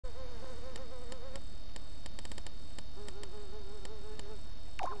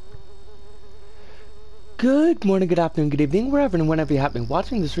Good morning, good afternoon, good evening, wherever and whenever you happen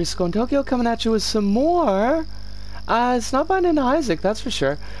watching this. Risco in Tokyo coming at you with some more. It's not finding Isaac, that's for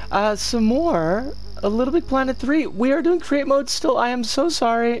sure. Some more. A Little Big Planet 3. We are doing create mode still. I am so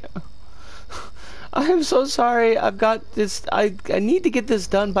sorry. I am so sorry. I've got this. I need to get this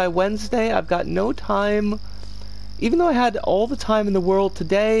done by Wednesday. I've got no time. Even though I had all the time in the world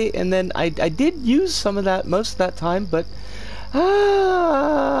today, and then I did use some of that, most of that time, but.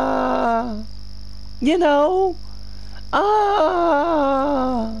 You know,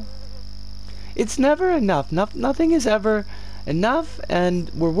 it's never enough. Nothing is ever enough, and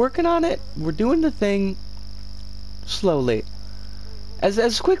we're working on it. We're doing the thing slowly,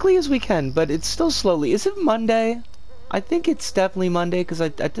 as quickly as we can, but it's still slowly. Is it Monday? I think it's definitely Monday because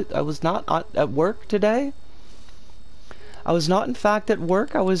I was not at work today. I was not, in fact, at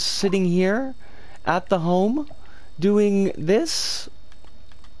work. I was sitting here at the home doing this.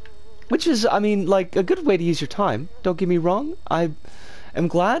 Which is, I mean, like, a good way to use your time. Don't get me wrong. I am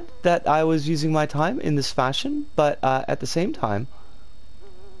glad that I was using my time in this fashion, but at the same time,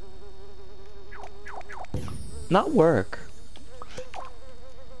 not work.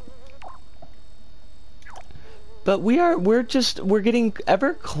 But we're getting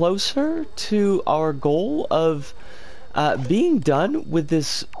ever closer to our goal of being done with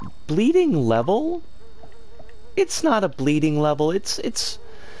this bleeding level. It's not a bleeding level.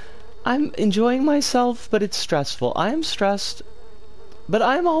 I'm enjoying myself, but it's stressful. I am stressed, but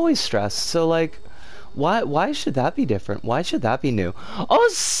I'm always stressed. So, like, why should that be different? Why should that be new? Oh,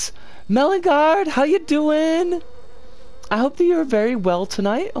 Melangard, how you doing? I hope that you're very well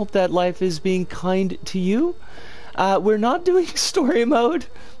tonight. Hope that life is being kind to you. We're not doing story mode.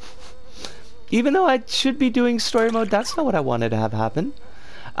 Even though I should be doing story mode, that's not what I wanted to have happen.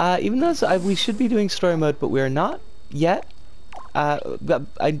 Even though we should be doing story mode, but we are not yet.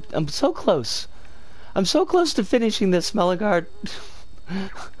 I'm so close. I'm so close to finishing this, Melangard.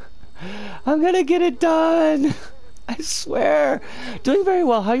 I'm gonna get it done. I swear. Doing very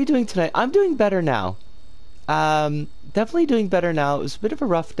well. How are you doing tonight? I'm doing better now. Definitely doing better now. It was a bit of a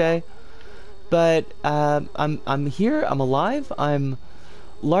rough day, but I'm here. I'm alive. I'm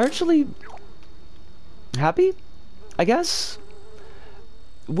largely happy, I guess.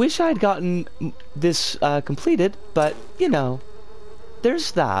 Wish I'd gotten this completed, but you know.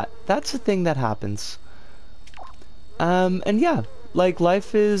 There's that. That's a thing that happens. And yeah, like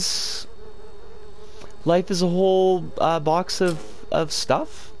life is a whole box of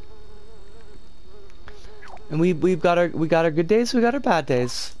stuff, and we got our good days, we got our bad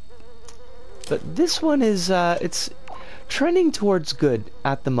days. But this one is it's trending towards good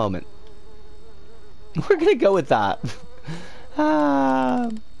at the moment. We're gonna go with that.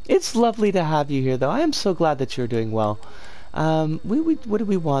 It's lovely to have you here, though. I am so glad that you're doing well. What do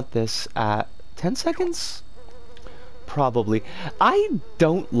we want this at? 10 seconds? Probably. I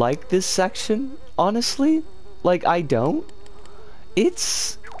don't like this section, honestly. Like, I don't.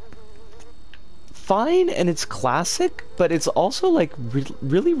 It's fine and it's classic, but it's also, like,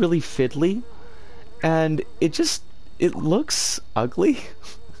 really, really fiddly. And it looks ugly.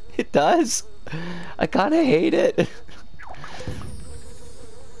 It does. I kinda hate it.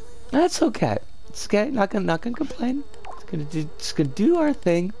 That's okay. It's okay. Not gonna complain. It's gonna do our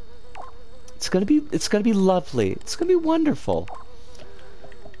thing. It's gonna be lovely. It's gonna be wonderful.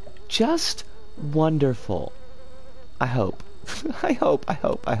 Just wonderful. I hope. I hope.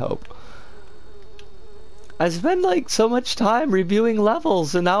 I spend like so much time reviewing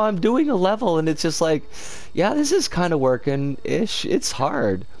levels, and now I'm doing a level, and it's just like, yeah, this is kind of working-ish. It's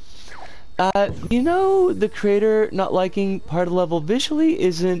hard. You know, the creator not liking part of the level visually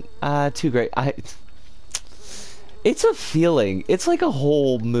isn't too great. It's a feeling. It's like a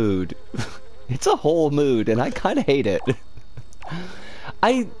whole mood. It's a whole mood, and I kind of hate it.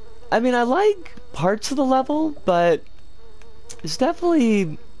 I mean, I like parts of the level, but it's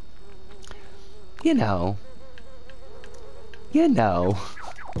definitely, you know,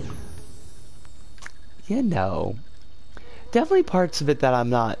 definitely parts of it that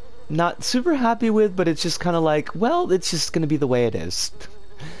I'm not super happy with, but it's just kind of like, well, it's just gonna be the way it is.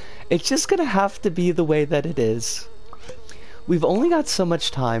 It's just gonna have to be the way that it is. We've only got so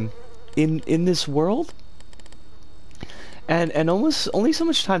much time in this world, and almost only so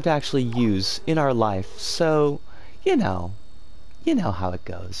much time to actually use in our life. So, you know how it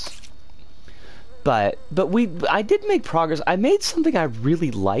goes. But I did make progress. I made something I really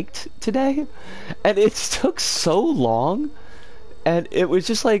liked today, and it took so long, and it was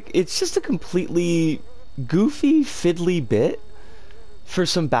just like, it's just a completely goofy, fiddly bit for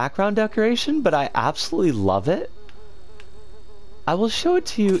some background decoration, but I absolutely love it. I will show it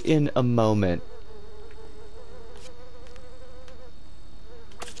to you in a moment.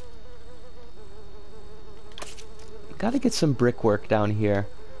 Gotta get some brickwork down here.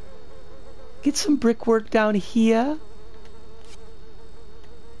 Get some brickwork down here.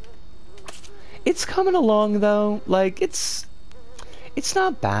 It's coming along though. Like, it's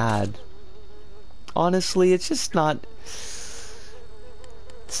not bad. Honestly, it's just not...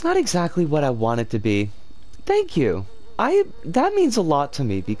 It's not exactly what I want it to be. Thank you. That means a lot to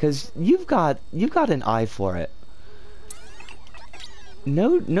me because you've got an eye for it.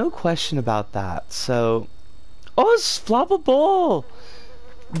 No question about that. So, oh, Floppable!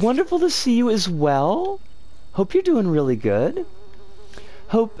 Wonderful to see you as well. Hope you're doing really good.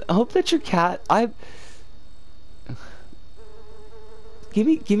 Hope that your cat... Give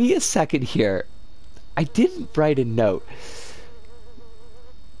me a second here. I didn't write a note.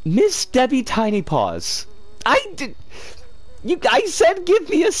 Miss Debbie Tiny Paws. I said give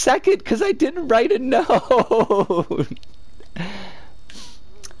me a second because I didn't write a note.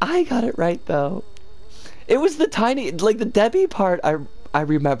 I got it right though. It was the tiny, like the Debbie part I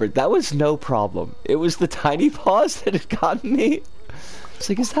remembered. That was no problem. It was the Tiny Paws that had gotten me. It's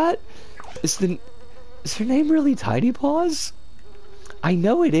like, is her name really Tiny Paws? I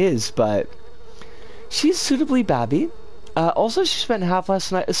know it is, but she's suitably babby. Also, she spent half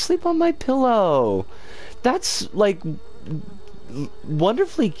last night asleep on my pillow. That's, like,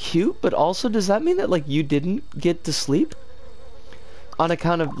 wonderfully cute, but also, does that mean that, like, you didn't get to sleep? On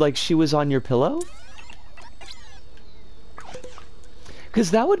account of, like, she was on your pillow?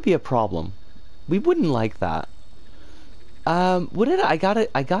 Because that would be a problem. We wouldn't like that. What did I got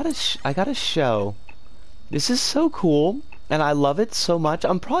a show. This is so cool, and I love it so much.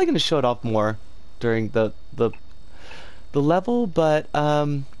 I'm probably gonna show it off more during the level, but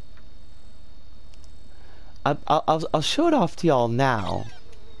I'll show it off to y'all now,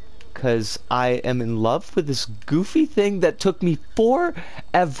 cause I am in love with this goofy thing that took me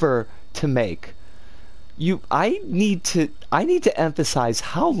forever to make. I need to emphasize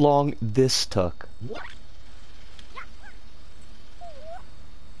how long this took.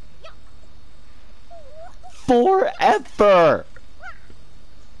 Forever!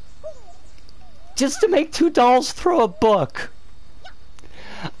 Just to make two dolls throw a book.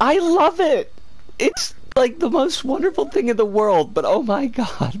 I love it! It's like the most wonderful thing in the world, but oh my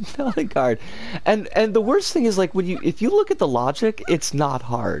god, Meligard. And the worst thing is, like, if you look at the logic, it's not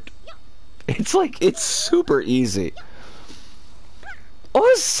hard. It's like, it's super easy.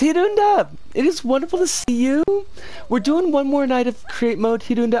 Oh, Hirunda! It is wonderful to see you. We're doing one more night of create mode,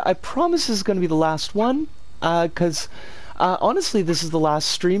 Hirunda. I promise this is going to be the last one. Because honestly, this is the last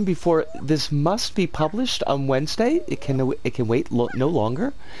stream before this must be published on Wednesday. It can wait no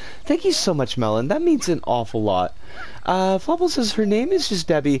longer. Thank you so much, Melon. That means an awful lot. Flopple says her name is just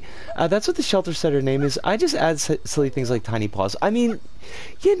Debbie. That's what the shelter said her name is. I just add silly things like Tiny Paws. I mean,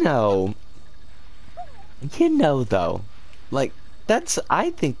 you know though, like I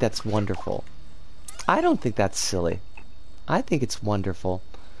think that's wonderful. I don't think that's silly. I think it's wonderful.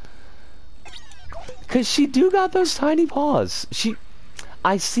 Cause she do got those tiny paws.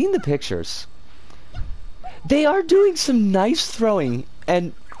 I've seen the pictures. They are doing some nice throwing,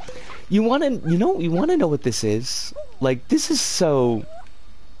 and you wanna know what this is? Like, this is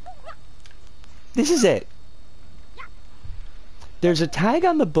it. There's a tag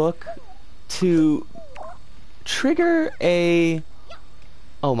on the book to trigger a...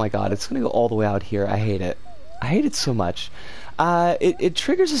 Oh my god, it's gonna go all the way out here. I hate it. I hate it so much. It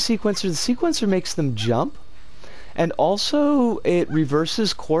triggers a sequencer. The sequencer makes them jump, and also it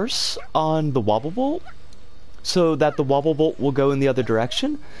reverses course on the wobble bolt, so that the wobble bolt will go in the other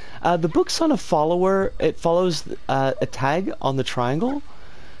direction. The book's on a follower. It follows a tag on the triangle.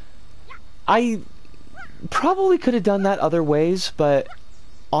 I probably could have done that other ways, but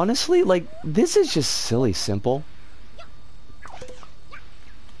honestly, like, this is just silly simple.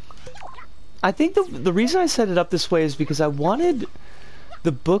 I think the reason I set it up this way is because I wanted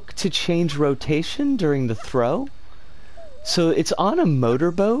the book to change rotation during the throw. So it's on a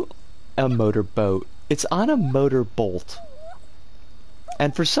motorboat. It's on a motor bolt.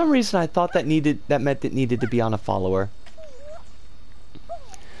 And for some reason I thought that meant it needed to be on a follower.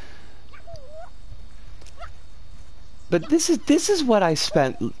 But this is what I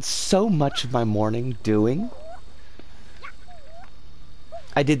spent so much of my morning doing.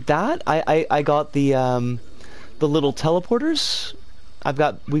 I did that. I got the little teleporters.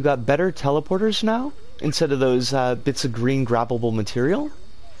 We've got better teleporters now instead of those bits of green grabbable material.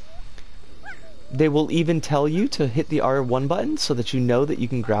 They will even tell you to hit the R1 button so that you know that you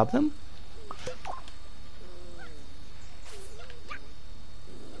can grab them.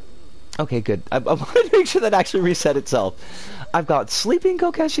 Okay, good. I wanted to make sure that actually reset itself. I've got sleeping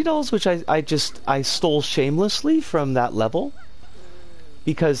Kokeshi dolls, which I stole shamelessly from that level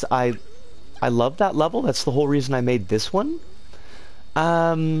because I love that level. That's the whole reason I made this one.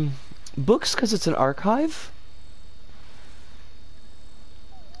 Books because it's an archive.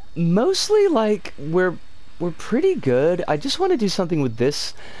 Mostly like we're pretty good. I just want to do something with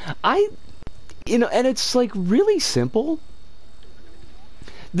this. And it's like really simple.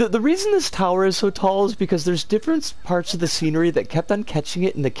 The reason this tower is so tall is because there's different parts of the scenery that kept on catching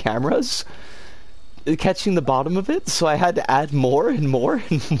it in the cameras, catching the bottom of it, so I had to add more and more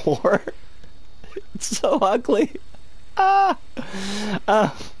and more. It's so ugly. Ah!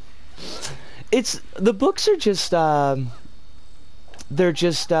 The books are just, they're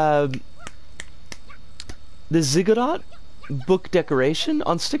just, the ziggurat book decoration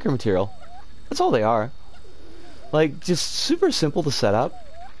on sticker material. That's all they are. Like, just super simple to set up.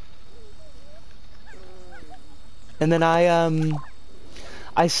 And then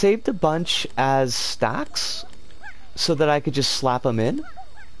I saved a bunch as stacks so that I could just slap them in.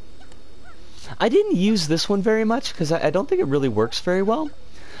 I didn't use this one very much because I don't think it really works very well.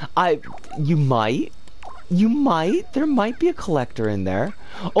 You might. There might be a collector in there.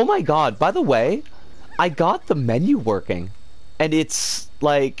 Oh my god, by the way, I got the menu working. And it's,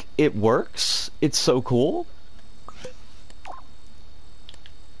 like, it works. It's so cool.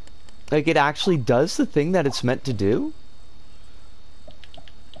 Like, it actually does the thing that it's meant to do.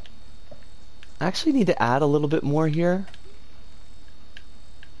 I actually need to add a little bit more here.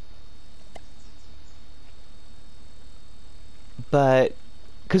 But,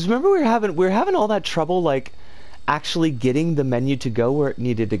 because remember we were having all that trouble, like, actually getting the menu to go where it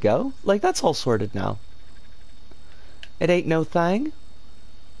needed to go? Like, that's all sorted now. It ain't no thing.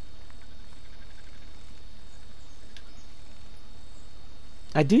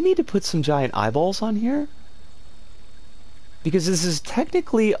 I do need to put some giant eyeballs on here. Because this is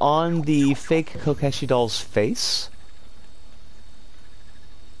technically on the fake Kokeshi doll's face.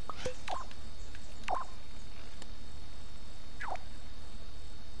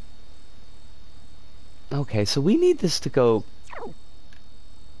 Okay, so we need this to go...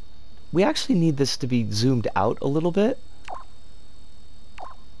 We actually need this to be zoomed out a little bit.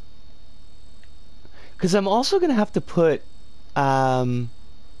 Because I'm also going to have to put... I'm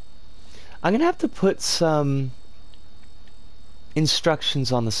going to have to put some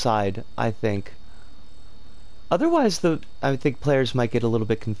instructions on the side, I think. Otherwise, I think players might get a little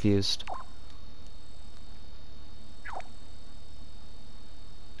bit confused.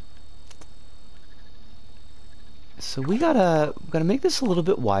 So we gotta make this a little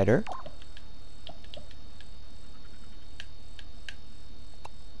bit wider.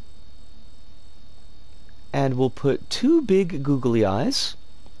 And we'll put two big googly eyes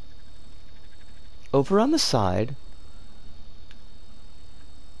over on the side.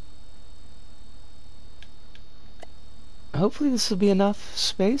 Hopefully this will be enough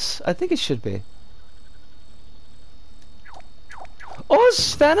space. I think it should be. Oh,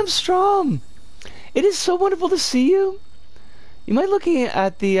 it's Phantom Strom! It is so wonderful to see you. You might looking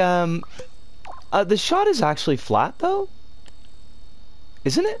at the shot is actually flat though.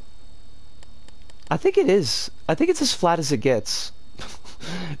 Isn't it? I think it is. I think it's as flat as it gets.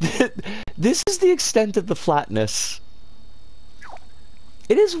 This is the extent of the flatness.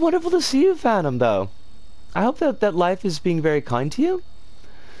 It is wonderful to see you, Phantom, though. I hope that life is being very kind to you.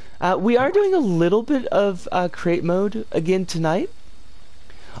 We are doing a little bit of create mode again tonight.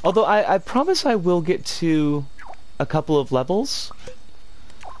 Although I promise I will get to a couple of levels.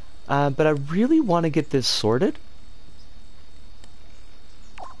 But I really want to get this sorted.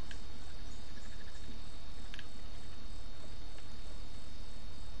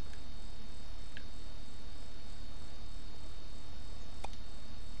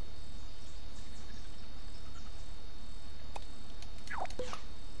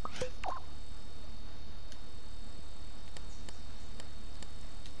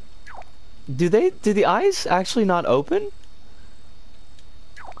 Do the eyes actually not open?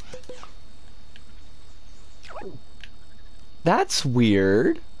 That's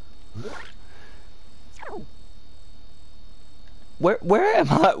weird. Where am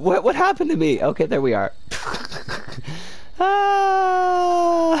I? What happened to me? Okay, there we are.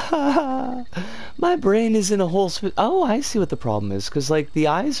 Ah, my brain is in a whole oh, I see what the problem is, because like the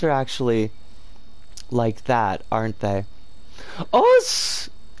eyes are actually like that, aren't they? Oh,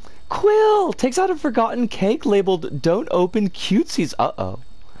 Quill takes out a forgotten cake labeled "Don't open cutesies." Uh-oh.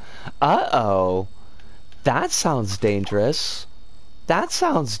 Uh-oh. That sounds dangerous. That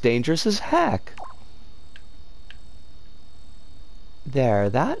sounds dangerous as heck. There,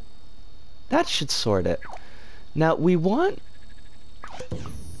 that That should sort it. Now, we want...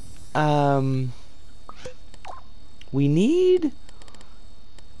 we need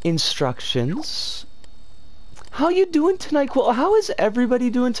instructions. How you doing tonight? Well, how is everybody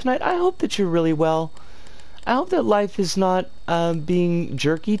doing tonight? I hope that you're really well. I hope that life is not being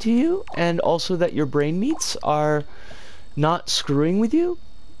jerky to you, and also that your brain meats are not screwing with you.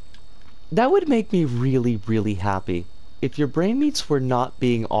 That would make me really, really happy. If your brain meats were not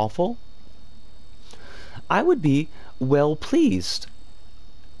being awful, I would be well pleased.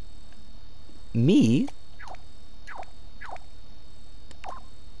 Me?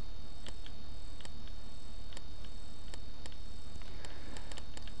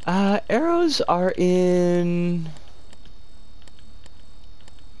 Arrows are in...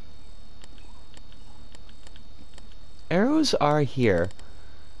 Arrows are here.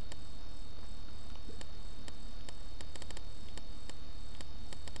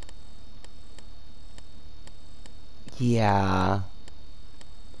 Yeah.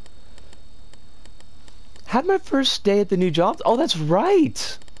 Had my first day at the new job. Oh, that's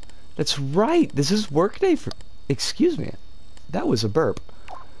right. That's right. This is work day for... Excuse me. That was a burp.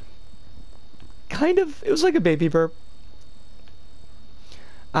 Kind of. It was like a baby burp.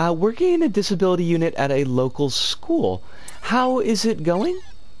 Working in a disability unit at a local school. How is it going?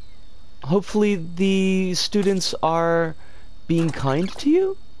 Hopefully the students are being kind to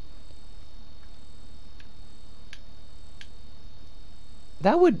you.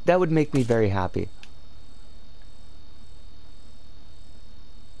 That would make me very happy.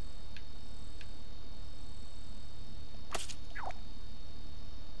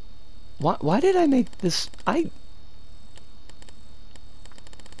 Why did I make this?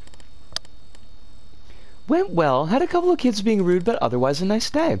 Went well. Had a couple of kids being rude, but otherwise a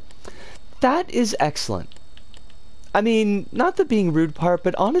nice day. That is excellent. I mean, not the being rude part,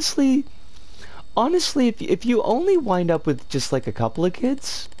 but honestly, if you only wind up with just like a couple of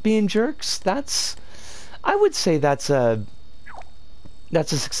kids being jerks, I would say that's a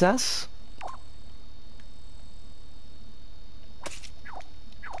success.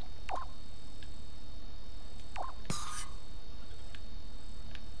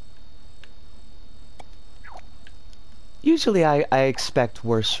 Usually I expect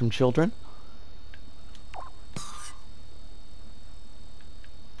worse from children.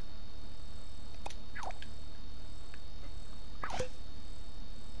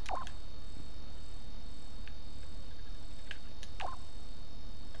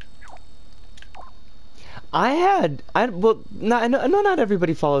 Well, I know not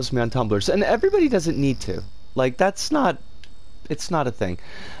everybody follows me on Tumblr, and everybody doesn't need to. Like, it's not a thing.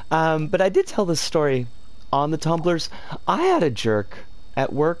 But I did tell this story on the Tumblrs. I had a jerk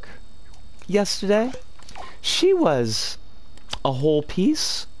at work yesterday. She was a whole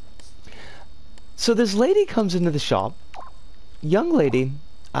piece. So this lady comes into the shop, young lady,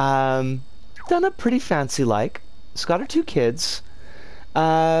 done up pretty fancy like. She's got her 2 kids.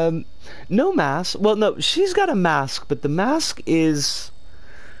 No mask. Well, no, she's got a mask, but the mask is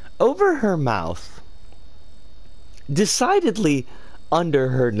over her mouth, decidedly under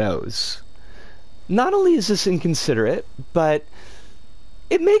her nose. Not only is this inconsiderate, but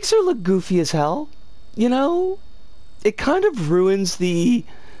it makes her look goofy as hell. You know? It kind of ruins the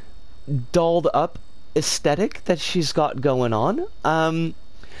dolled up aesthetic that she's got going on. And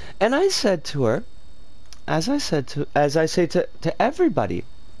I said to her, as I say to everybody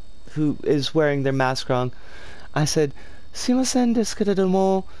who is wearing their mask wrong, I said, "Sumimasen desu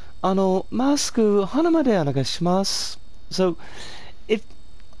keredomo, masku hanamade onegai shimasu." So,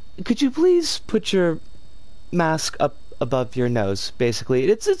 could you please put your mask up above your nose? Basically,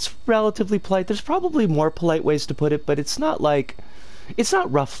 it's relatively polite. There's probably more polite ways to put it, but it's not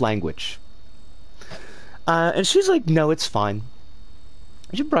rough language. And she's like, "No, it's fine."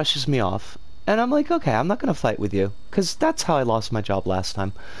 She brushes me off. And I'm like, okay, I'm not going to fight with you, because that's how I lost my job last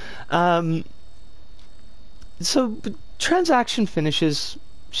time. So, transaction finishes,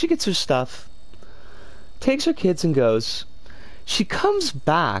 she gets her stuff, takes her kids and goes. She comes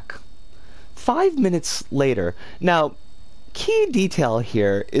back 5 minutes later. Now, key detail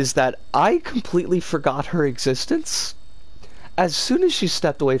here is that I completely forgot her existence as soon as she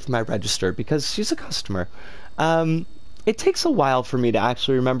stepped away from my register, because she's a customer. It takes a while for me to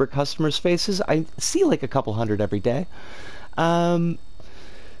actually remember customers' faces. I see like a couple hundred every day.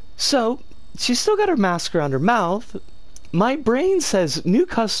 So, she's still got her mask around her mouth. My brain says, new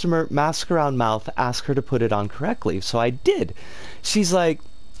customer, mask around mouth, ask her to put it on correctly. So I did. She's like,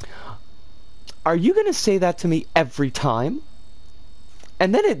 "Are you going to say that to me every time?"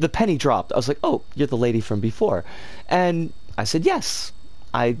 And then the penny dropped. I was like, "Oh, you're the lady from before." And I said, "Yes,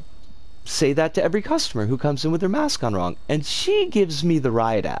 I say that to every customer who comes in with their mask on wrong. And she gives me the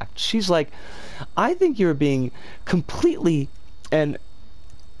riot act. She's like, I think you're being completely and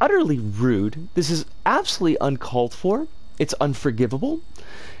utterly rude. This is absolutely uncalled for. It's unforgivable.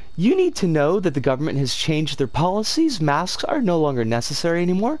 You need to know that the government has changed their policies. Masks are no longer necessary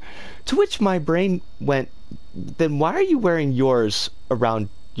anymore. To which my brain went, then why are you wearing yours around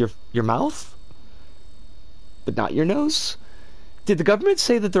your mouth, but not your nose? Did the government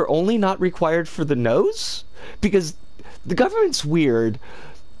say that they're only not required for the nose? Because the government's weird,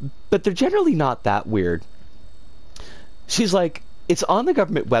 but they're generally not that weird. She's like, it's on the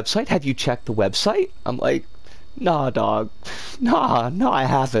government website. Have you checked the website? I'm like, nah, dog. Nah, no, I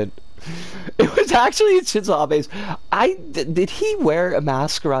haven't. It was actually Shinzo Abe's. Did he wear a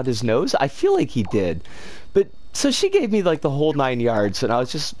mask around his nose? I feel like he did. But, so she gave me like the whole 9 yards, and I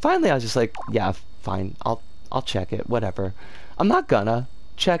was just like, yeah, fine, I'll check it, whatever. I'm not gonna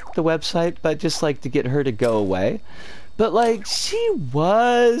check the website, but just like to get her to go away. But like, she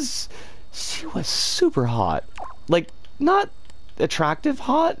was super hot. Like, not attractive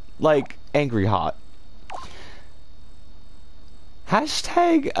hot, like angry hot.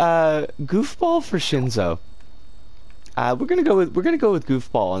 Hashtag goofball for Shinzo. We're gonna go with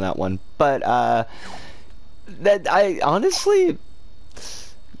goofball on that one. But that I honestly,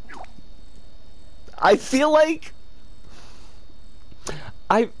 I feel like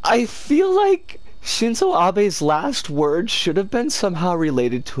Shinzo Abe's last words should have been somehow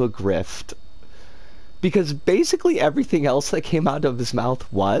related to a grift. Because basically everything else that came out of his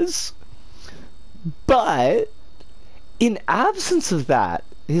mouth was. But in absence of that,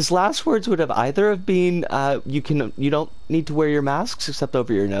 his last words would have either have been, you don't need to wear your masks except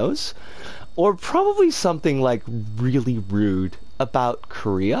over your nose, or probably something like really rude about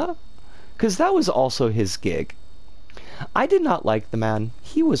Korea, because that was also his gig. I did not like the man.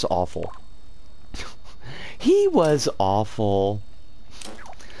 He was awful. He was awful.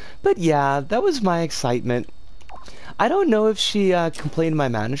 But yeah, that was my excitement. I don't know if she complained to my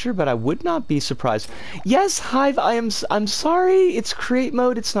manager, but I would not be surprised. Yes, Hive, I'm sorry. It's create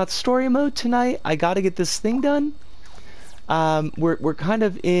mode. It's not story mode tonight. I got to get this thing done. We're kind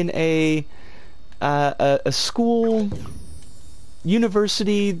of in a school,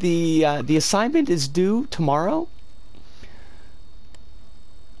 university. The assignment is due tomorrow.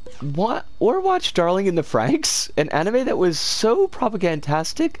 Watch Darling in the Franxx, an anime that was so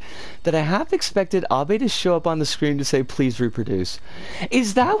propagandastic that I half expected Abe to show up on the screen to say, please reproduce.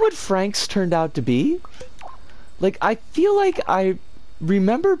 Is that what Franxx turned out to be? Like, I feel like I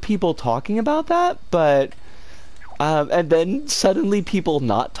remember people talking about that, but and then suddenly people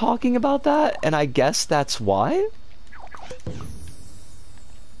not talking about that, and I guess that's why?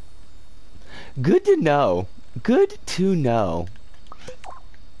 Good to know. Good to know.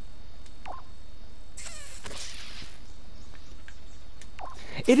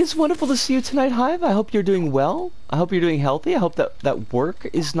 It is wonderful to see you tonight, Hive. I hope you're doing well. I hope you're doing healthy. I hope that work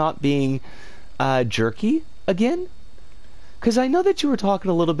is not being jerky again. Because I know that you were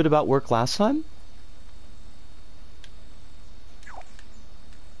talking a little bit about work last time.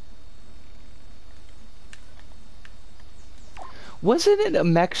 Wasn't it a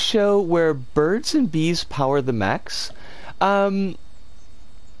mech show where birds and bees power the mechs? Like,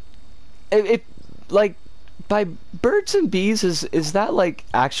 by birds and bees, is that like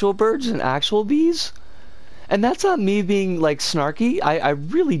actual birds and actual bees? And that's not me being like snarky. I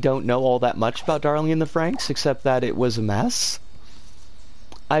really don't know all that much about Darling in the Franxx, except that it was a mess.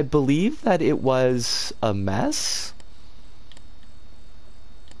 I believe that it was a mess.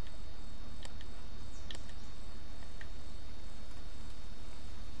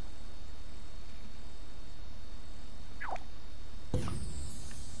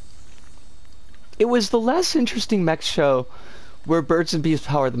 It was the less interesting mech show where birds and bees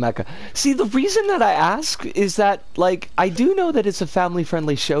power the mecha. See, the reason that I ask is that, like, I do know that it's a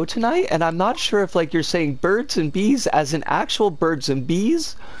family-friendly show tonight, and I'm not sure if, like, you're saying birds and bees as in actual birds and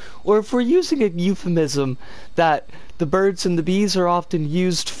bees, or if we're using a euphemism that the birds and the bees are often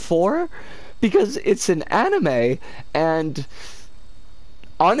used for, because it's an anime, and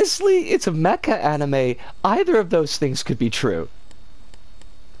honestly, it's a mecha anime. Either of those things could be true.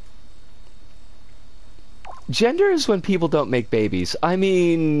 Gender is when people don't make babies. I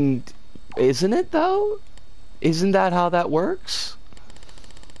mean, isn't it though? Isn't that how that works?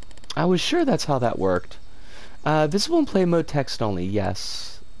 I was sure that's how that worked. Visible in play mode, text only,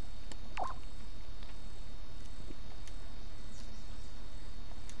 yes.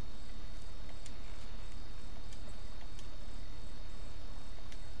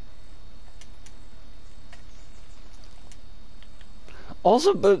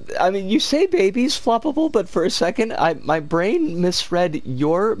 Also, but I mean, you say baby's floppable, but for a second, my brain misread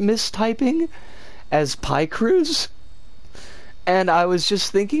your mistyping as pie cruise, and I was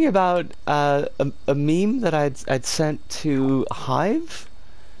just thinking about a meme that I'd sent to Hive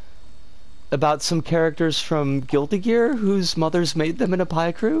about some characters from Guilty Gear whose mothers made them in a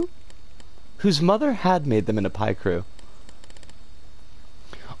pie crew, whose mother had made them in a pie crew.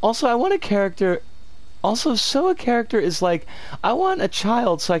 Also, I want a character. Also, so a character is like, I want a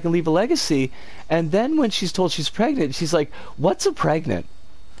child so I can leave a legacy, and then when she's told she's pregnant, she's like, what's a pregnant?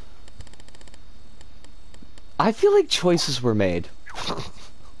 I feel like choices were made.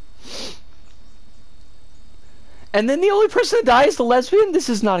 And then the only person that dies is the lesbian? This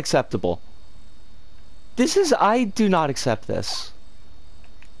is not acceptable. I do not accept this.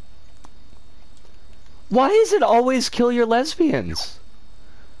 Why is it always kill your lesbians?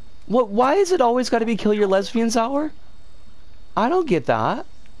 Why is it always got to be kill your lesbians hour? I don't get that.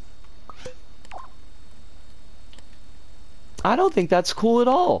 I don't think that's cool at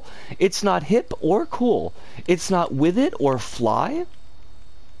all. It's not hip or cool. It's not with it or fly.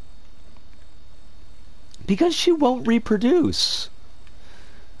 Because she won't reproduce.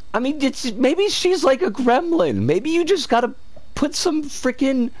 I mean, maybe she's like a gremlin. Maybe you just gotta put some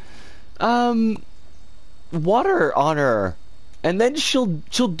frickin' water on her. And then she'll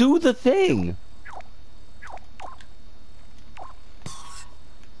do the thing.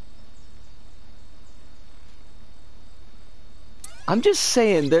 I'm just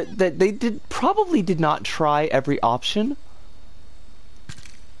saying that they probably did not try every option.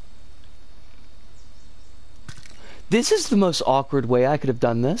 This is the most awkward way I could have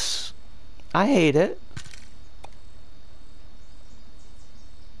done this. I hate it.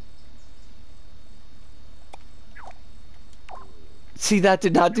 See, that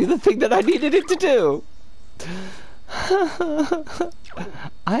did not do the thing that I needed it to do.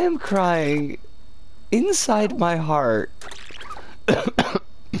 I am crying inside my heart.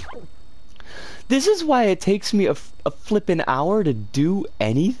 This is why it takes me a flippin' hour to do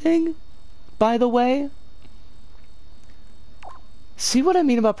anything, by the way. See what I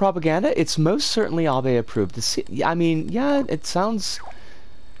mean about propaganda? It's most certainly Abe approved. I mean, yeah, it sounds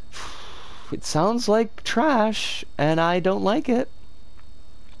like trash, and I don't like it.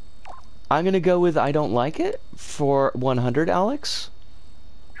 I'm gonna go with I don't like it for 100, Alex.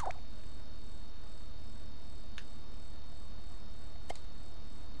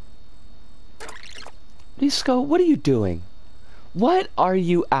 Disco, what are you doing? What are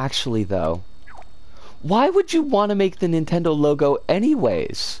you actually, though? Why would you want to make the Nintendo logo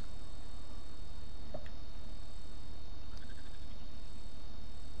anyways?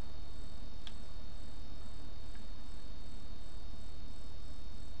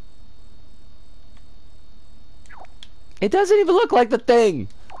 It doesn't even look like the thing!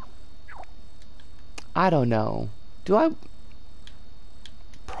 I don't know. Do I?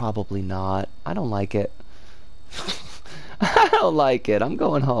 Probably not. I don't like it. I don't like it. I'm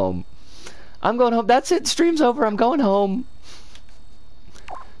going home. I'm going home. That's it. Stream's over. I'm going home.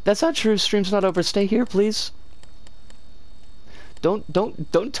 That's not true. Stream's not over. Stay here, please. Don't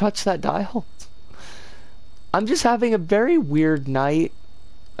touch that dial. I'm just having a very weird night.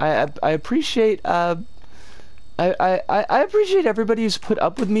 I appreciate I appreciate everybody who's put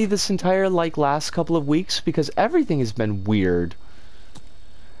up with me this entire last couple of weeks, because everything has been weird.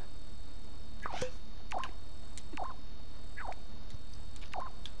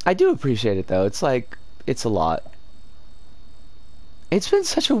 I do appreciate it though. It's like, it's a lot. It's been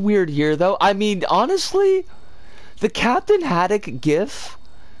such a weird year though. I mean, honestly, the Captain Haddock gif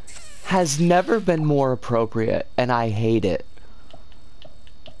has never been more appropriate, and I hate it.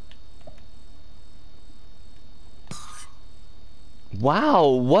 Wow,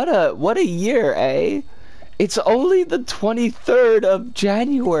 what a year, eh? It's only the 23rd of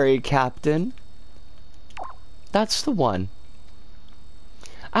January, Captain. That's the one.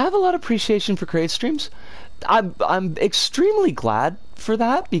 I have a lot of appreciation for create streams. I'm extremely glad for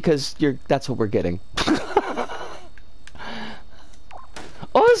that, because that's what we're getting.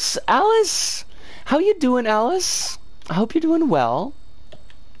 Oh, Alice! How you doing, Alice? I hope you're doing well.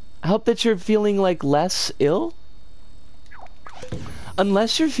 I hope that you're feeling like less ill.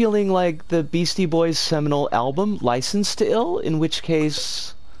 Unless you're feeling like the Beastie Boys' seminal album, Licensed to Ill, in which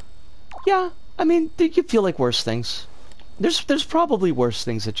case, yeah, I mean, you could feel like worse things. There's probably worse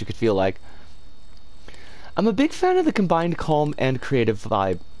things that you could feel like. I'm a big fan of the combined calm and creative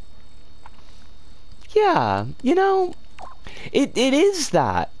vibe. Yeah, you know, it is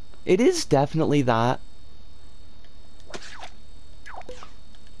that. It is definitely that.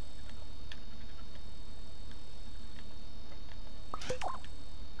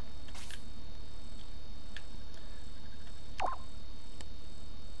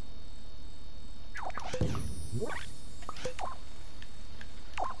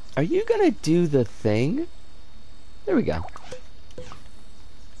 Are you gonna do the thing? There we go.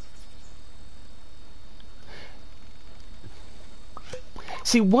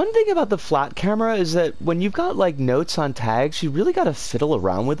 See, one thing about the flat camera is that when you've got, like, notes on tags, you really gotta fiddle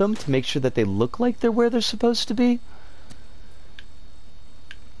around with them to make sure that they look like they're where they're supposed to be.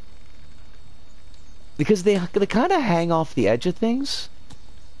 Because they kind of hang off the edge of things.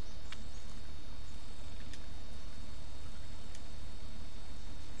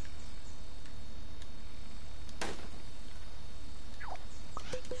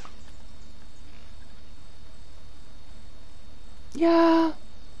 Yeah,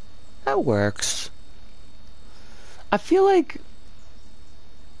 that works. I feel like...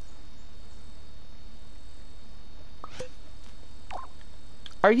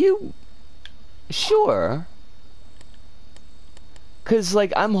 Are you... Sure? Because,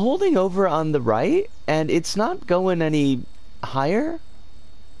 like, I'm holding over on the right, and it's not going any higher.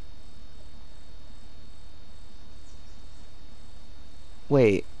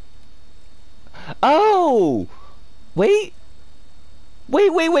 Wait. Oh! Wait!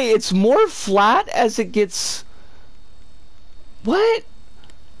 Wait, it's more flat as it gets... What?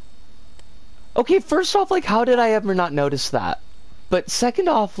 Okay, first off, like, how did I ever not notice that? But second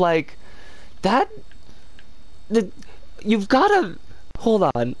off, like, that... You've gotta...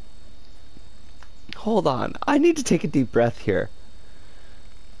 Hold on. Hold on. I need to take a deep breath here.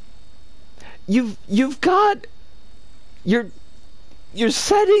 You've got... Your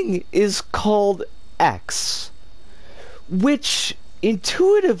setting is called X, which...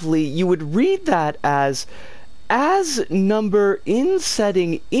 Intuitively, you would read that as number in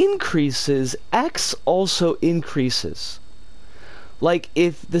setting increases, X also increases. Like,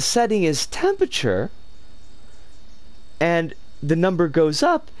 if the setting is temperature, and the number goes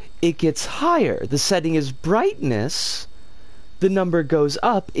up, it gets higher. The setting is brightness, the number goes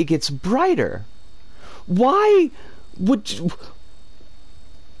up, it gets brighter. Why would you...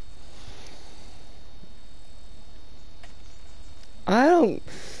 I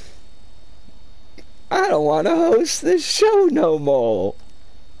don't want to host this show no more.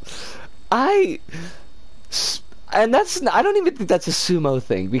 And I don't even think that's a sumo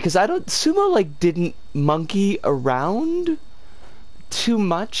thing, because sumo, like, didn't monkey around too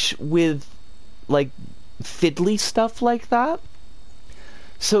much with, like, fiddly stuff like that.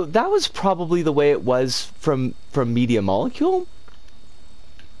 So that was probably the way it was from Media Molecule.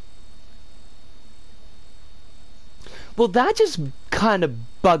 Well, that just kind of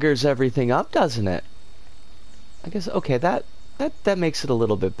buggers everything up, doesn't it? I guess, okay, that makes it a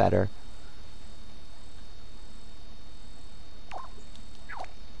little bit better.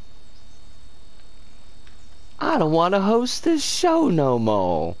 I don't want to host this show no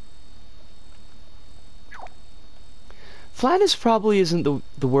more. Flatness probably isn't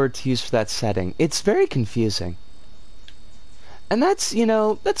the word to use for that setting. It's very confusing. And that's, you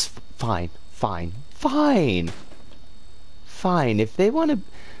know, that's fine. If they want to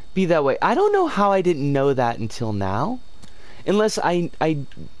be that way. I don't know how I didn't know that until now. Unless I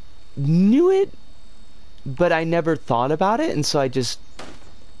knew it, but I never thought about it, and so I just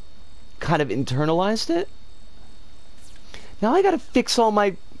kind of internalized it. Now I gotta fix all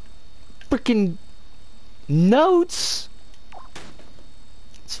my freaking notes.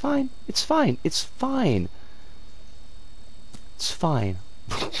 It's fine. It's fine. It's fine. It's fine.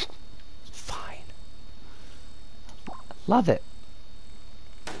 Fine. Love it.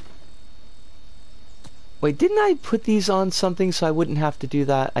 Wait, didn't I put these on something so I wouldn't have to do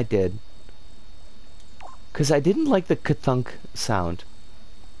that? I did. Because I didn't like the ka-thunk sound.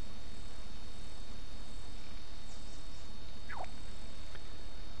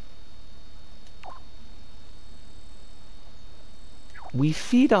 We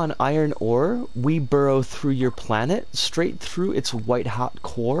feed on iron ore. We burrow through your planet, straight through its white-hot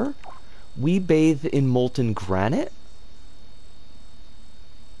core. We bathe in molten granite.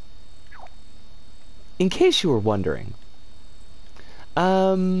 In case you were wondering.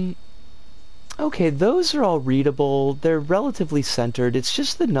 Okay, those are all readable. They're relatively centered. It's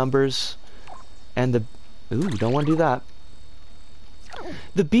just the numbers and the... Ooh, don't want to do that.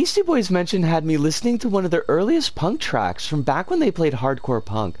 The Beastie Boys mention had me listening to one of their earliest punk tracks from back when they played hardcore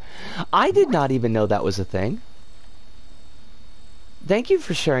punk. I did not even know that was a thing. Thank you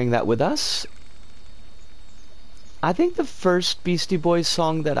for sharing that with us. I think the first Beastie Boys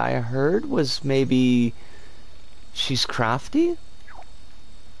song that I heard was maybe She's Crafty,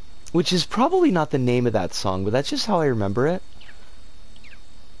 which is probably not the name of that song, but that's just how I remember it.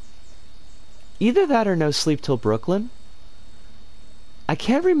 Either that or No Sleep Till Brooklyn. I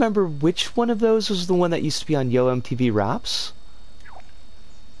can't remember which one of those was the one that used to be on Yo MTV Raps.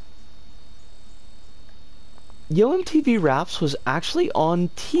 Yo MTV Raps was actually on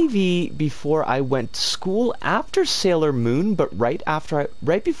TV before I went to school after Sailor Moon, but right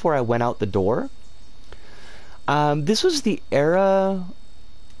before I went out the door. This was the era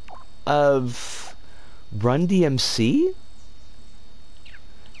of Run DMC.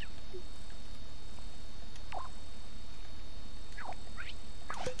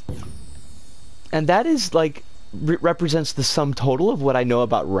 And that is like represents the sum total of what I know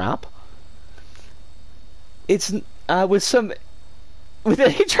about rap. It's with HRT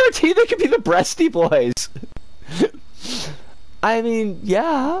they could be the Breasty Boys. I mean,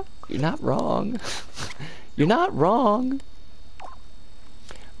 yeah, you're not wrong. You're not wrong.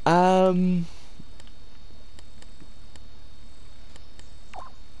 Our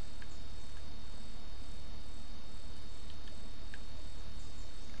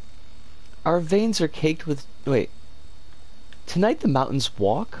veins are caked with... Wait. Tonight the mountains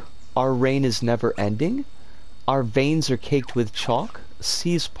walk. Our rain is never ending. Our veins are caked with chalk.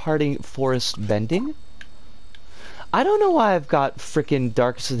 Seas parting, forest bending. I don't know why I've got frickin'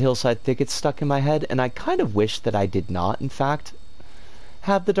 Darkest of the Hillside Thicket stuck in my head, and I kind of wish that I did not, in fact,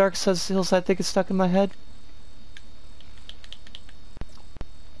 have the Darkest of the Hillside Thicket stuck in my head.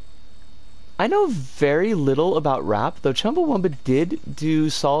 I know very little about rap, though Chumbawamba did do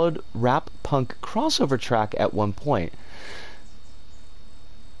solid rap punk crossover track at one point.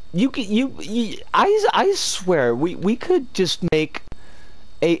 I swear we could just make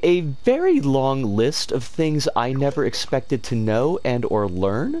a very long list of things I never expected to know and or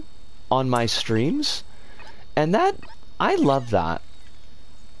learn on my streams, and that I love that.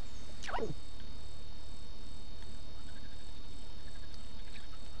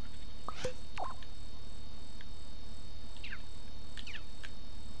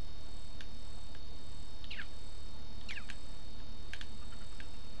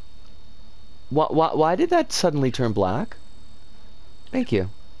 Why did that suddenly turn black? Thank you.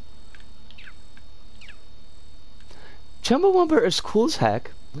 Chumbawamba is cool as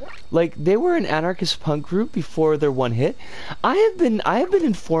heck. Like, they were an anarchist punk group before their one hit. I have been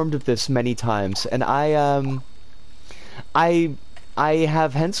informed of this many times, and I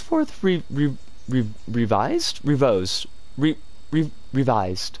have henceforth revised. It's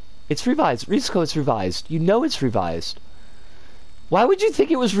revised. Risco, it's revised. You know it's revised. Why would you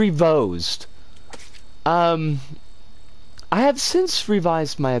think it was revosed? I have since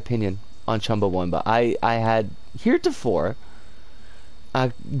revised my opinion on Chumbawamba. I had heretofore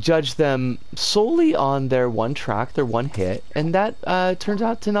judged them solely on their one track, their one hit, and that turns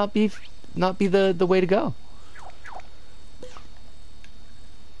out to not be the way to go.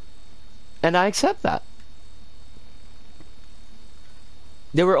 And I accept that.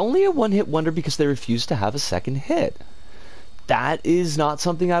 They were only a one-hit wonder because they refused to have a second hit. That is not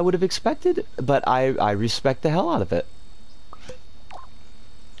something I would have expected, but I respect the hell out of it.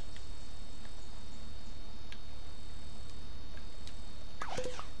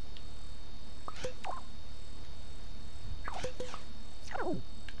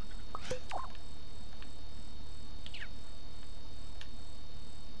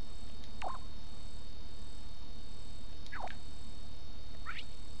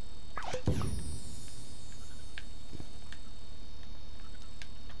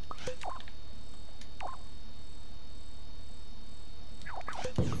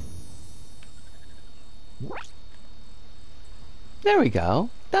 There we go.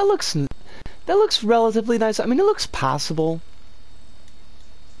 That looks relatively nice. I mean, it looks passable.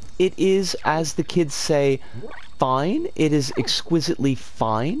 It is, as the kids say, fine. It is exquisitely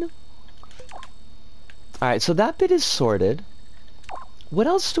fine. Alright, so that bit is sorted. What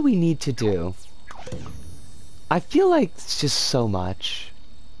else do we need to do? I feel like it's just so much.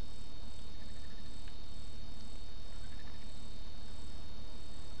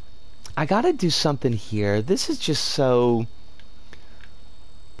 I gotta do something here. This is just so...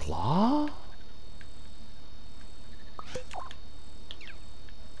 blah?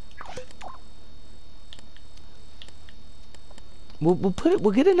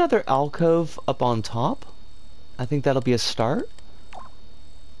 We'll get another alcove up on top. I think that'll be a start.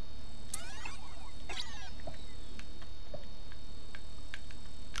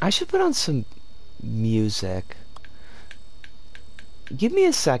 I should put on some music. Give me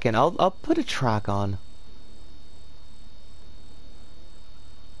a second. I'll put a track on.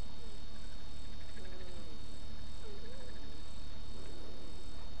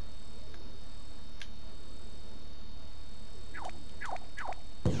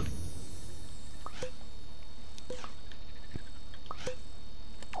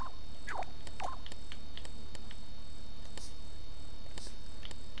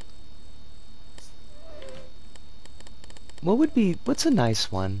 what's a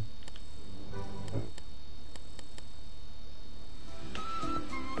nice one?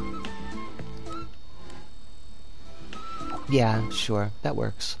 Yeah, sure, that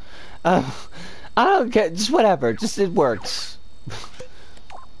works. I don't care, just whatever, just it works.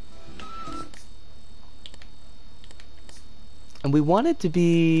 And we want it to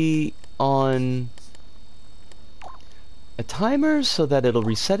be on a timer so that it'll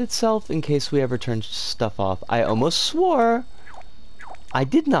reset itself in case we ever turn stuff off. I almost swore I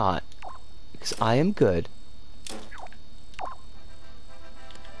did not, because I am good.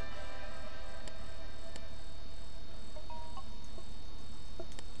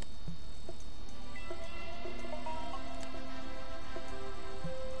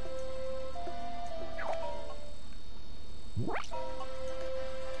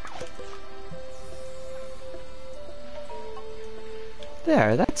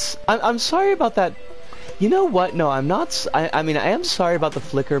 There, that's... I'm sorry about that. You know what? No, I'm not... I mean, I am sorry about the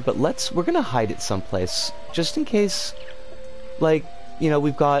flicker, but we're gonna hide it someplace. Just in case, like, you know,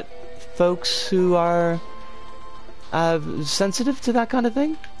 we've got folks who are sensitive to that kind of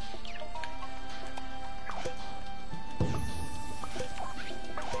thing.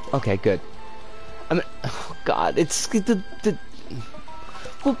 Okay, good. I mean, oh God, it's...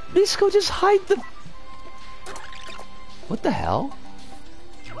 Well, Bisco, just hide the... What the hell?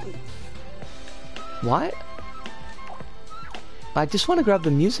 What? I just want to grab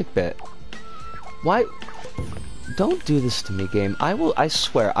the music bit. Why? Don't do this to me, game. I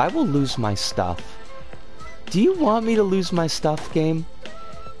swear, I will lose my stuff. Do you want me to lose my stuff, game?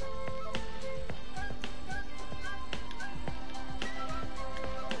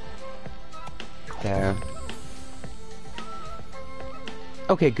 There.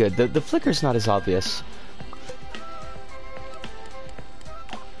 Okay, good. The flicker's not as obvious.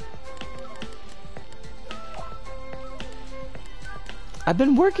 I've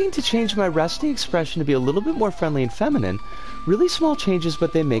been working to change my resting expression to be a little bit more friendly and feminine. Really small changes,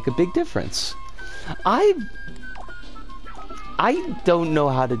 but they make a big difference. I don't know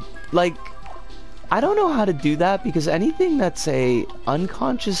how to, like, I don't know how to do that, because anything that's a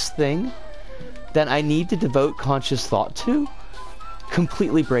unconscious thing that I need to devote conscious thought to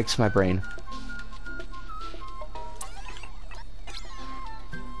completely breaks my brain.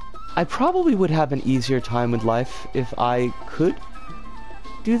 I probably would have an easier time with life if I could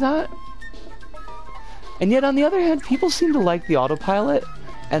do that. And yet, on the other hand, people seem to like the autopilot,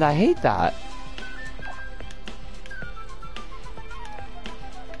 and I hate that.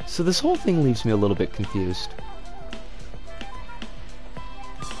 So this whole thing leaves me a little bit confused.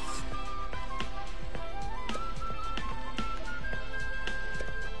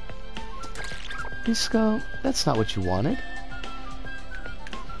 Disco, that's not what you wanted.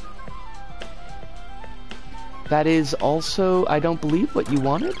 That is also, I don't believe, what you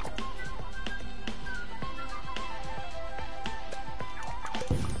wanted.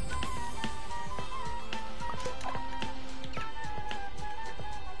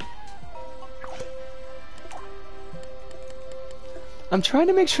 I'm trying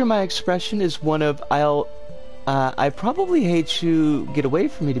to make sure my expression is one of, I probably hate you, get away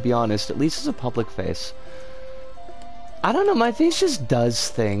from me, to be honest, at least as a public face. I don't know, my face just does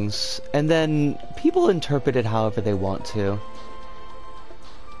things, and then people interpret it however they want to.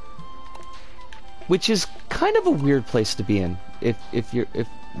 Which is kind of a weird place to be in, if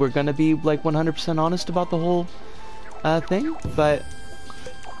we're gonna be, like, 100% honest about the whole thing, but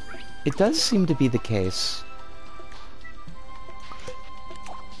it does seem to be the case.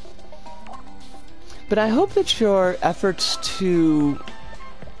 But I hope that your efforts to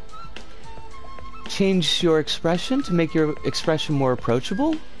change your expression, to make your expression more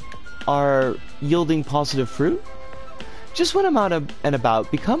approachable, are yielding positive fruit. Just when I'm out and about,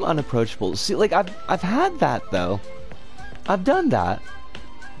 become unapproachable. See, like, I've had that, though. I've done that.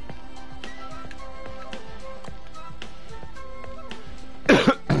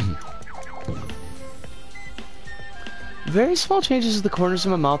 Very small changes to the corners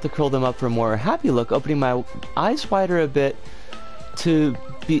of my mouth to curl them up for a more happy look, opening my eyes wider a bit to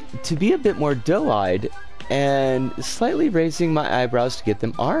be a bit more doe-eyed, and slightly raising my eyebrows to get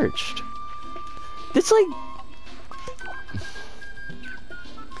them arched. It's like,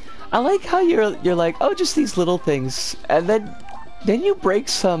 I like how you're like, oh, just these little things, and then you break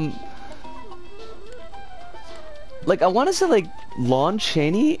some, like, I want to say, like, Lon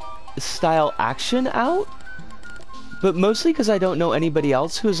Chaney style action out, but mostly because I don't know anybody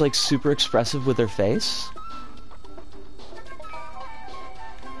else who is, like, super expressive with their face.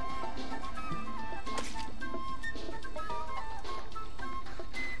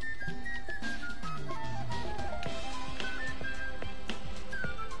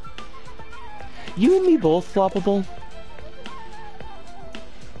 You and me both, Floppable.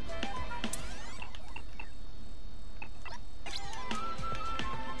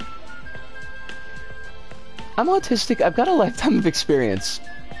 I'm autistic. I've got a lifetime of experience.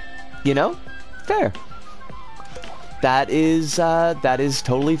 You know? Fair. That is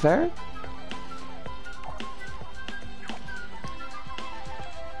totally fair.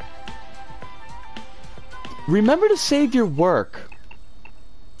 Remember to save your work.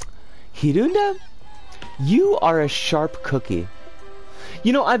 Hirunda, you are a sharp cookie.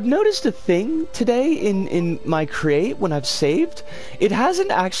 You know, I've noticed a thing today in my create when I've saved. It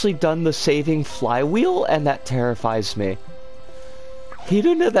hasn't actually done the saving flywheel, and that terrifies me.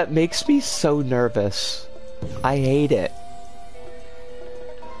 Hirunda, that makes me so nervous. I hate it.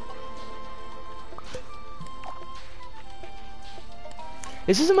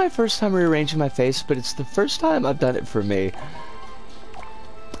 This isn't my first time rearranging my face, but it's the first time I've done it for me.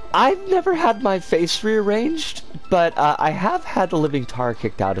 I've never had my face rearranged, but I have had the living tar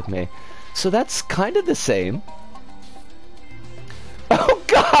kicked out of me. So that's kind of the same. Oh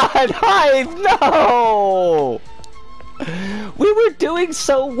God, Hive, no! We were doing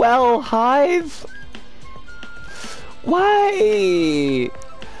so well, Hive! Why?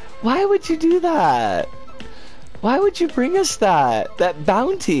 Why would you do that? Why would you bring us that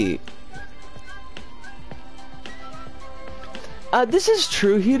bounty? This is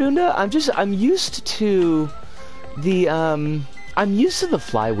true, Hirunda. I'm used to the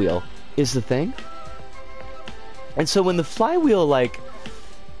flywheel is the thing. And so when the flywheel, like,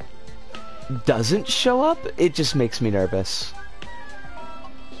 doesn't show up, it just makes me nervous.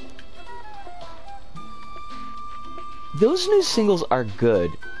 Those new singles are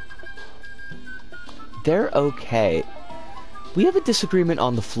good. They're okay. We have a disagreement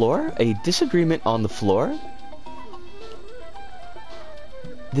on the floor. A disagreement on the floor.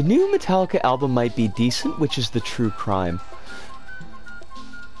 The new Metallica album might be decent, which is the true crime.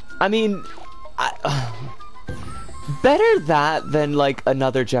 I mean, better that than like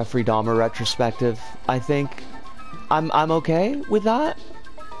another Jeffrey Dahmer retrospective, I think. I'm okay with that,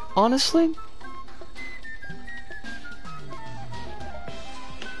 honestly.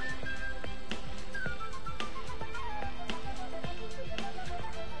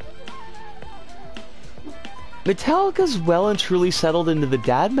 Metallica's well and truly settled into the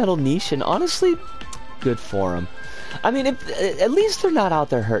dad metal niche, and honestly, good for them. I mean, at least they're not out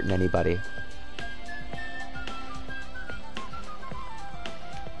there hurting anybody.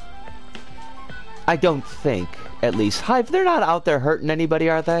 I don't think, at least. Hive, they're not out there hurting anybody,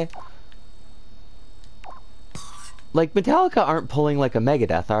 are they? Like, Metallica aren't pulling like a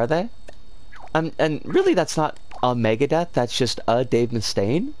Megadeth, are they? And really, that's not a Megadeth, that's just a Dave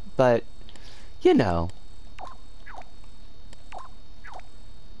Mustaine, but, you know.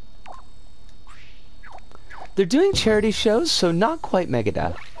 They're doing charity shows, so not quite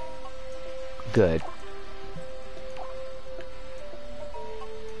Megadeth. Good.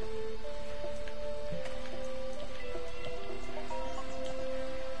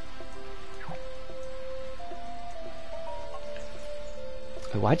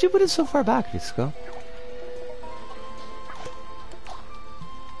 Why'd you put it so far back, Disco?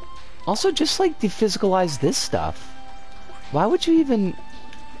 Also, just like dephysicalize this stuff. Why would you even...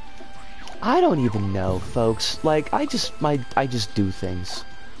 I don't even know, folks. Like, I just do things.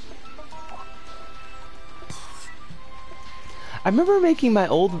 I remember making my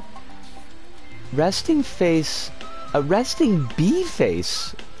old resting face, a resting bee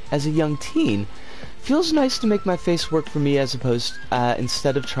face, as a young teen. Feels nice to make my face work for me as opposed,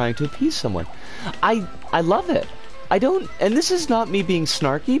 instead of trying to appease someone. I love it. I don't, and this is not me being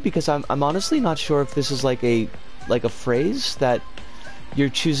snarky, because I'm honestly not sure if this is like a phrase that you're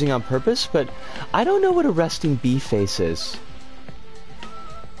choosing on purpose, but I don't know what a resting bee face is.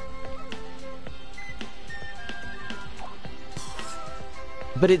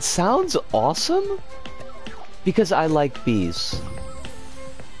 But it sounds awesome because I like bees.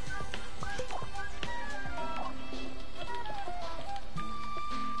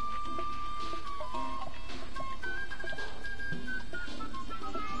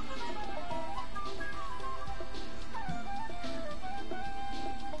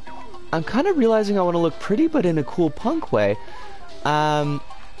 I'm kind of realizing I want to look pretty, but in a cool punk way. In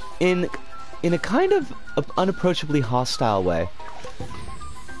a kind of unapproachably hostile way.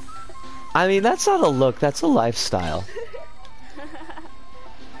 I mean, that's not a look, that's a lifestyle.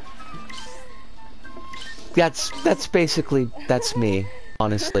 That's basically, that's me,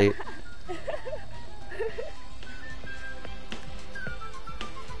 honestly.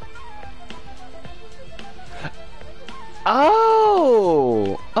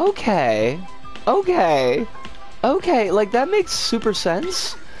 Oh, okay. Okay. Okay, like that makes super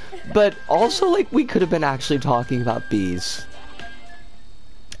sense. But also, like, we could have been actually talking about bees.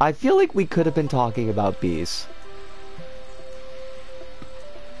 I feel like we could have been talking about bees.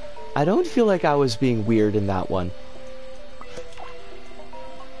 I don't feel like I was being weird in that one.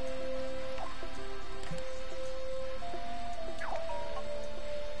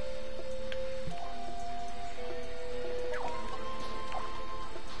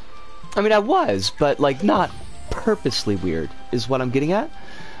 I mean, I was, but, like, not purposely weird, is what I'm getting at.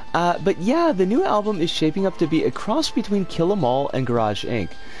 But yeah, the new album is shaping up to be a cross between Kill 'Em All and Garage Inc.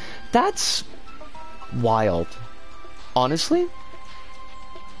 That's wild. Honestly?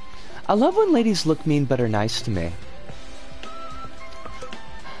 I love when ladies look mean but are nice to me.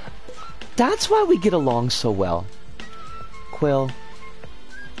 That's why we get along so well. Quill.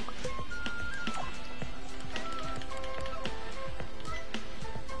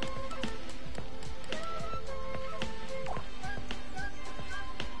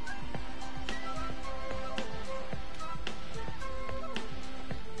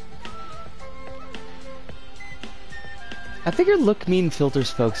 I figure look mean filters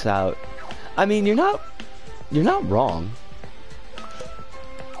folks out. I mean, you're not wrong.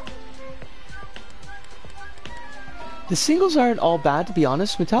 The singles aren't all bad, to be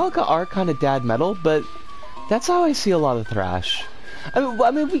honest. Metallica are kind of dad metal, but that's how I see a lot of thrash.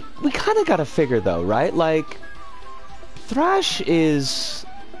 I mean, we kind of gotta figure though, right? Like, thrash is,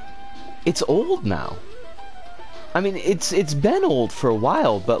 it's old now. I mean, it's been old for a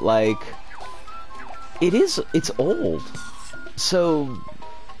while, but like, it's old. So,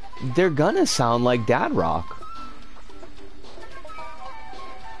 they're gonna sound like dad rock.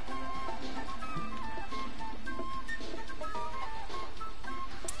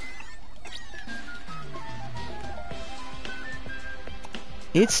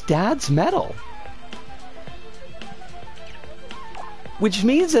 It's dad's metal. Which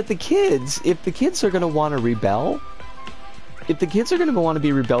means that the kids, if the kids are gonna want to rebel, if the kids are gonna want to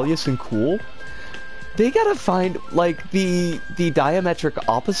be rebellious and cool, they gotta find, like, the diametric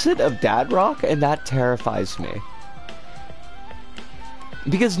opposite of dad rock, and that terrifies me.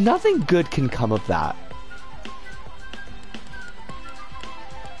 Because nothing good can come of that.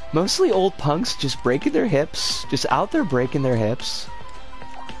 Mostly old punks just breaking their hips, just out there breaking their hips.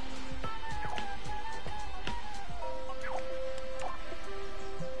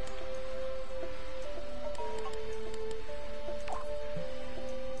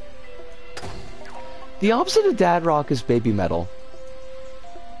 The opposite of dad rock is baby metal.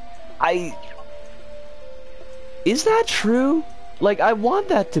 Is that true? Like, I want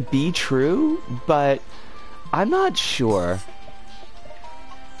that to be true, but I'm not sure.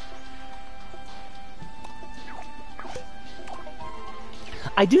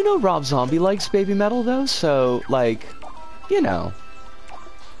 I do know Rob Zombie likes baby metal, though, so, like, you know.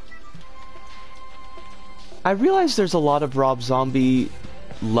 I realize there's a lot of Rob Zombie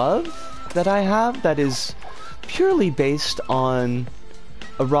love that I have that is purely based on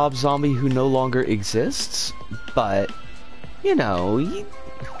a Rob Zombie who no longer exists, but, you know,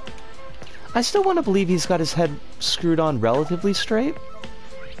 I still want to believe he's got his head screwed on relatively straight.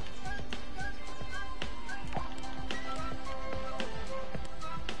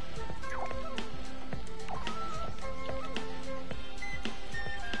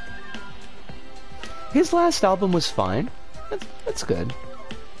 His last album was fine. That's good.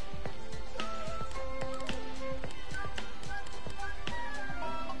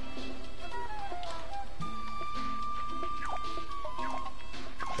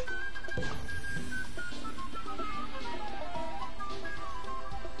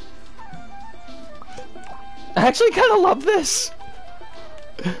 I actually kind of love this.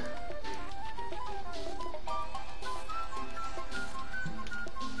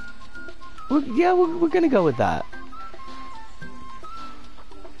 We're gonna go with that.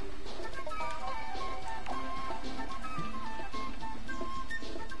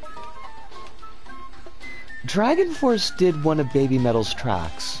 Dragon Force did one of Baby Metal's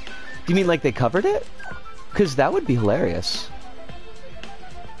tracks. Do you mean like they covered it? Because that would be hilarious.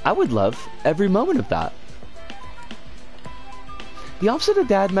 I would love every moment of that. The opposite of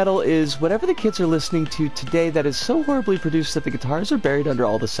dad metal is whatever the kids are listening to today that is so horribly produced that the guitars are buried under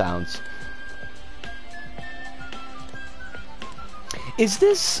all the sounds. Is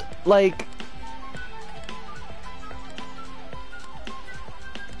this, like...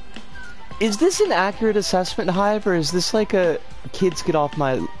 Is this an accurate assessment, Hive, or is this like a kids get off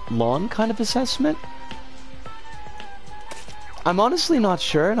my lawn kind of assessment? I'm honestly not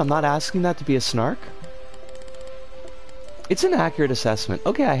sure, and I'm not asking that to be a snark. It's an accurate assessment.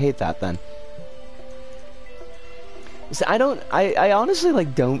 Okay, I hate that then. So I honestly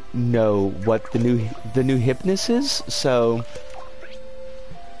like don't know what the new hipness is, so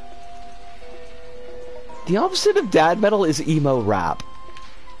the opposite of dad metal is emo rap.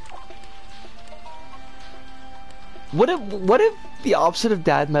 What if the opposite of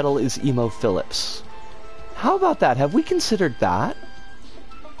dad metal is emo Phillips? How about that? Have we considered that?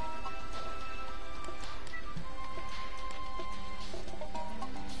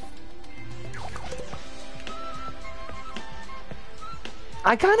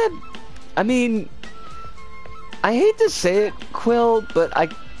 I mean, I hate to say it, Quill, but I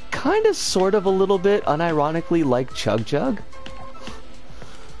kind of sort of a little bit unironically like Chug Jug.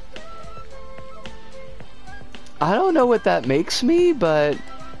 I don't know what that makes me, but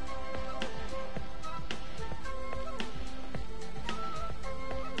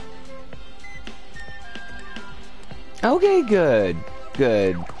okay, good.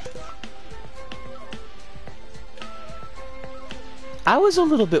 I was a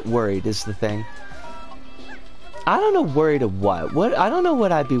little bit worried is the thing. I don't know worried of what. I don't know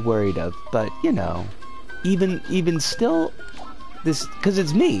what I'd be worried of, but you know, even still, this, cause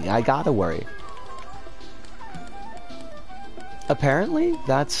it's me, I gotta worry. Apparently,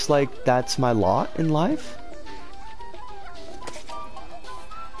 that's my lot in life.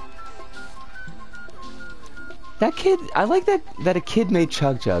 That kid, I like that a kid made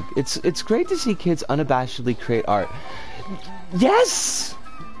Chug Jug. It's great to see kids unabashedly create art. Yes!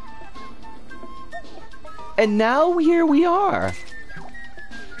 And now here we are.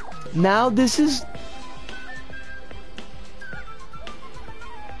 Now this is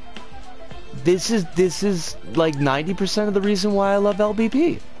like 90% of the reason why I love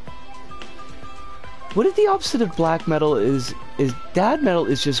LBP. What if the opposite of black metal is dad metal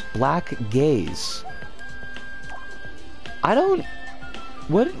is just black gaze? I don't...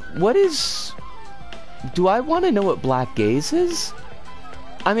 What is... Do I want to know what black gaze is?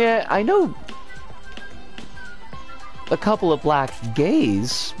 I mean, I know a couple of black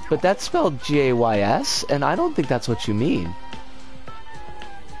gays, but that's spelled G-A-Y-S, and I don't think that's what you mean.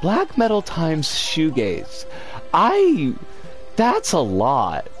 Black metal times shoegaze. That's a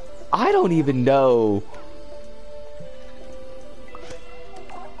lot. I don't even know.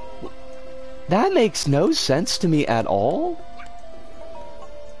 That makes no sense to me at all.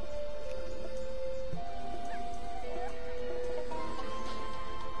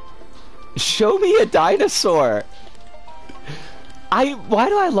 Show me a dinosaur. Why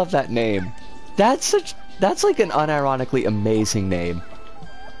do I love that name? That's like an unironically amazing name.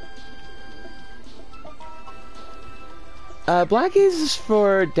 Black gaze is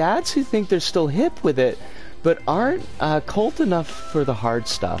for dads who think they're still hip with it, but aren't cult enough for the hard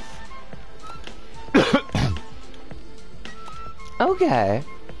stuff. Okay.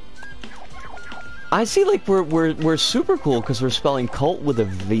 I see, like, we're super cool because we're spelling cult with a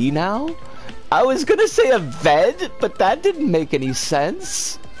V now. I was gonna say a ved, but that didn't make any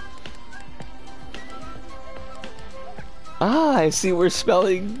sense. Ah, I see we're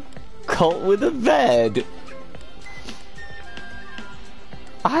spelling cult with a ved.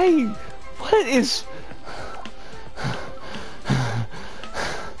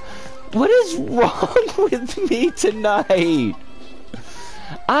 What is wrong with me tonight?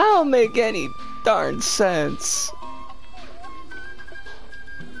 I don't make any darn sense.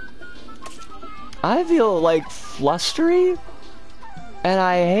 I feel like flustery, and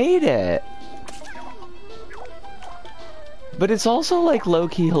I hate it. But it's also like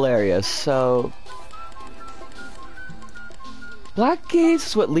low-key hilarious, so... Black gaze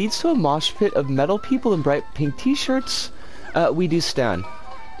is what leads to a mosh pit of metal people in bright pink t-shirts. We do stand.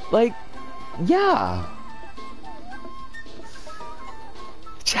 Like, yeah.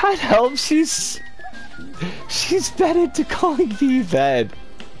 Chat helps, she's vetted to calling me Ved.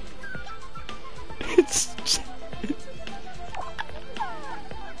 It's...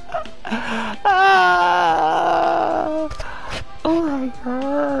 ah! Oh my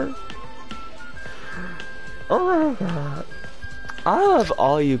god. Oh my god. I love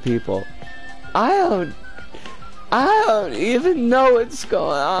all you people. I don't even know what's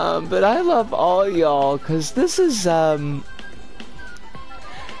going on, but I love all y'all, cause this is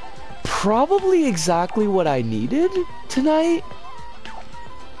probably exactly what I needed tonight.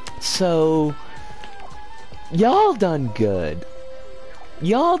 So y'all done good.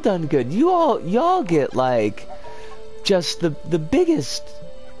 Y'all done good. Y'all get like just the biggest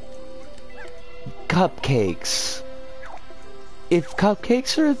cupcakes. If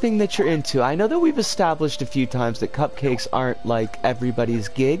cupcakes are a thing that you're into, I know that we've established a few times that cupcakes aren't like everybody's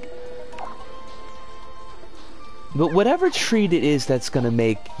gig. But whatever treat it is that's gonna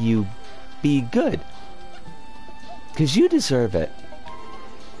make you be good. 'Cause you deserve it.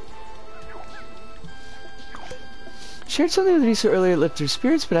 Shared something with Risa earlier that lifted her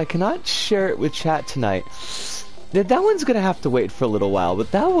spirits, but I cannot share it with chat tonight. That one's gonna have to wait for a little while,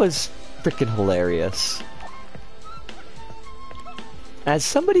 but that was freaking hilarious. As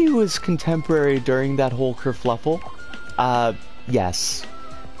somebody who was contemporary during that whole kerfluffle, yes.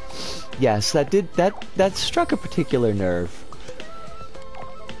 Yes, that struck a particular nerve.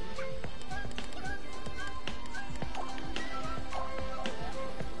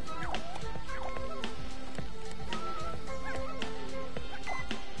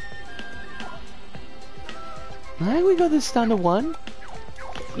 Why we go this down to 1?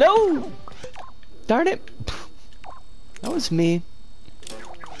 No! Darn it! That was me.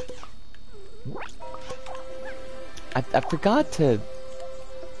 I forgot to...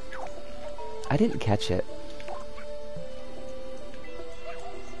 I didn't catch it.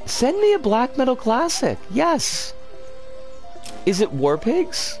 Send me a black metal classic. Yes. Is it War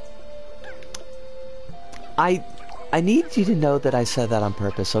Pigs? I need you to know that I said that on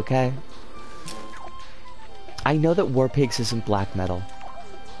purpose, okay? I know that War Pigs isn't black metal.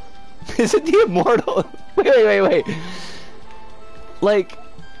 Is it the Immortal? Wait. Like,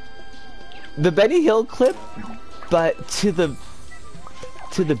 the Benny Hill clip, but to the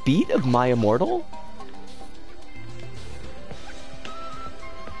beat of My Immortal?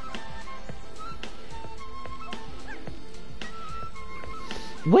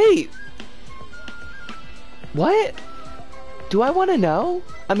 Wait. What? Do I want to know?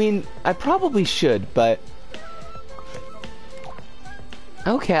 I mean, I probably should, but...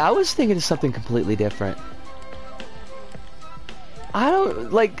 Okay, I was thinking of something completely different. I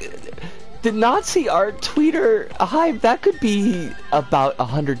don't, like, the Nazi art tweeter, that could be about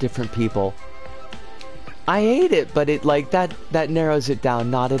 100 different people. I hate it, but it, like, that narrows it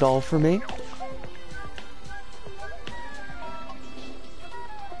down not at all for me.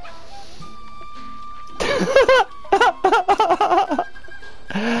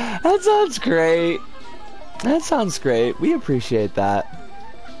 That sounds great. That sounds great. We appreciate that.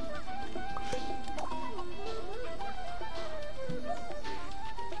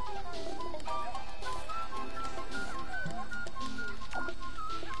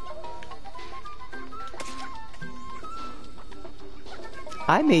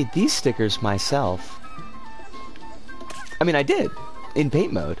 I made these stickers myself. I mean, I did, in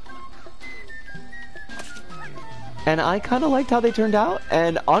paint mode. And I kind of liked how they turned out,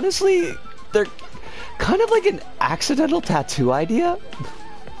 and honestly, they're kind of like an accidental tattoo idea.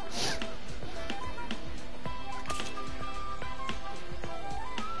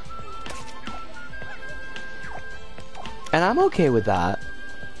 And I'm okay with that.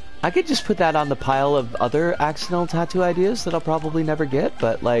 I could just put that on the pile of other accidental tattoo ideas that I'll probably never get,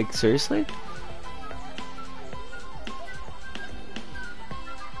 but like, seriously?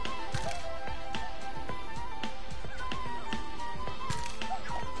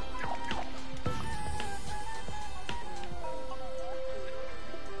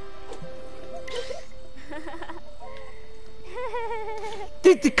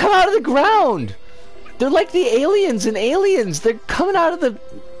 They come out of the ground! They're like the aliens in Aliens! They're coming out of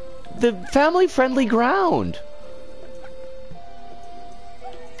the family-friendly ground.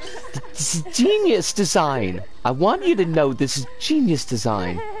 This is genius design. I want you to know this is genius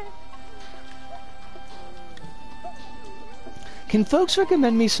design. Can folks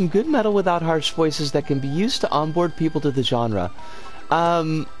recommend me some good metal without harsh voices that can be used to onboard people to the genre?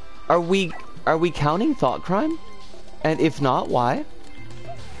 Are we counting Thought Crime? And if not, why?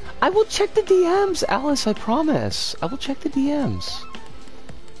 I will check the DMs, Alice, I promise. I will check the DMs.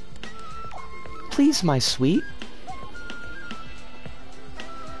 Please, my sweet.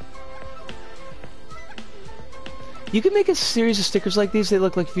 You can make a series of stickers like these. They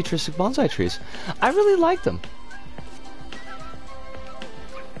look like futuristic bonsai trees. I really like them.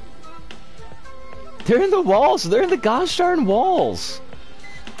 They're in the walls. They're in the gosh darn walls.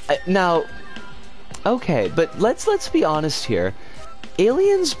 Now, okay, but let's be honest here.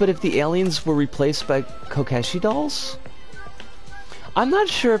 Aliens, but if the aliens were replaced by Kokeshi dolls? I'm not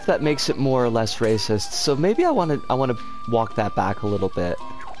sure if that makes it more or less racist, so maybe I want to walk that back a little bit.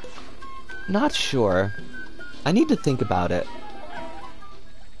 Not sure. I need to think about it.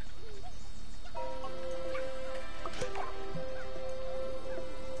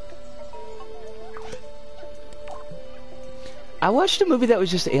 I watched a movie that was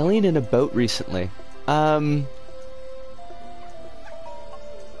just alien in a boat recently.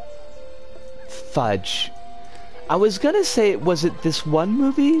 Fudge. I was gonna say, was it this one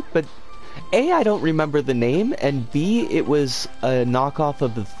movie? But A, I don't remember the name, and B, it was a knockoff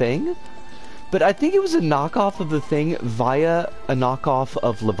of The Thing. But I think it was a knockoff of the thing via a knockoff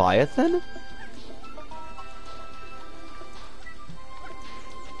of Leviathan.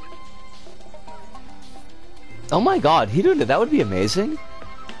 Oh my god, he doing it. That would be amazing.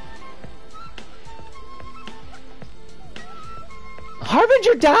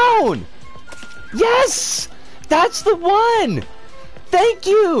 Harbinger down! Yes! That's the one! Thank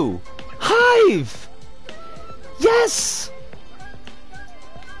you! Hive! Yes!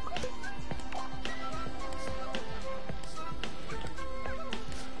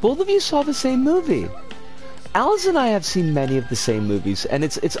 Both of you saw the same movie. Alice and I have seen many of the same movies, and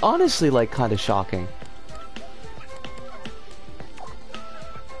it's honestly like kind of shocking.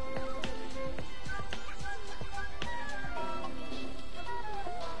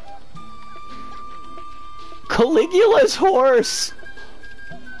 Caligula's horse!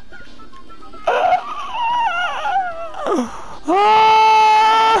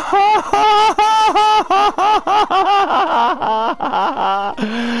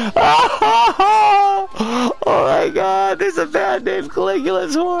 Oh my god, there's a band named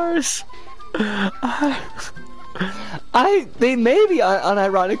Caligula's horse! They may be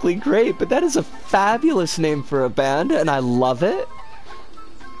unironically great, but that is a fabulous name for a band, and I love it.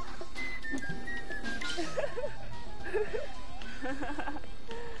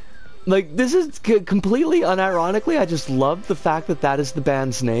 Like, this is completely unironically, I just love the fact that that is the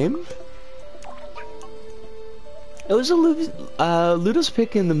band's name. It was a Ludo's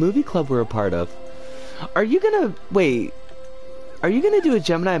pick in the movie club we're a part of. Are you gonna do a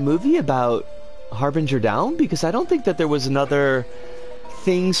Gemini movie about Harbinger Down? Because I don't think that there was another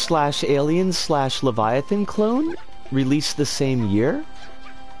Thing / Alien / Leviathan clone released the same year.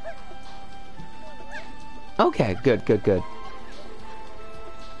 Okay, good.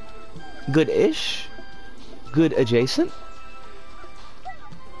 Good-ish? Good adjacent?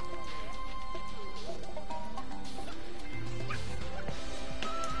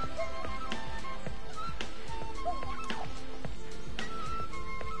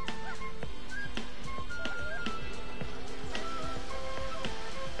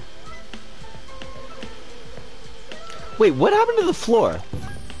 Wait, what happened to the floor?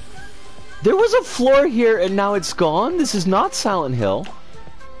 There was a floor here and now it's gone? This is not Silent Hill.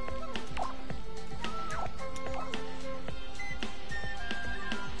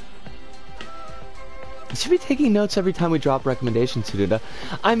 You should be taking notes every time we drop recommendations, Hiruda.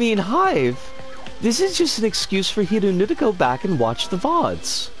 I mean, Hive, this is just an excuse for Hiruda to go back and watch the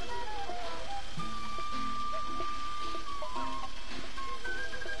VODs.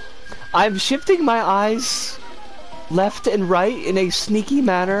 I'm shifting my eyes left and right in a sneaky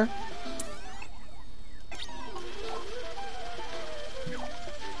manner.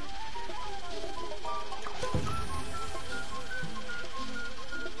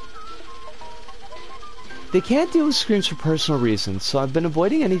 They can't deal with screams for personal reasons, so I've been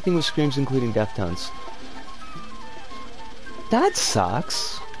avoiding anything with screams, including Deftones. That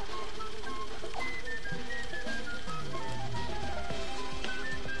sucks.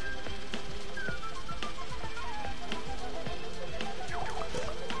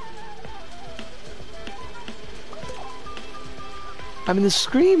 I mean, the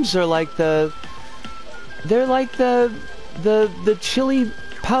screams are like they're like the chili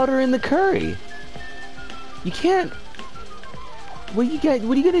powder in the curry. You can't. What are you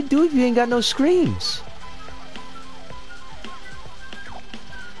gonna do if you ain't got no screams?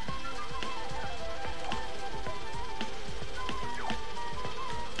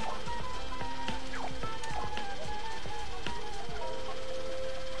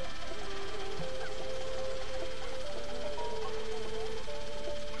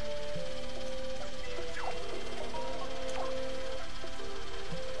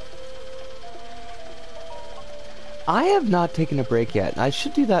 I have not taken a break yet. I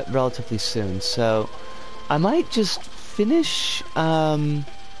should do that relatively soon, so I might just finish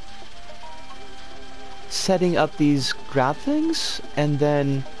setting up these grab things, and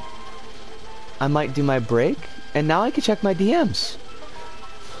then I might do my break, and now I can check my DMs.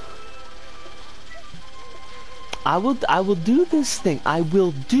 I will do this thing. I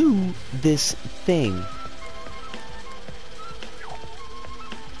will do this thing.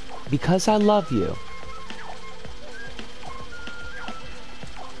 Because I love you.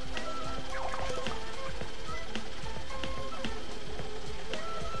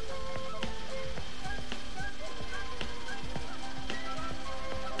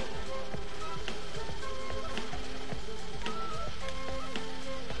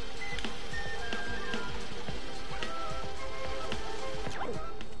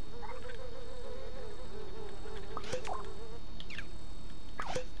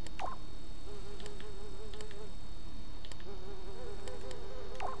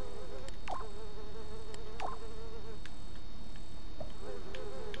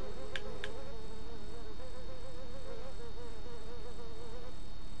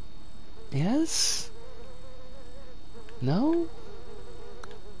 Yes? No?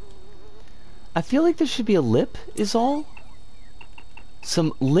 I feel like there should be a lip, is all.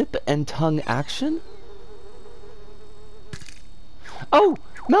 Some lip and tongue action? Oh!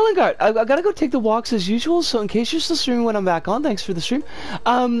 Melangard! I gotta go take the walks as usual, so in case you're still streaming when I'm back on, thanks for the stream.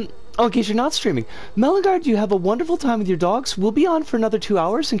 Oh, in case you're not streaming. Melangard, you have a wonderful time with your dogs. We'll be on for another 2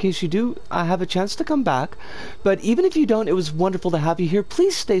 hours in case you do have a chance to come back. But even if you don't, it was wonderful to have you here.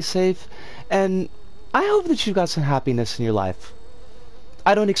 Please stay safe, and I hope that you've got some happiness in your life.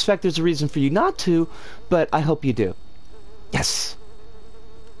 I don't expect there's a reason for you not to, but I hope you do. Yes!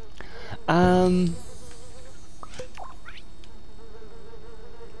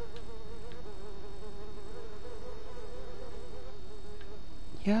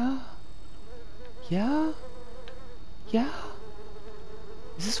 Yeah? Yeah? Yeah?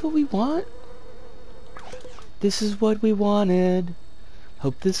 Is this what we want? This is what we wanted.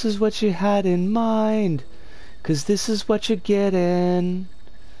 Hope this is what you had in mind. 'Cause this is what you're getting.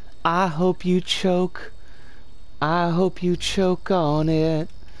 I hope you choke. I hope you choke on it.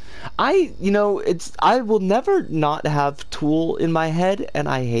 I will never not have Tool in my head, and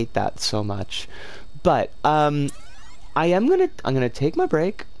I hate that so much. But, I'm gonna take my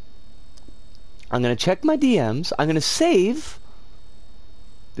break. I'm gonna check my DMs. I'm gonna save.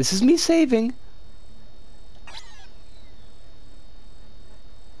 This is me saving.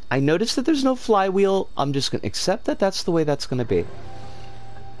 I noticed that there's no flywheel. I'm just gonna accept that that's the way that's gonna be.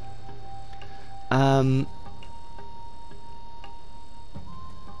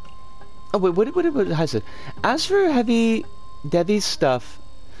 Oh wait, what has it? As for heavy Devi stuff,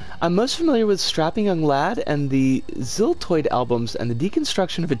 I'm most familiar with Strapping Young Lad and the Ziltoid albums and the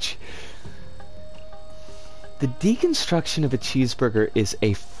deconstruction of the deconstruction of a cheeseburger is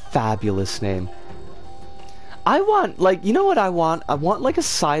a fabulous name. I want, like, you know what I want? I want, like, a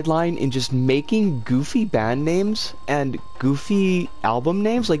sideline in just making goofy band names and goofy album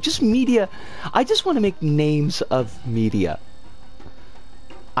names. Like, just media. I just want to make names of media.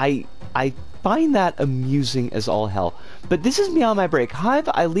 I find that amusing as all hell. But this is me on my break. Hive,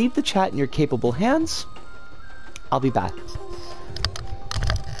 I leave the chat in your capable hands. I'll be back.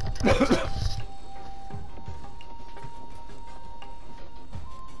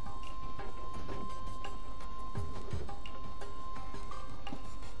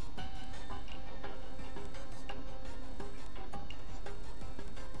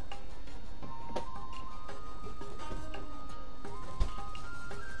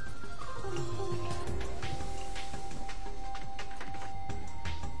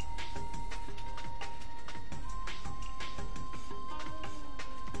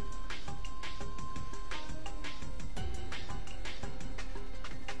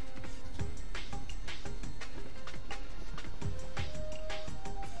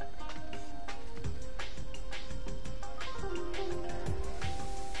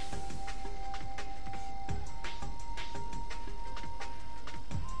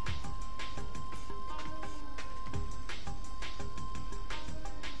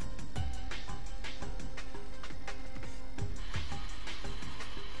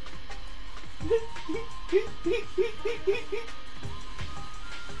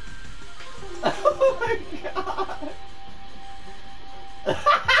 Oh my god!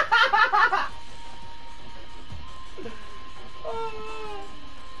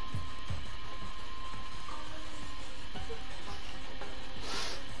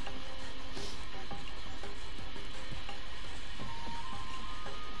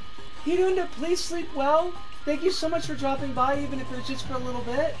 Hidunda, please sleep well. Thank you so much for dropping by, even if it was just for a little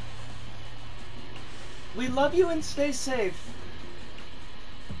bit. We love you and stay safe.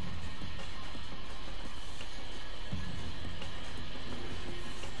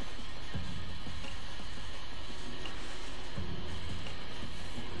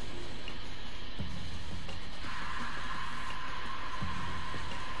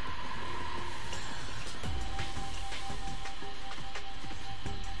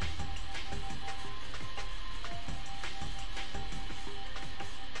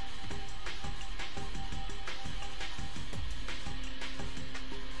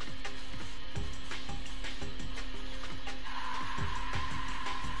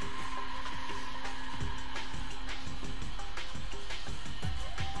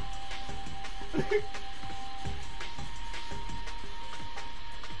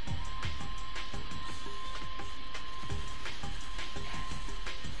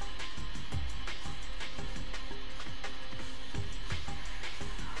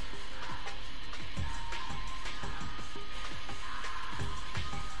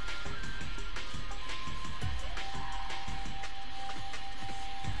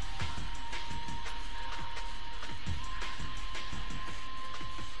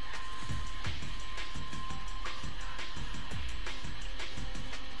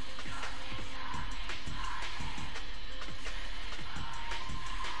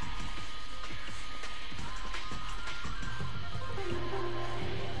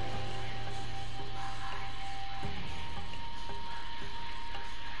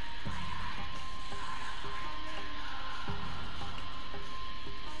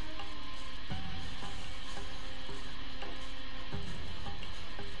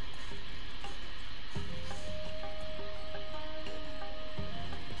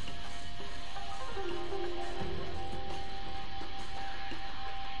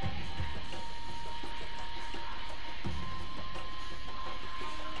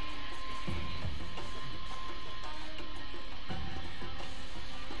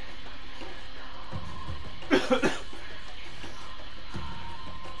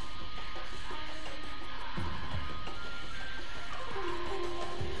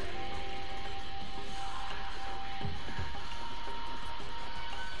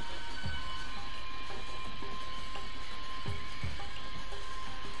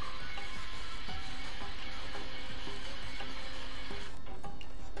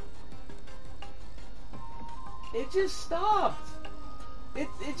 It just stopped.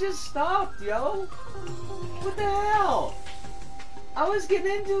 It just stopped, yo. What the hell? I was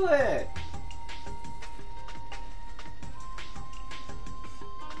getting into it.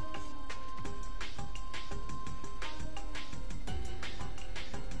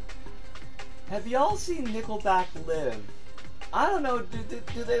 Have y'all seen Nickelback live? I don't know,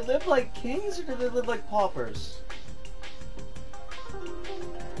 do they live like kings or do they live like paupers?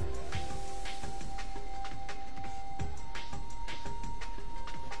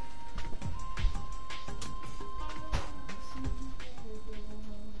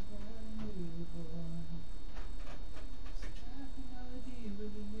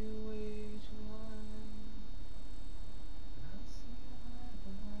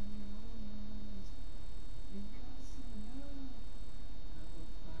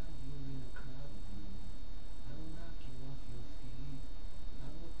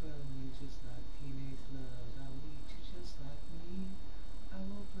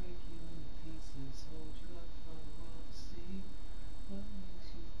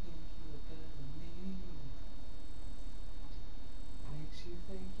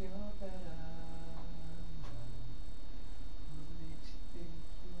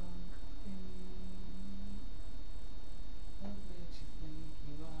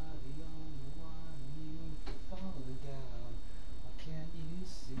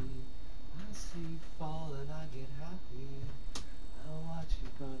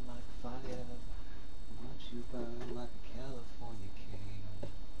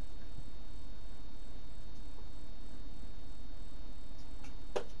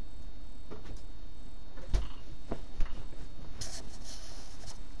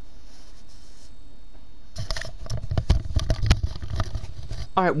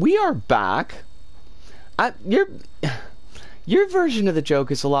 Alright, we are back. Your version of the joke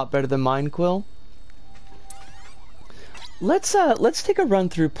is a lot better than mine, Quill. Let's take a run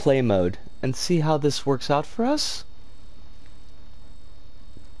through play mode and see how this works out for us.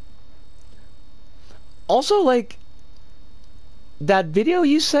 Also, like, that video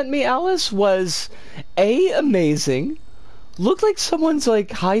you sent me, Alice, was A, amazing, looked like someone's like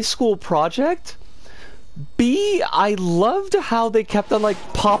high school project. B, I loved how they kept on like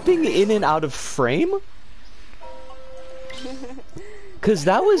popping in and out of frame. Cause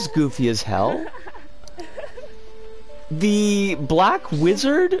that was goofy as hell. The Black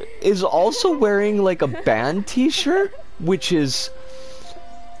Wizard is also wearing like a band t-shirt, which is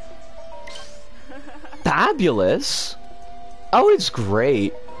fabulous. Oh, it's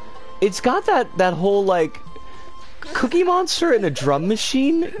great. It's got that whole like Cookie Monster and a drum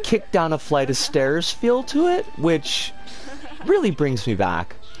machine kick down a flight of stairs feel to it, which really brings me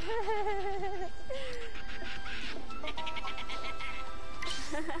back.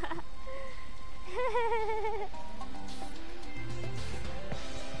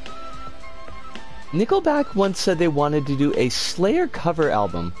 Nickelback once said they wanted to do a Slayer cover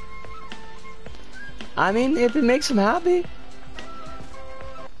album. I mean, if it makes them happy.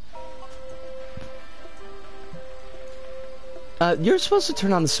 You're supposed to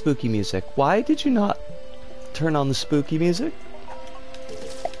turn on the spooky music. Why did you not turn on the spooky music?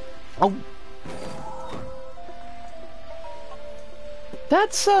 Oh.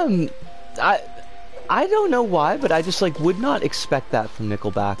 That's, I don't know why, but I just, like, would not expect that from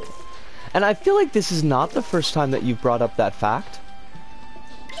Nickelback. And I feel like this is not the first time that you've brought up that fact.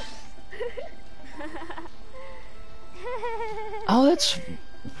 Oh, that's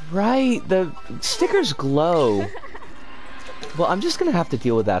right. The stickers glow. Well, I'm just gonna have to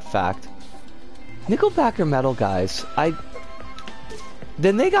deal with that fact. Nickelback are metal guys.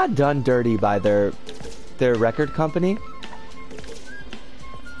 Then they got done dirty by their record company.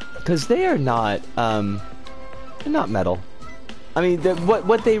 Because they are not, they're not metal. I mean,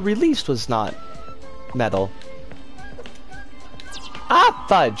 what they released was not metal. Ah,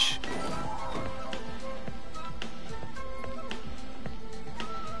 fudge!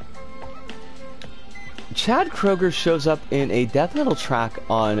 Chad Kroeger shows up in a death metal track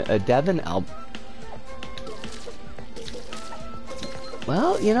on a Devon album.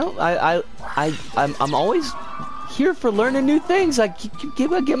 Well, you know, I'm always here for learning new things. I keep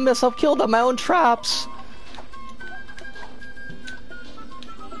getting myself killed on my own traps.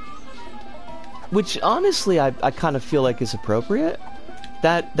 which honestly I kind of feel like is appropriate.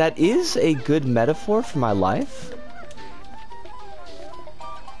 That is a good metaphor for my life.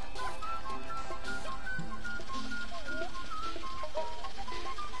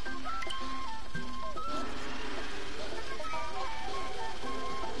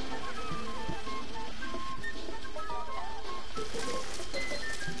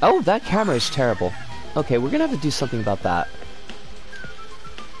 Oh, that camera is terrible. Okay, we're gonna have to do something about that.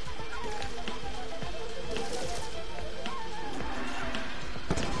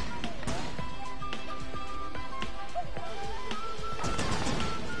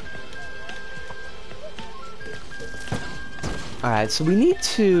 Alright, so we need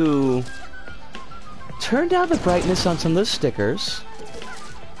to turn down the brightness on some of those stickers.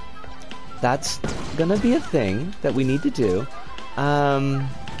 That's gonna be a thing that we need to do.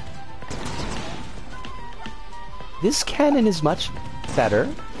 This cannon is much better.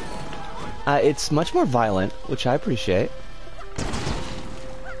 It's much more violent, which I appreciate.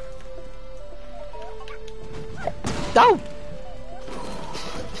 Oh!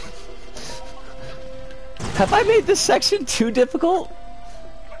 Have I made this section too difficult?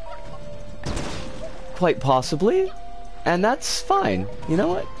 Quite possibly. And that's fine. You know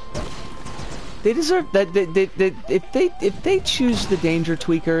what? They deserve that. If they choose the danger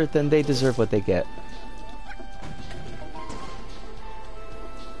tweaker, then they deserve what they get.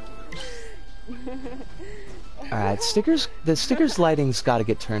 Alright, stickers. The stickers lighting's got to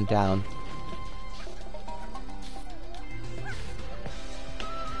get turned down.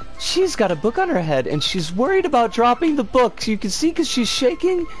 She's got a book on her head, and she's worried about dropping the book. You can see because she's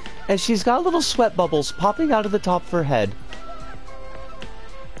shaking, and she's got little sweat bubbles popping out of the top of her head.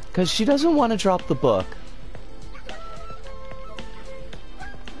 Because she doesn't want to drop the book.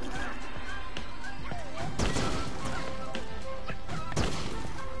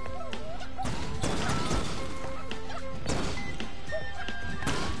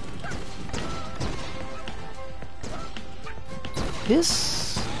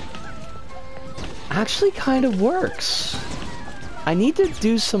 This actually kind of works. I need to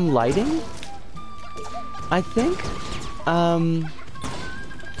do some lighting, I think.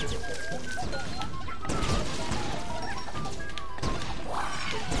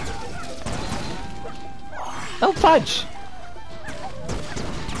 Oh, fudge!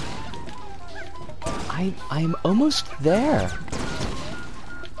 I'm almost there.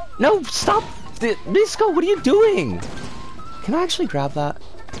 No, stop! Nisco, what are you doing? Can I actually grab that?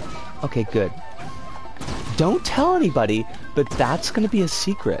 Okay, good. Don't tell anybody, but that's gonna be a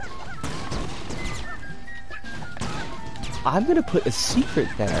secret. I'm gonna put a secret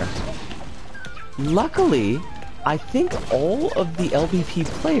there. Luckily, I think all of the LBP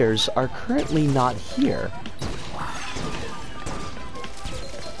players are currently not here.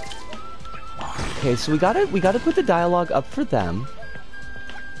 Okay, so we gotta put the dialogue up for them.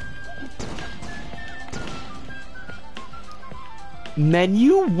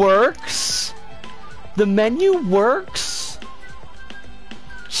 Menu works. The menu works.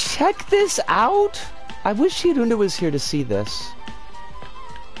 Check this out. I wish Hirunda was here to see this,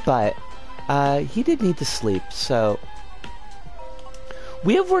 but he did need to sleep. So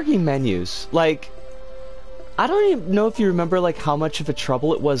we have working menus. Like, I don't even know if you remember like how much of a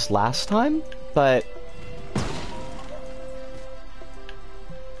trouble it was last time, but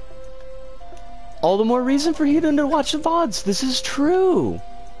all the more reason for Hirunda to watch the VODs. This is true.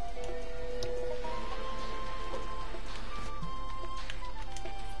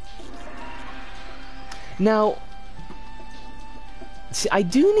 Now, see, I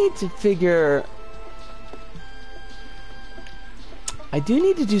do need to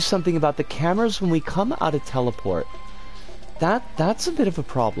do something about the cameras when we come out of teleport. That's a bit of a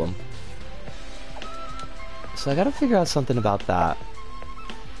problem. So I gotta figure out something about that.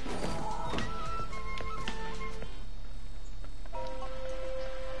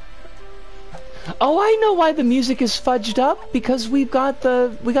 Oh, I know why the music is fudged up, because we got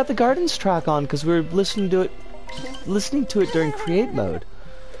the Gardens track on because we were listening to it during create mode.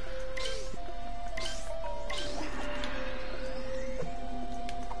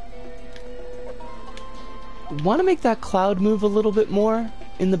 Want to make that cloud move a little bit more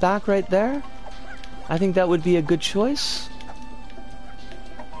in the back right there? I think that would be a good choice.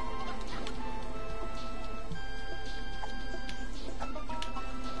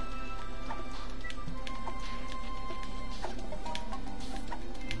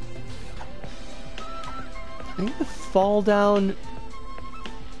 I think the fall down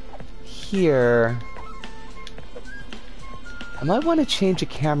here. I might want to change a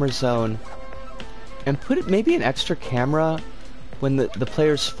camera zone and put it maybe an extra camera when the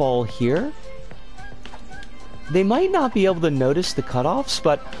players fall here. They might not be able to notice the cutoffs,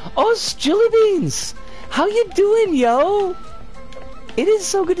 but... Oh, it's Jelly Beans! How you doing, yo? It is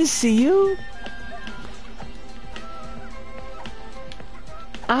so good to see you.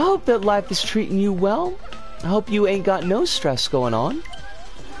 I hope that life is treating you well. I hope you ain't got no stress going on.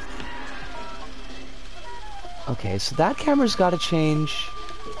 Okay, so that camera's gotta change.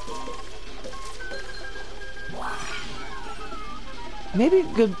 Maybe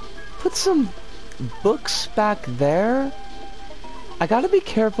could put some books back there. I gotta be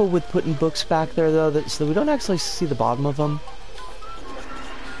careful with putting books back there though, so that we don't actually see the bottom of them.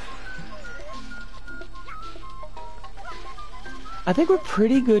 I think we're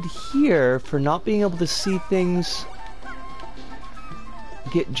pretty good here for not being able to see things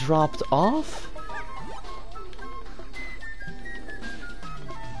get dropped off.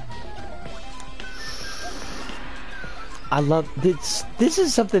 I love this. This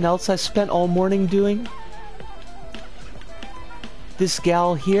is something else I spent all morning doing. This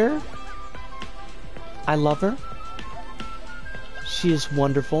gal here, I love her. She is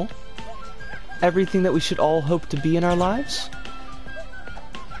wonderful. Everything that we should all hope to be in our lives.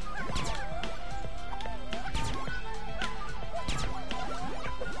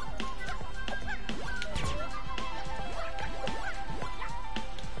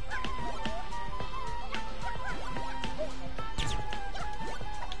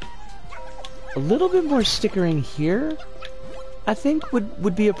 A little bit more stickering here, I think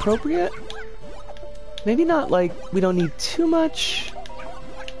would be appropriate. Maybe not like, we don't need too much.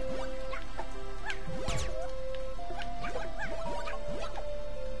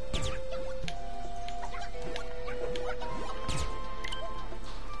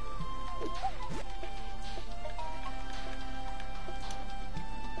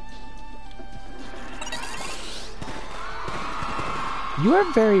 You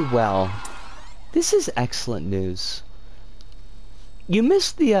are very well. This is excellent news. You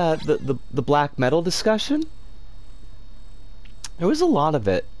missed the black metal discussion? There was a lot of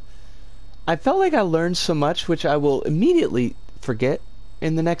it. I felt like I learned so much, which I will immediately forget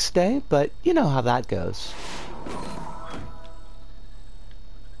in the next day, but you know how that goes.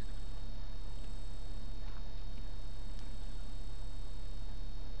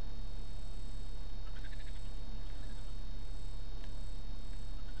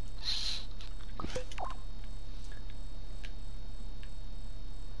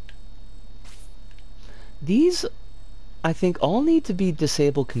 These, I think, all need to be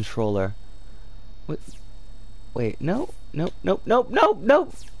disable controller. Wait, no.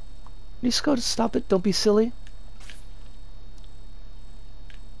 Just go to stop it. Don't be silly.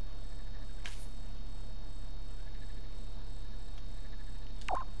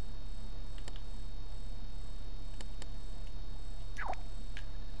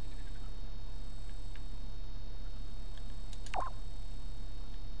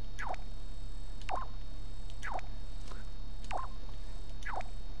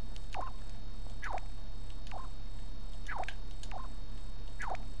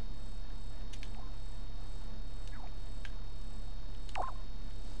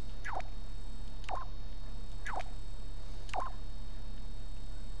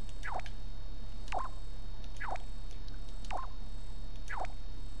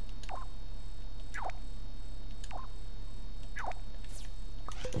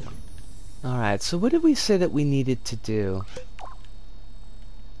 Alright, so what did we say that we needed to do?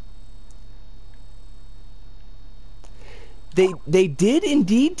 They did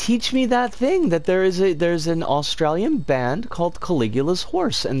indeed teach me that thing, that there's an Australian band called Caligula's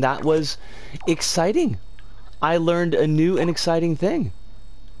Horse, and that was exciting. I learned a new and exciting thing.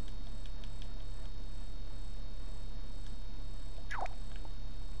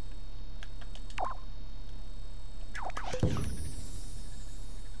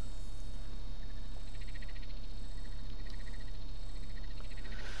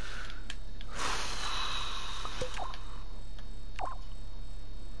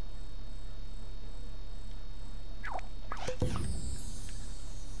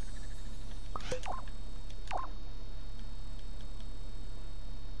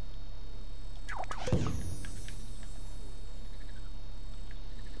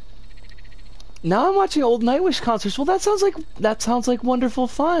 Now I'm watching old Nightwish concerts. Well, that sounds like wonderful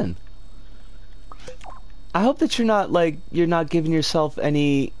fun. I hope that you're not giving yourself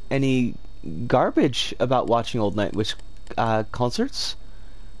any garbage about watching old Nightwish concerts.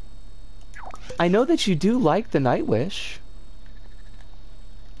 I know that you do like the Nightwish.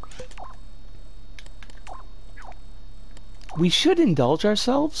 We should indulge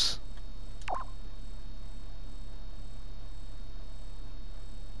ourselves.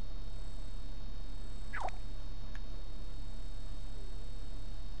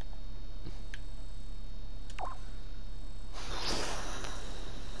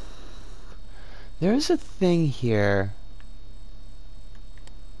 There's a thing here.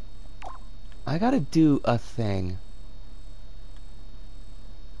 I gotta do a thing.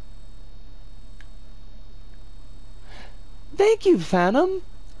 Thank you, Phantom.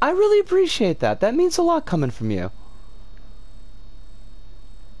 I really appreciate that. That means a lot coming from you.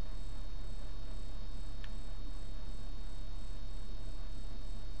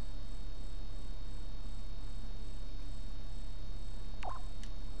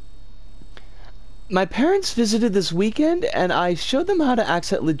 My parents visited this weekend, and I showed them how to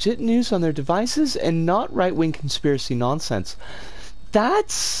access legit news on their devices and not right-wing conspiracy nonsense.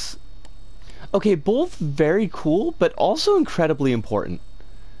 That's... okay, both very cool, but also incredibly important.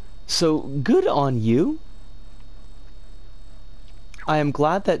 So, good on you. I am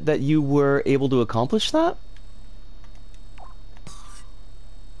glad that you were able to accomplish that.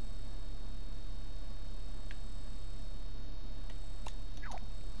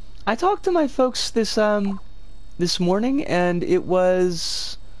 I talked to my folks this morning, and it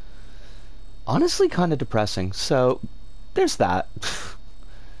was honestly kind of depressing. So, there's that.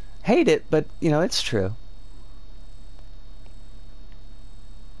 Hate it, but, you know, it's true.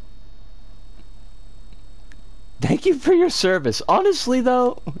 Thank you for your service. Honestly,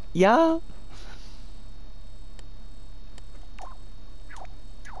 though, yeah.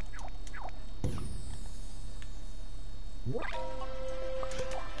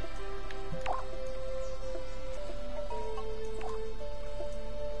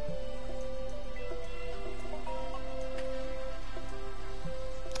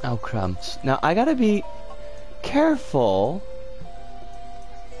 Oh, crumbs. Now, I gotta be careful.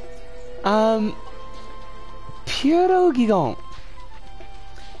 Piero Gigon.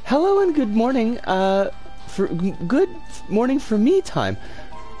 Hello and good morning, good morning for me time.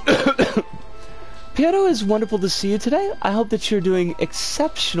 Piero, it's wonderful to see you today. I hope that you're doing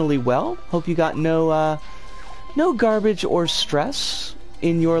exceptionally well. Hope you got no garbage or stress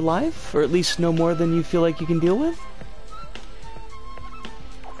in your life, or at least no more than you feel like you can deal with.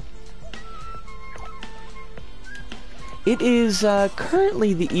 It is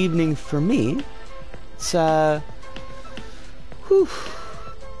currently the evening for me. It's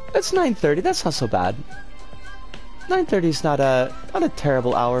it's 9:30. That's not so bad. 9:30 is not a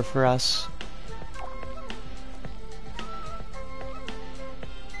terrible hour for us.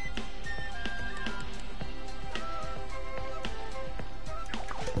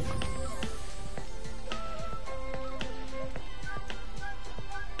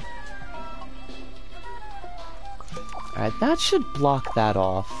 Alright, that should block that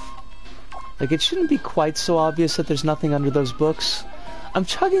off. Like, it shouldn't be quite so obvious that there's nothing under those books. I'm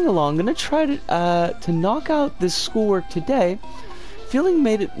chugging along, gonna try to knock out this schoolwork today. Feeling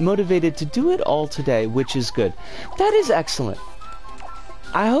motivated to do it all today, which is good. That is excellent.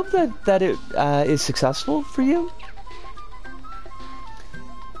 I hope that it is successful for you.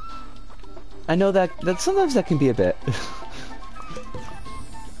 I know that sometimes that can be a bit.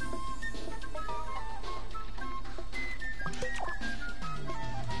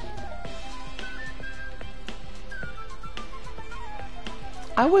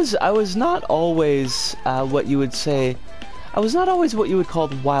 I was not always what you would say. I was not always what you would call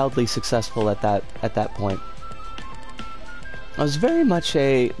wildly successful at that point. I was very much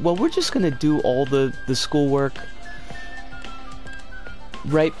a, well, we're just gonna do all the schoolwork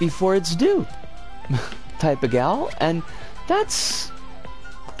right before it's due type of gal, and that's,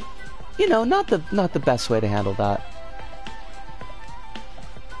 you know, not the best way to handle that.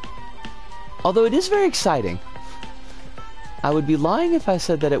 Although it is very exciting. I would be lying if I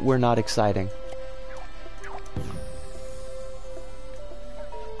said that it were not exciting.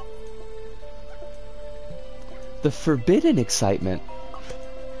 The forbidden excitement.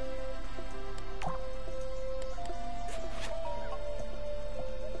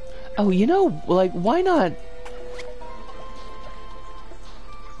 Oh, you know, like, why not?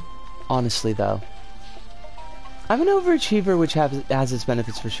 Honestly, though. I'm an overachiever, which has its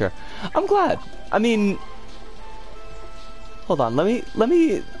benefits for sure. I'm glad. I mean... Hold on, let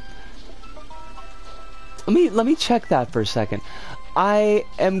me check that for a second. I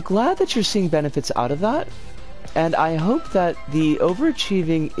am glad that you're seeing benefits out of that, and I hope that the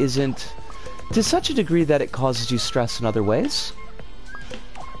overachieving isn't to such a degree that it causes you stress in other ways.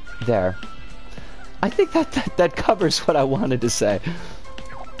 There. I think that covers what I wanted to say.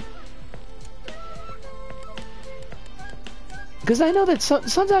 Because I know that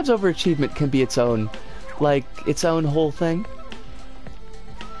sometimes overachievement can be its own, like, its own whole thing.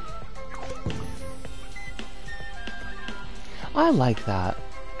 I like that.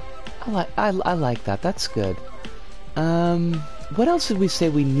 I like that. That's good. What else did we say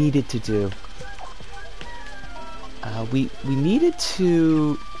we needed to do? we needed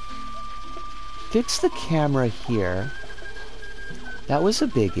to fix the camera here. That was a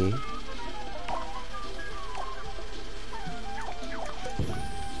biggie.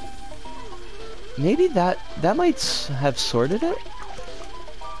 Maybe that might have sorted it.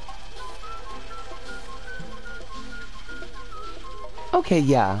 Okay,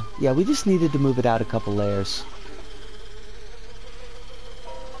 yeah, we just needed to move it out a couple layers.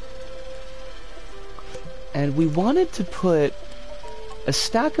 And we wanted to put a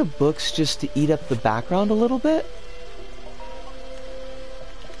stack of books just to eat up the background a little bit.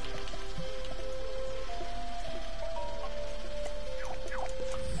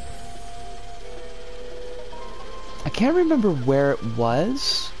 I can't remember where it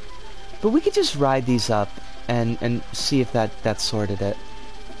was, but we could just ride these up and see if that sorted it.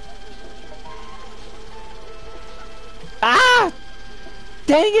 Ah!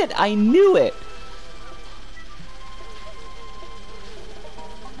 Dang it! I knew it!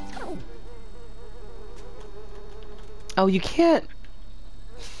 Oh, you can't...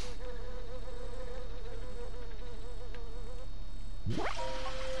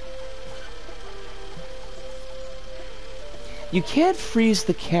 You can't freeze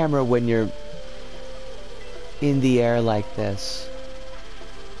the camera when you're in the air like this.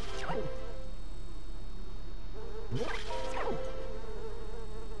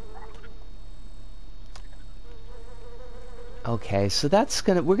 Okay, so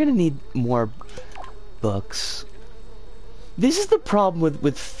we're gonna need more books. This is the problem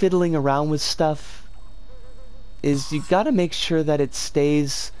with fiddling around with stuff, is you gotta make sure that it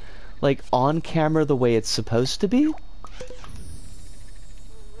stays, like, on camera the way it's supposed to be.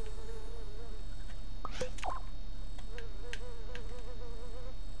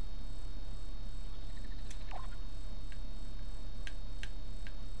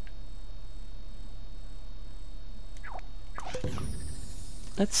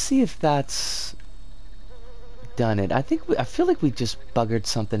 Let's see if that's done it. I feel like we just buggered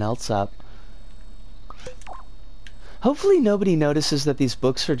something else up. Hopefully nobody notices that these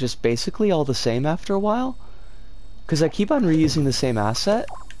books are just basically all the same after a while, because I keep on reusing the same asset.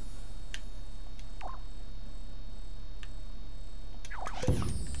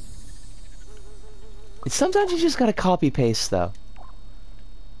 Sometimes you just gotta copy paste though.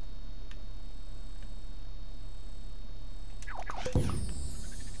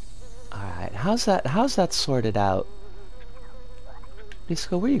 How's that sorted out?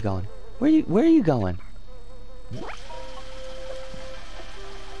 Disco, where are you going? Where are you going?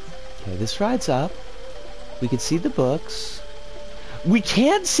 Okay, this rides up. We can see the books. We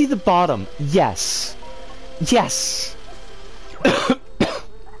can see the bottom. Yes. Yes.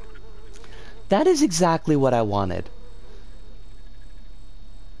 That is exactly what I wanted.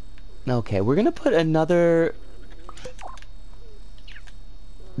 Okay, we're gonna put another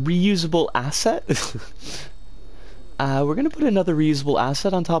reusable asset. We're gonna put another reusable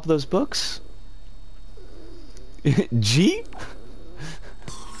asset on top of those books. G?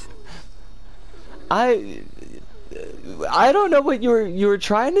 I don't know what you were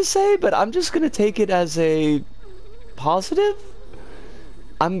trying to say, but I'm just gonna take it as a positive.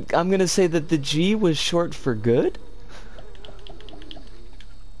 I'm gonna say that the G was short for good.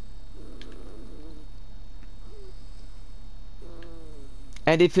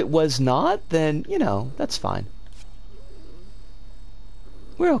 And if it was not, then, you know, that's fine.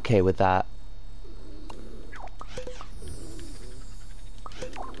 We're okay with that.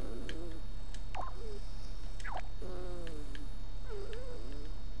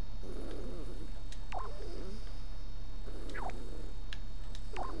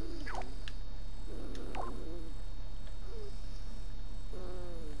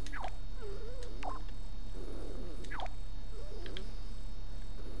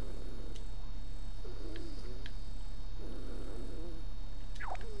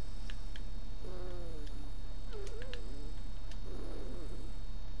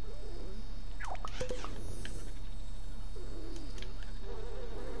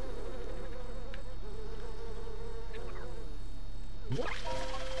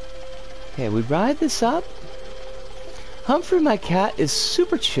 Okay, we ride this up. Humphrey, my cat, is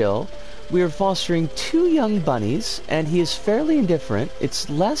super chill. We are fostering 2 young bunnies, and he is fairly indifferent. It's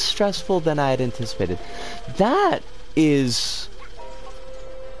less stressful than I had anticipated. That is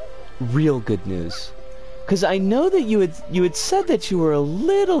real good news. Because I know that you had said that you were a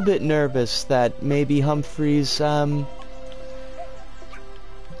little bit nervous that maybe Humphrey's, I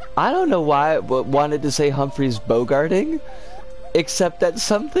don't know why I wanted to say Humphrey's bogarting. Except that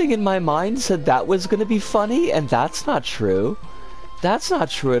something in my mind said that was going to be funny, and that's not true. That's not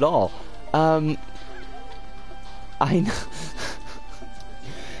true at all. I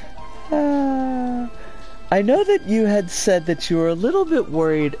know. I know that you had said that you were a little bit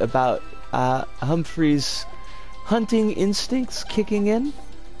worried about Humphrey's hunting instincts kicking in,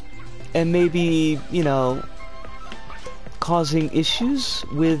 and maybe, you know, causing issues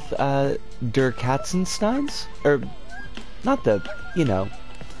with Der Katzensteins, or not the, you know,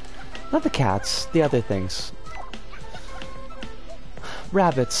 not the cats, the other things.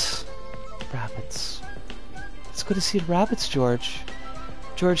 Rabbits. Rabbits. Let's go to see the rabbits, George.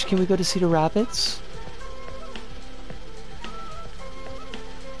 George, can we go to see the rabbits?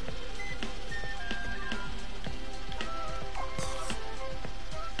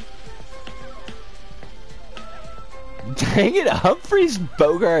 Dang it, Humphrey's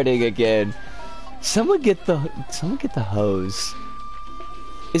bogarting again. Someone get the hose.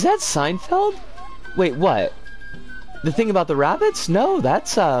 Is that Seinfeld? Wait, what? The thing about the rabbits? No,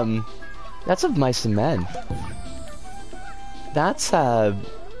 that's of Mice and Men. That's I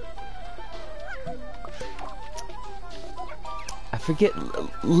forget.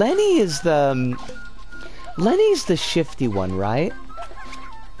 Lenny's the shifty one, right?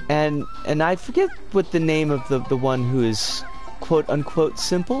 And I forget what the name of the one who is quote unquote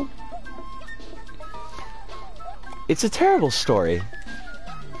simple. It's a terrible story,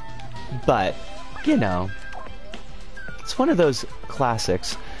 but you know, it's one of those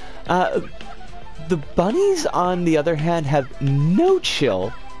classics. The bunnies, on the other hand, have no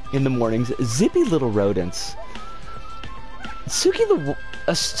chill in the mornings. Zippy little rodents. Suki the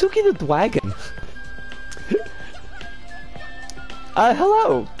Dwagon.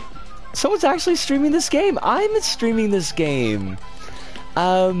 Hello. Someone's actually streaming this game. I'm streaming this game.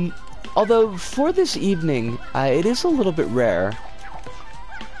 Although for this evening, it is a little bit rare.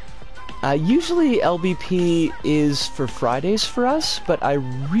 Usually LBP is for Fridays for us, but I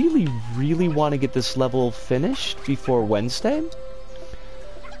really, really want to get this level finished before Wednesday.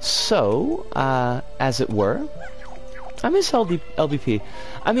 So, as it were, I miss LBP.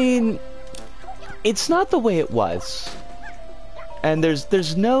 I mean, it's not the way it was. And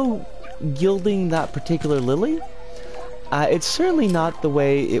there's no gilding that particular lily. It's certainly not the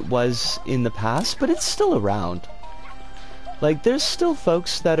way it was in the past, but it's still around. Like, there's still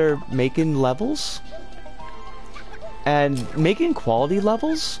folks that are making levels. And making quality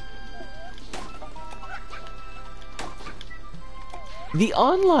levels. The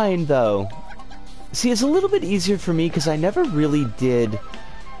online, though... See, it's a little bit easier for me because I never really did...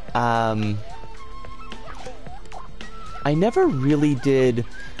 I never really did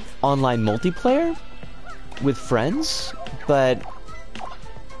online multiplayer with friends, but...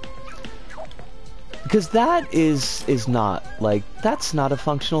 Because that is not, like, that's not a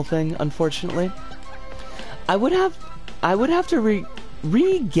functional thing, unfortunately. I would have to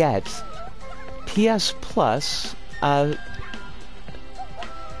re-get PS Plus,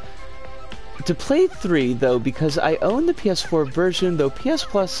 to play 3, though, because I own the PS4 version, though PS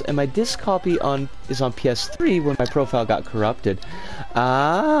Plus and my disc copy is on PS3 when my profile got corrupted.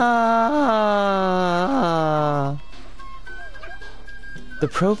 The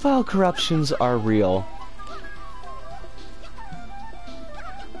profile corruptions are real.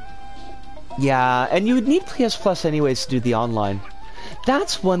 Yeah, and you would need PS Plus anyways to do the online.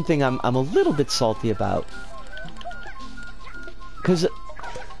 That's one thing I'm a little bit salty about. Because...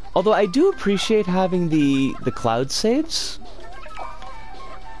 although I do appreciate having the cloud saves,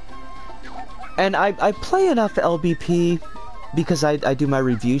 and I play enough LBP because I do my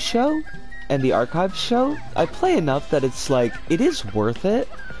review show and the archive show. I play enough that it's like, it is worth it,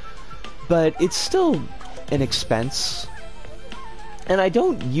 but it's still an expense. And I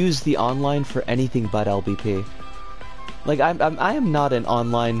don't use the online for anything but LBP. Like, I am not an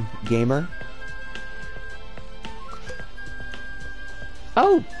online gamer.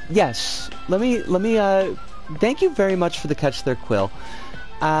 Oh, yes. Let me, thank you very much for the catch there, Quill.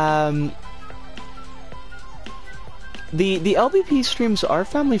 The LBP streams are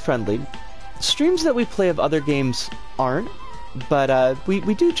family friendly. Streams that we play of other games aren't, but we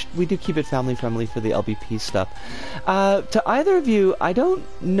do keep it family friendly for the LBP stuff. To either of you, I don't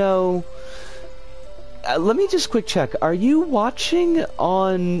know. Let me just quick check. Are you watching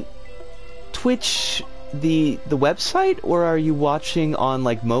on Twitch the website, or are you watching on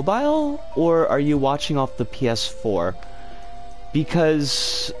like mobile, or are you watching off the PS4?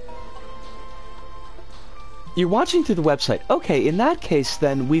 Because you're watching through the website. Okay, in that case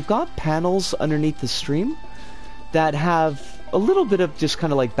then we've got panels underneath the stream that have a little bit of just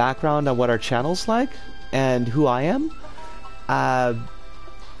kind of like background on what our channel's like and who I am.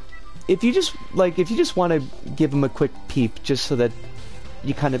 If you just want to give them a quick peep, just so that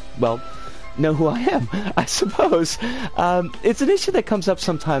you kind of, well, know who I am, I suppose. It's an issue that comes up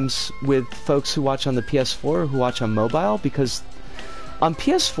sometimes with folks who watch on the PS4 or who watch on mobile, because on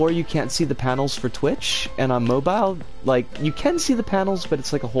PS4 you can't see the panels for Twitch, and on mobile, like, you can see the panels, but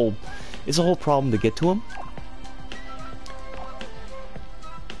it's like a whole problem to get to them.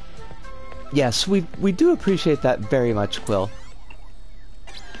 Yes, we do appreciate that very much, Quill.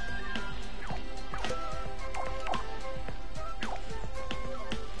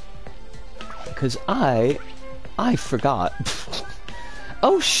 Because I forgot.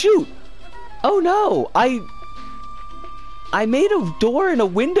 Oh shoot! Oh no! I made a door and a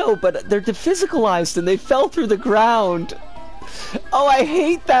window, but they're dephysicalized and they fell through the ground. Oh, I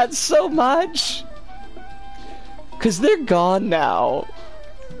hate that so much. Because they're gone now.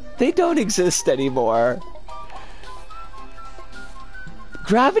 They don't exist anymore.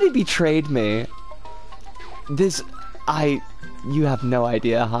 Gravity betrayed me. You have no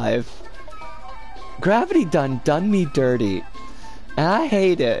idea, Hive. Gravity done me dirty. And I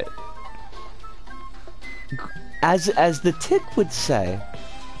hate it. As the tick would say,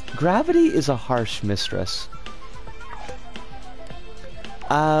 gravity is a harsh mistress.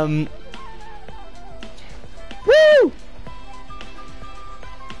 Woo!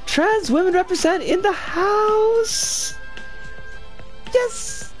 Trans women represent in the house!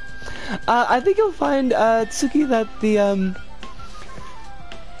 Yes! I think you'll find, Tsuki, that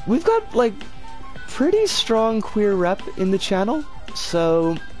we've got, like, pretty strong queer rep in the channel,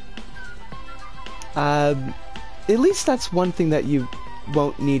 so, at least that's one thing that you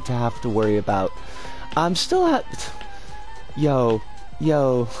won't need to have to worry about. I'm still at... Yo,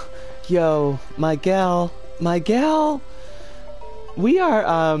 my gal. We are,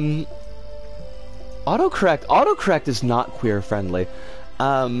 autocorrect. Autocorrect is not queer friendly.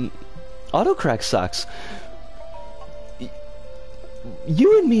 Autocorrect sucks.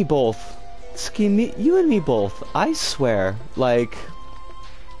 You and me both. You and me both. I swear, like,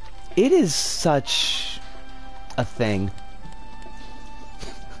 it is such a thing.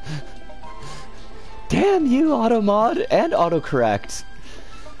 Damn you, automod and autocorrect.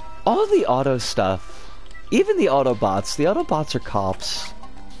 All the auto stuff. Even the Autobots. The Autobots are cops.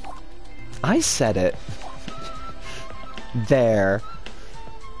 I said it. There.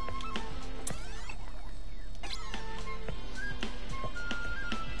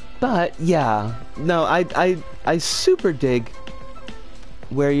 But, yeah. No, I super dig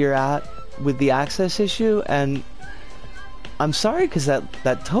where you're at with the access issue, and I'm sorry, because that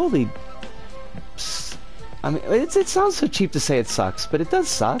totally... I mean, it sounds so cheap to say it sucks, but it does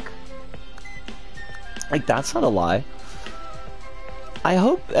suck. Like, that's not a lie. I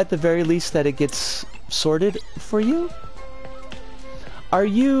hope, at the very least, that it gets sorted for you.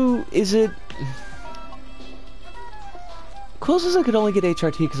 Is it... Quill says I could only get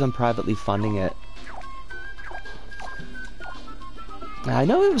HRT because I'm privately funding it. I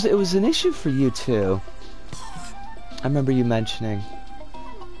know it was an issue for you, too. I remember you mentioning.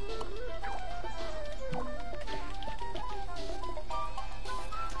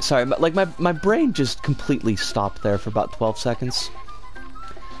 Sorry, like my brain just completely stopped there for about 12 seconds.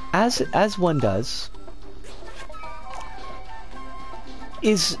 As one does.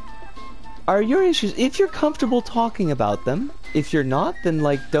 Are your issues, if you're comfortable talking about them, if you're not, then,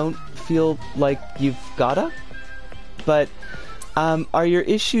 like, don't feel like you've gotta. But, are your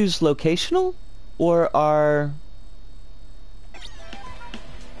issues locational? Or are...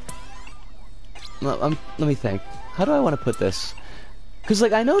 Let me think. How do I want to put this? Because,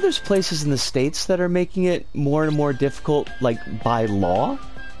 like, I know there's places in the States that are making it more and more difficult, like, by law,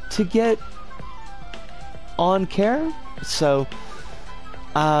 to get on care. So,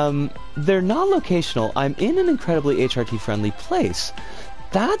 they're not locational. I'm in an incredibly HRT-friendly place.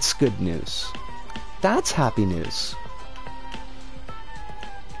 That's good news. That's happy news.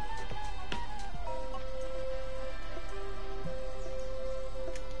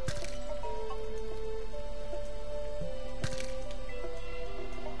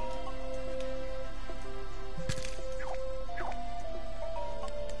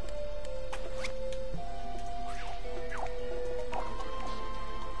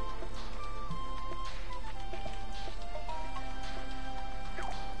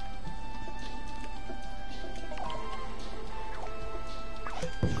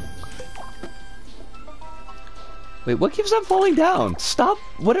 Wait, what keeps on falling down? Stop!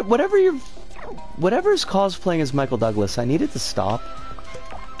 Whatever's cosplaying as Michael Douglas, I need it to stop.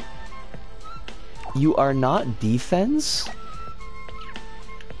 You are not defense?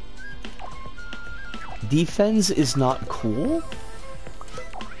 Defense is not cool?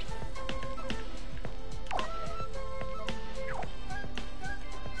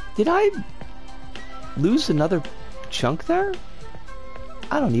 Did I lose another chunk there?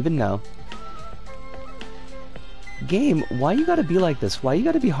 I don't even know. Game, why you gotta be like this? Why you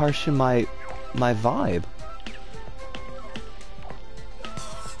gotta be harsh in my vibe?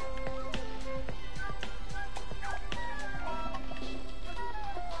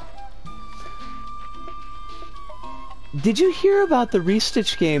 Did you hear about the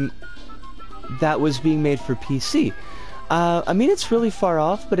Restitch game that was being made for PC? I mean, it's really far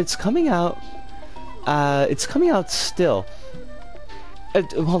off, but it's coming out. It's coming out still.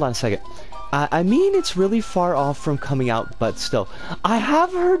 Hold on a second. I mean, it's really far off from coming out, but still. I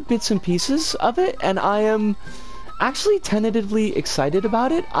have heard bits and pieces of it, and I am actually tentatively excited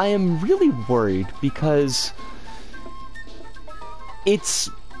about it. I am really worried because it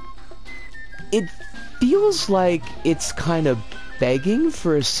feels like it's kind of begging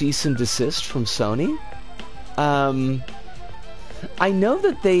for a cease and desist from Sony. I know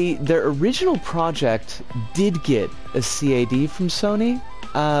that their original project did get a CAD from Sony,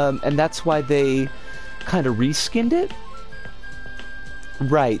 and that's why they kind of reskinned it.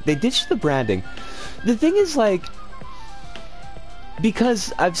 Right, they ditched the branding. The thing is, like,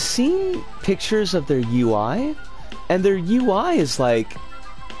 because I've seen pictures of their UI, and their UI is like,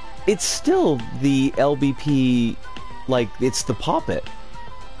 it's still the LBP, like, it's the Poppet.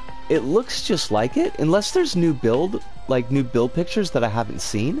 It looks just like it, unless there's new build pictures that I haven't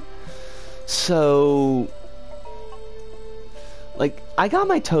seen. So, like, I got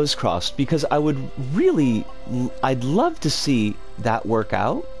my toes crossed because I'd love to see that work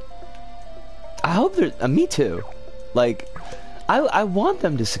out. I hope me too. Like, I want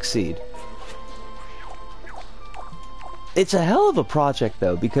them to succeed. It's a hell of a project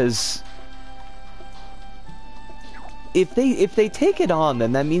though, because if they take it on,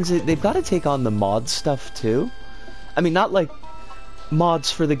 then that means that they've got to take on the mod stuff too. I mean, not like mods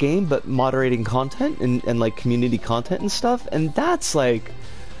for the game, but moderating content and like community content and stuff. And that's like,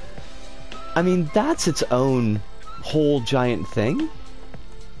 I mean, that's its own whole giant thing.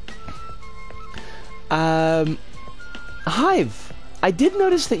 Hive, I did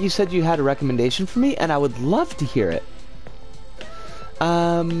notice that you said you had a recommendation for me, and I would love to hear it.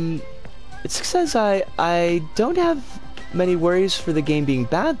 It says I don't have many worries for the game being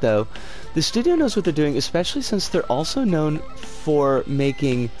bad, though. The studio knows what they're doing, especially since they're also known for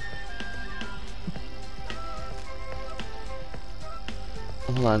making...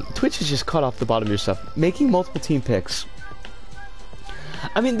 Hold on, Twitch has just cut off the bottom of your stuff. Making multiple team picks.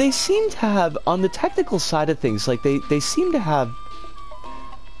 I mean, they seem to have, on the technical side of things, like, they seem to have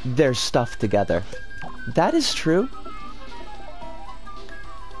their stuff together. That is true.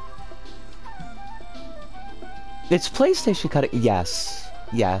 It's PlayStation cutting. Yes.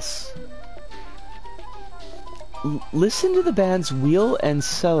 Yes. Listen to the bands Wheel and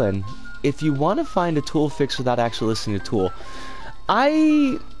Soen if you want to find a Tool fix without actually listening to Tool.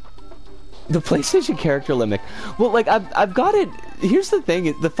 The PlayStation character limit. Well, like, I've got it. Here's the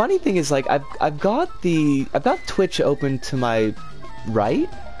thing. The funny thing is, like, I've got Twitch open to my right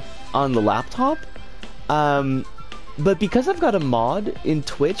on the laptop. But because I've got a mod in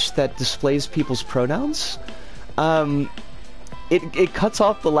Twitch that displays people's pronouns, it cuts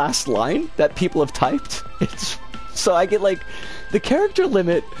off the last line that people have typed. So I get, like, the character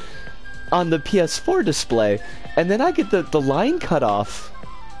limit on the PS4 display, and then I get the line cut off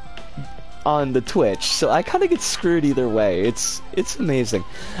on the Twitch. So I kind of get screwed either way. It's amazing.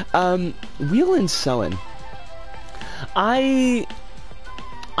 Wheel and Soen. Well,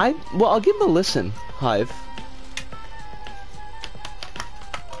 I'll give them a listen, Hive.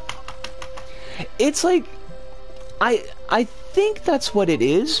 It's like, I think that's what it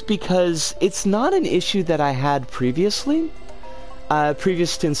is, because it's not an issue that I had previously,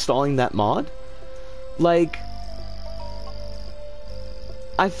 previous to installing that mod. Like,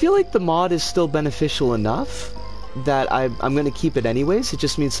 I feel like the mod is still beneficial enough that I'm going to keep it anyways. It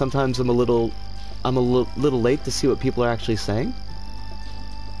just means sometimes I'm a little late to see what people are actually saying.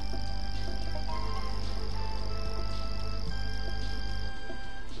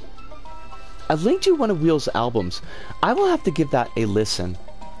 I've linked you one of Wheel's albums. I will have to give that a listen.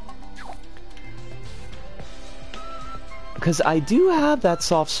 Because I do have that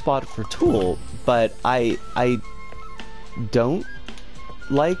soft spot for Tool, but I don't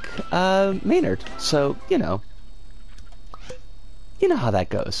like Maynard. So, you know how that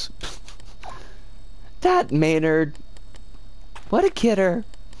goes. That Maynard, what a kidder.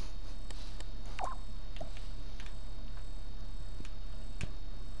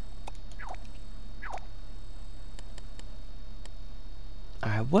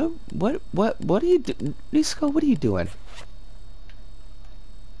 Alright, what are you doing? Risco, what are you doing?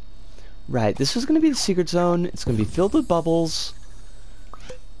 Right, this is going to be the secret zone. It's going to be filled with bubbles.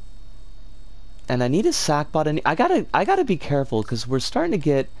 And I need a sack bot. I gotta be careful because we're starting to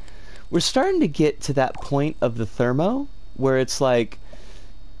get to that point of the thermo where it's like,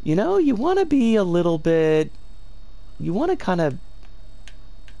 you know, you want to be a little bit, you want to kind of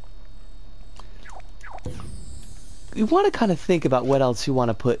think about what else you want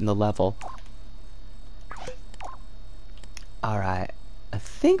to put in the level. All right. I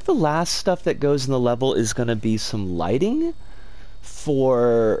think the last stuff that goes in the level is going to be some lighting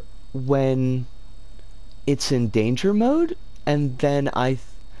for when it's in danger mode, and then I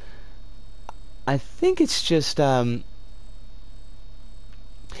think it's just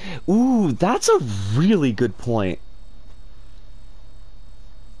ooh, that's a really good point.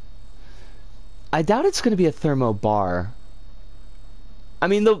 I doubt it's going to be a thermo bar. I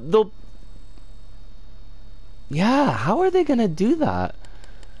mean, they'll yeah, how are they going to do that?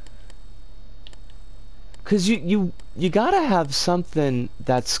 Because you gotta have something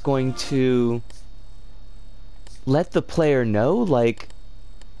that's going to let the player know, like,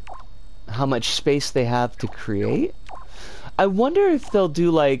 how much space they have to create. I wonder if they'll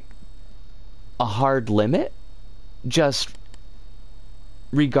do, like, a hard limit, just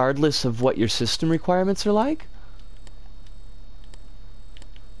regardless of what your system requirements are like.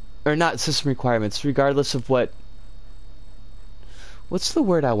 Or not system requirements, regardless of what... What's the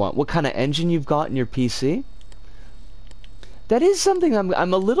word I want? What kind of engine you've got in your PC? That is something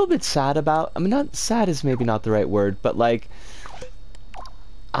I'm a little bit sad about. I mean, not sad is maybe not the right word, but like,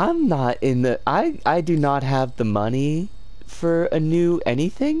 I'm not in the... I do not have the money for a new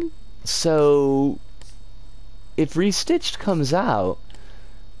anything. So, if Restitched comes out,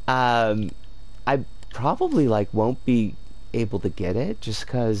 I probably like won't be able to get it just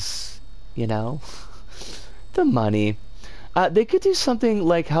because, you know, the money. They could do something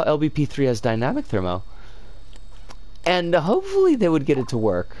like how LBP3 has dynamic thermo. And hopefully they would get it to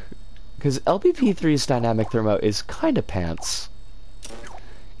work. Because LBP3's dynamic thermo is kind of pants.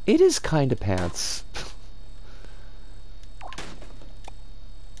 It is kind of pants.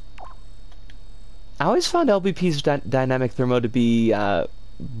 I always found LBP's dynamic thermo to be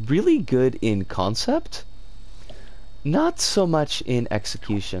really good in concept. Not so much in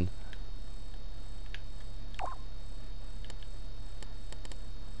execution.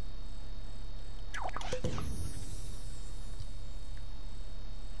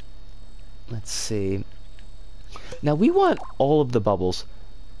 Let's see. Now we want all of the bubbles.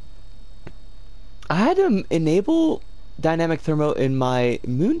 I had to enable dynamic thermo in my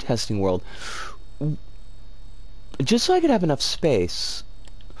moon testing world just so I could have enough space.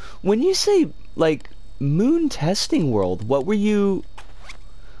 When you say, like, moon testing world, what were you...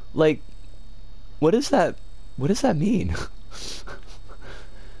 Like, what does that mean?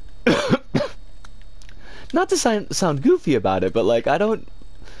 Not to sound goofy about it, but, like, I don't...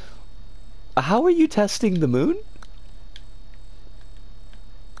 How are you testing the moon?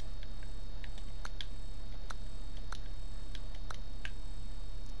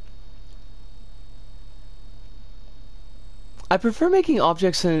 I prefer making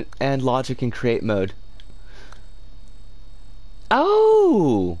objects and logic in create mode.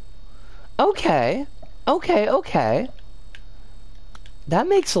 Oh! Okay. Okay. That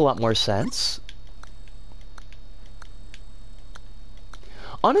makes a lot more sense.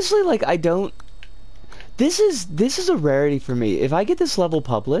 Honestly, like, I don't... This is a rarity for me. If I get this level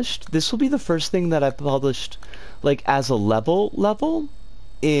published, this will be the first thing that I've published, like, as a level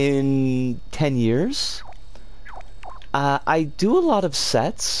in 10 years. I do a lot of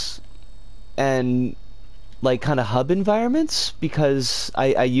sets and, like, kind of hub environments because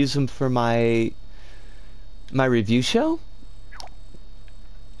I use them for my review show.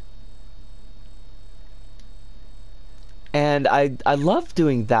 And I love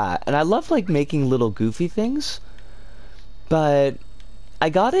doing that, and I love, like, making little goofy things, but I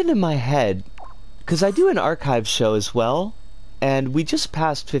got it in my head, because I do an archive show as well, and we just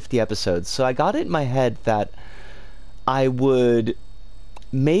passed 50 episodes, so I got it in my head that I would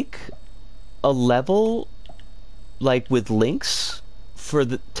make a level, like, with links for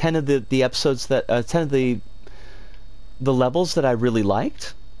the 10 of the episodes that, 10 of the levels that I really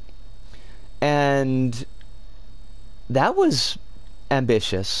liked, and... That was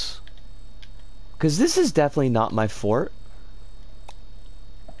ambitious, because this is definitely not my fort.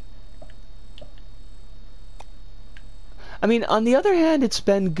 I mean, on the other hand, it's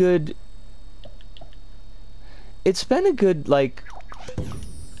been good. It's been a good, like,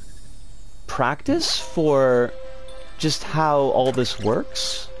 practice for just how all this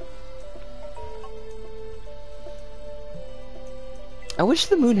works. I wish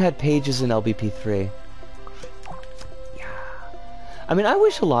the moon had pages in LBP3. Yeah. I mean, I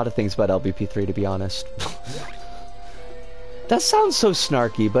wish a lot of things about LBP3, to be honest. That sounds so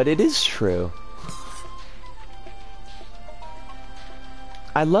snarky, but it is true.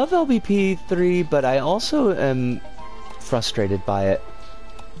 I love LBP3, but I also am frustrated by it.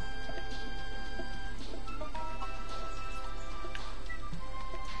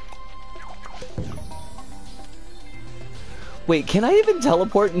 Wait, can I even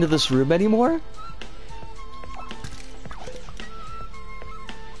teleport into this room anymore?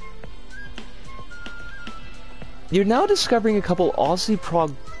 You're now discovering a couple Aussie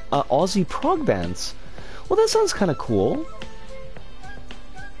prog bands. Well, that sounds kind of cool.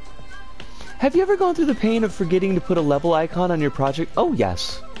 Have you ever gone through the pain of forgetting to put a level icon on your project? Oh,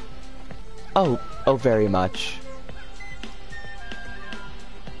 yes. Oh, very much.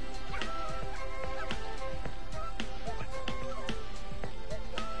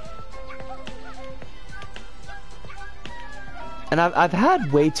 And I've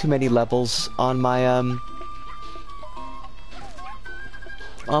had way too many levels on my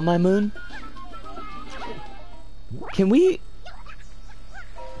moon. Can we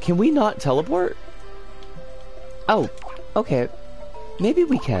not teleport? Oh, okay. Maybe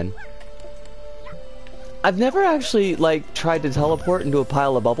we can. I've never actually, like, tried to teleport into a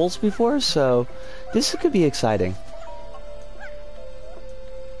pile of bubbles before, so this could be exciting.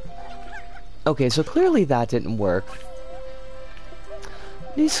 Okay, so clearly that didn't work.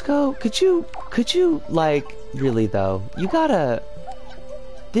 Nisco, could you, like, really though, you gotta...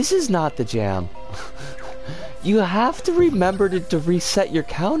 This is not the jam. You have to remember to reset your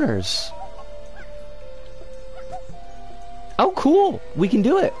counters. Oh, cool. We can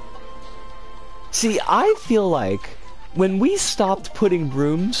do it. See, I feel like when we stopped putting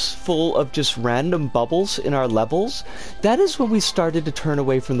rooms full of just random bubbles in our levels, that is when we started to turn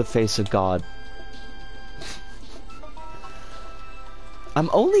away from the face of God. I'm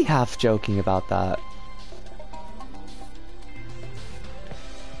only half joking about that.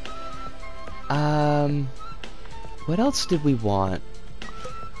 What else did we want?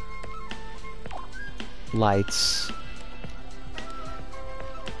 Lights.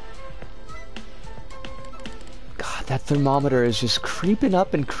 God, that thermometer is just creeping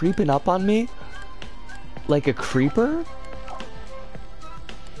up and creeping up on me. Like a creeper.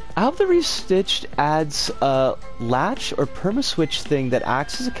 I hope the Restitched adds a latch or perma-switch thing that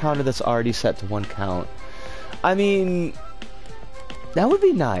acts as a counter that's already set to 1 count. I mean, that would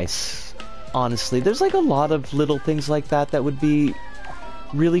be nice. Honestly, there's like a lot of little things like that that would be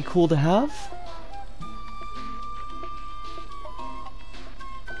really cool to have.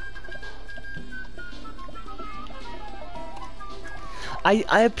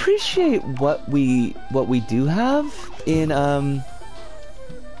 I appreciate what we do have in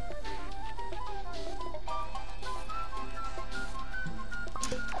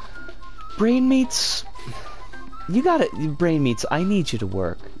Brain Meats. Brain Meats, I need you to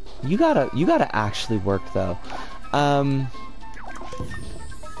work. You gotta actually work though. I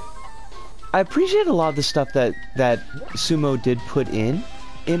appreciate a lot of the stuff that Sumo did put in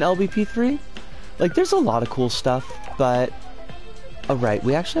LBP3. Like, there's a lot of cool stuff, but right,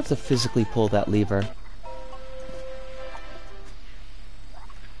 we actually have to physically pull that lever.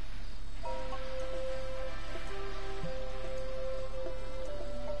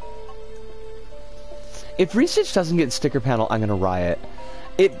 If Restitch doesn't get sticker panel, I'm gonna riot.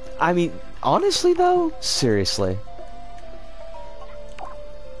 I mean, honestly though, seriously.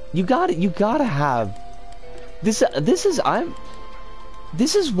 You gotta have... This is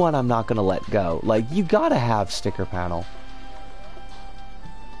one I'm not gonna let go. Like, you gotta have sticker panel.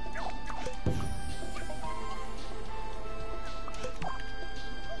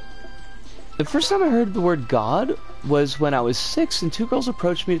 The first time I heard the word God was when I was 6 and 2 girls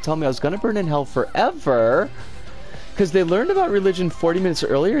approached me to tell me I was gonna burn in hell forever because they learned about religion 40 minutes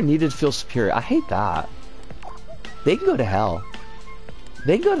earlier and needed to feel superior. I hate that. They can go to hell.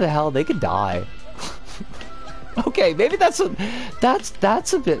 They can go to hell, they could die. Okay, maybe that's a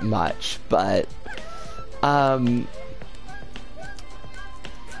bit much, but yeah.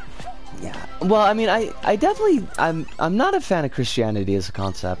 Well, I mean, I definitely I'm not a fan of Christianity as a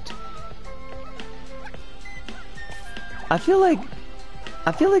concept. I feel like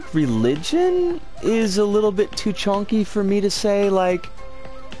religion is a little bit too chunky for me to say, like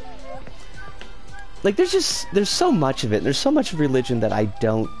there's so much of it. There's so much of religion that I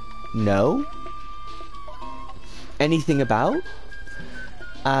don't know anything about.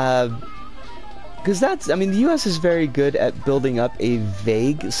 Because I mean, the US is very good at building up a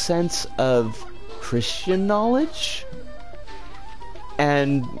vague sense of Christian knowledge.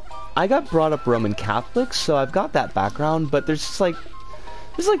 And I got brought up Roman Catholic, so I've got that background, but there's like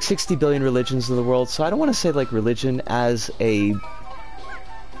 60 billion religions in the world, so I don't want to say like religion as a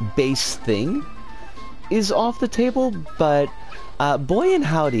base thing is off the table, but boy and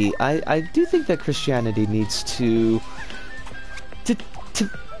howdy, I do think that Christianity needs to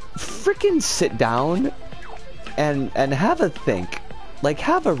frickin' sit down and have a think. Like,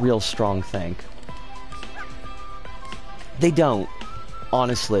 have a real strong think. They don't,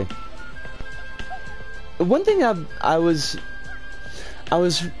 honestly. One thing I was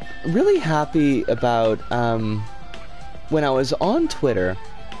really happy about when I was on Twitter,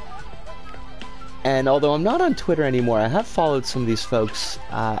 and although I'm not on Twitter anymore, I have followed some of these folks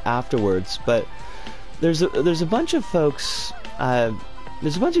afterwards. But there's a bunch of folks,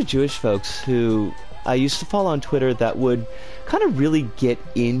 there's a bunch of Jewish folks who I used to follow on Twitter that would kind of really get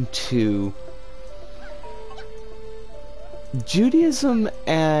into Judaism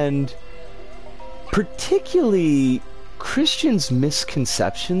and particularly Christians'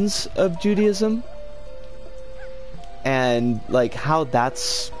 misconceptions of Judaism and like how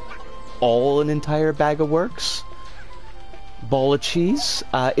that's all an entire bag of works. Ball of cheese.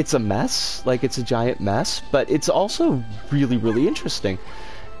 It's a mess. Like, it's a giant mess, but it's also really, really interesting.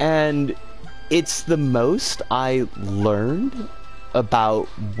 And it's the most I learned about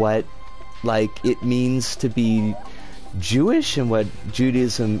what, like, it means to be Jewish and what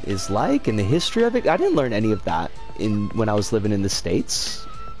Judaism is like and the history of it. I didn't learn any of that when I was living in the States.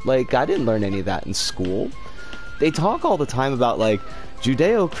 Like, I didn't learn any of that in school. They talk all the time about, like,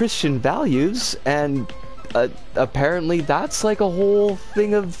 Judeo-Christian values, and apparently that's like a whole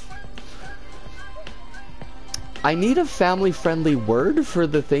thing of... I need a family-friendly word for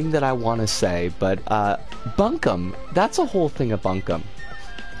the thing that I want to say, but bunkum, that's a whole thing of bunkum.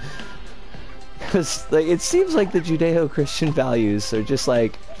 Because like, it seems like the Judeo-Christian values are just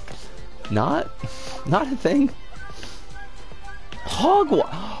like not a thing.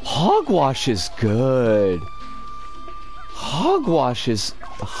 Hogwash is good. Hogwash is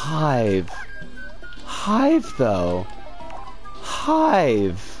hive. Hive though.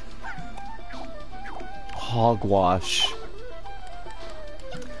 Hive. Hogwash.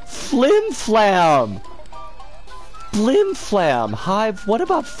 Flim flam. Flim flam. Hive. What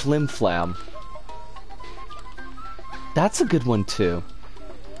about flim flam? That's a good one too.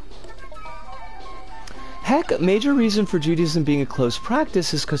 Heck, a major reason for Judaism being a closed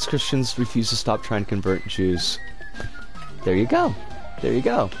practice is because Christians refuse to stop trying to convert Jews. There you go. There you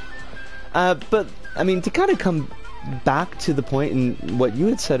go. But, I mean, to kind of come back to the point in what you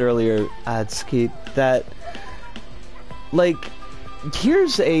had said earlier, Skeet, that, like,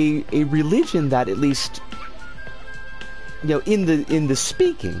 here's a religion that at least, you know, in the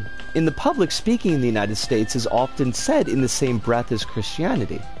speaking, in the public speaking in the United States is often said in the same breath as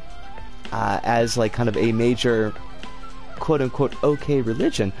Christianity, as, like, kind of a major, quote-unquote, okay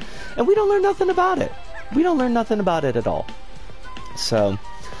religion. And we don't learn nothing about it. We don't learn nothing about it at all. So,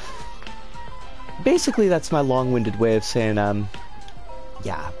 basically that's my long-winded way of saying,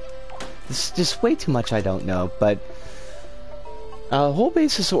 yeah, this is just way too much I don't know, but the whole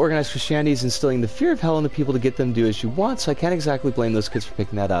basis of organized Christianity is instilling the fear of hell in the people to get them to do as you want, so I can't exactly blame those kids for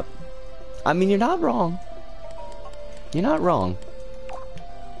picking that up. I mean, you're not wrong. You're not wrong.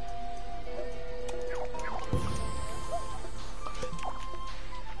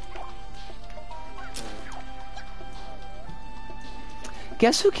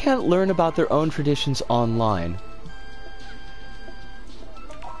 Guess who can't learn about their own traditions online?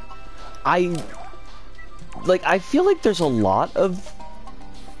 I feel like there's a lot of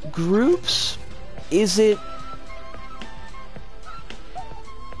groups. Is it...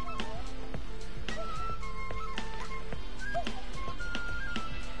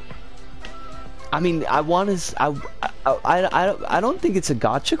 I mean, I don't think it's a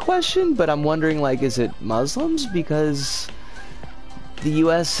gotcha question, but I'm wondering, like, is it Muslims? Because the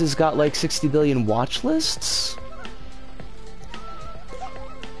US has got like 60 billion watch lists.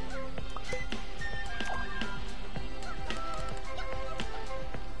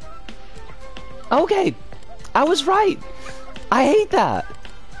 Okay, I was right. I hate that.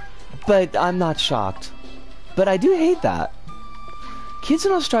 But I'm not shocked. But I do hate that. Kids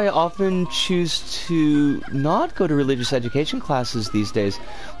in Australia often choose to not go to religious education classes these days.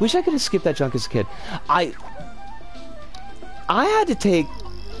 Wish I could have skipped that junk as a kid. I had to take,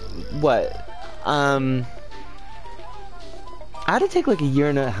 what, I had to take like a year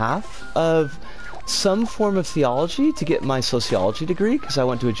and a half of some form of theology to get my sociology degree, because I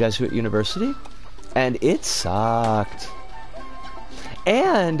went to a Jesuit university, and it sucked.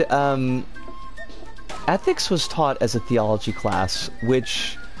 And, ethics was taught as a theology class,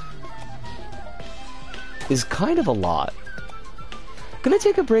 which is kind of a lot. Gonna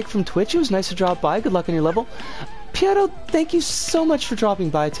take a break from Twitch. It was nice to drop by. Good luck on your level. Piero, thank you so much for dropping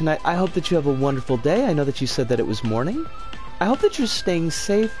by tonight. I hope that you have a wonderful day. I know that you said that it was morning. I hope that you're staying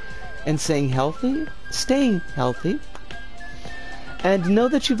safe and staying healthy. And know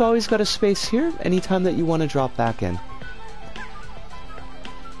that you've always got a space here anytime that you want to drop back in.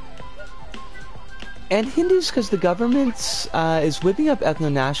 And Hindus, because the government is whipping up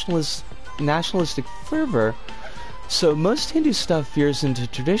nationalistic fervor, so most Hindu stuff veers into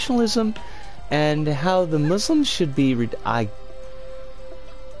traditionalism and how the Muslims should be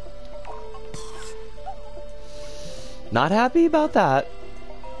not happy about that.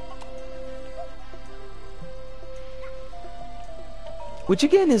 Which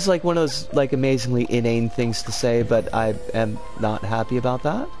again is like one of those like amazingly inane things to say, but I am not happy about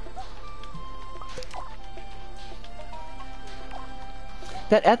that.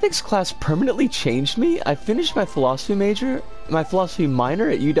 That ethics class permanently changed me. I finished my philosophy minor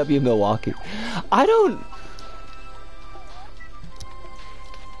at UW Milwaukee.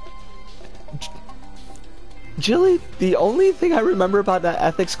 Jilly, the only thing I remember about that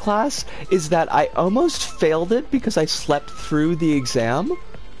ethics class is that I almost failed it because I slept through the exam.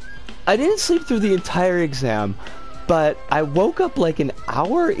 I didn't sleep through the entire exam, but I woke up like an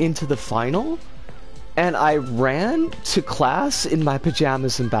hour into the final, and I ran to class in my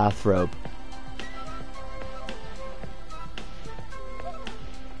pajamas and bathrobe.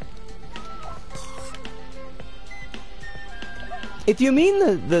 If you mean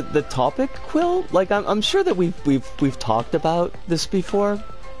the topic, Quill, like I'm sure that we've talked about this before.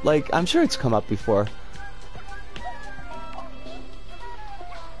 Like I'm sure it's come up before.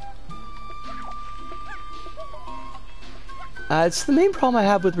 It's the main problem I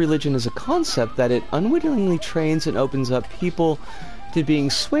have with religion as a concept, that it unwittingly trains and opens up people to being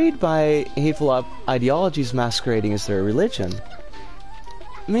swayed by hateful ideologies masquerading as their religion.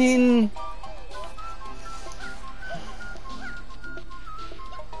 I mean,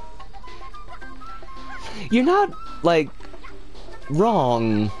 you're not, like,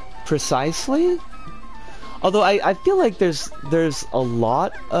 wrong precisely. Although I feel like there's a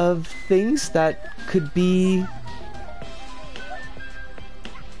lot of things that could be...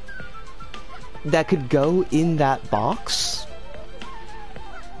 that could go in that box.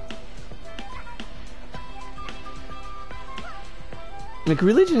 Like,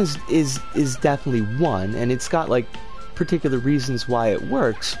 religion is definitely one, and it's got, like, particular reasons why it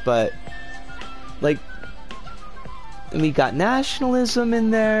works, but, like, we got nationalism in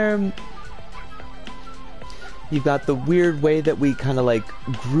there. You've got the weird way that we kind of, like,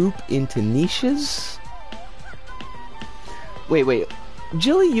 group into niches. Wait.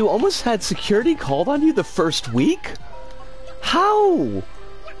 Jilly, you almost had security called on you the first week? How?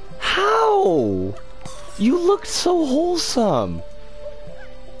 How? You looked so wholesome.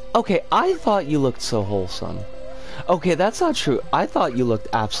 Okay, I thought you looked so wholesome. Okay, that's not true. I thought you looked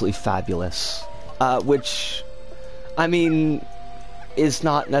absolutely fabulous. Which, I mean, is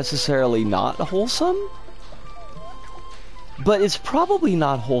not necessarily not wholesome. But it's probably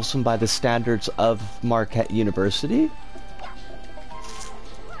not wholesome by the standards of Marquette University.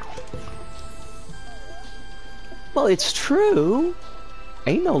 Well, it's true.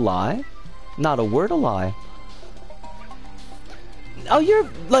 Ain't no lie. Not a word of lie. Oh, you're,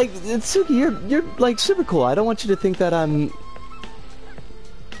 like, Tsuki, you're, like, super cool. I don't want you to think that I'm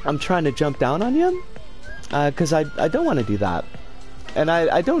trying to jump down on you. Because I don't want to do that. And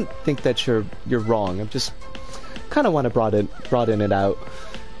I don't think that you're wrong. I'm just kind of want to broaden it out.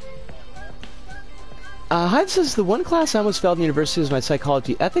 Hive says, the one class I almost failed in university was my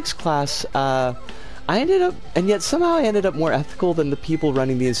psychology ethics class. I ended up, and yet somehow I ended up more ethical than the people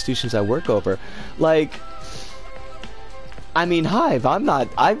running the institutions I work over. Like, I mean, Hive,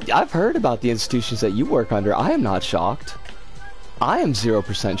 I've heard about the institutions that you work under. I am not shocked. I am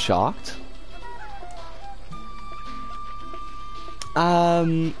 0% shocked.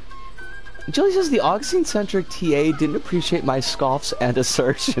 Julie says, the Augustine-centric TA didn't appreciate my scoffs and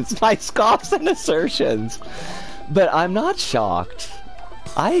assertions. My scoffs and assertions! But I'm not shocked.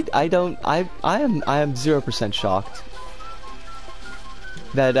 I am 0% shocked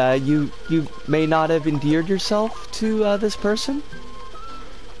that you may not have endeared yourself to this person.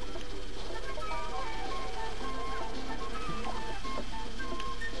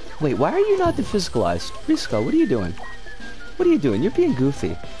 Wait, why are you not dephysicalized? Risco, what are you doing? What are you doing? You're being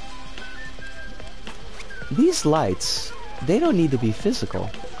goofy. These lights, they don't need to be physical.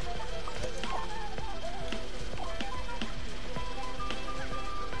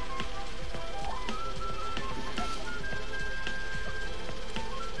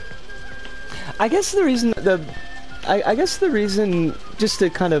 I guess the reason I guess the reason, just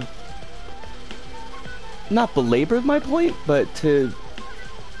to kind of not belabor my point, but to,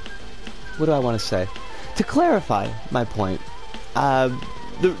 what do I want to say? To clarify my point.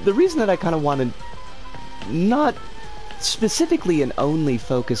 The reason that I kind of want to not specifically and only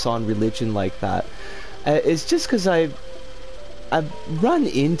focus on religion like that is just because I've run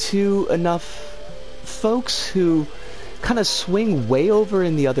into enough folks who kind of swing way over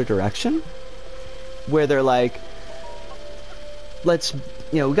in the other direction, where they're like, let's,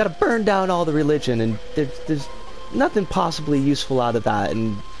 we got to burn down all the religion, and there's nothing possibly useful out of that,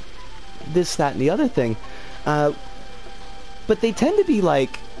 and this, that, and the other thing. But they tend to be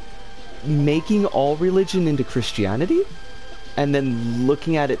like making all religion into Christianity, and then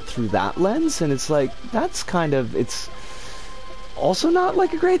looking at it through that lens, and it's like, that's kind of, it's also not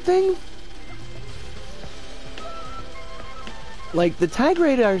like a great thing. Like, the tag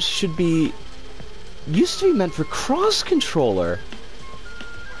radars used to be meant for cross-controller.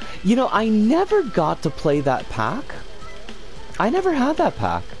 I never got to play that pack. I never had that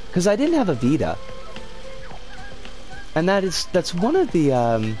pack, because I didn't have a Vita. And that's one of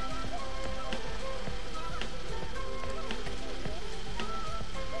the,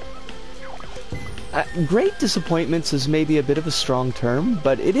 great disappointments is maybe a bit of a strong term,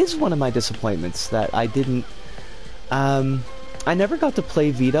 but it is one of my disappointments that I didn't, I never got to play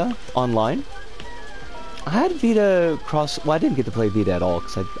Vita online. I had Vita well, I didn't get to play Vita at all,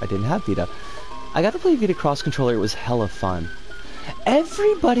 because I didn't have Vita. I got to play Vita cross-controller. It was hella fun.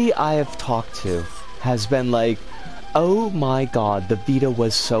 Everybody I have talked to has been like, oh my god, the Vita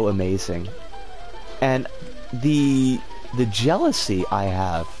was so amazing. And the jealousy I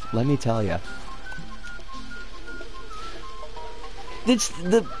have, let me tell you. It's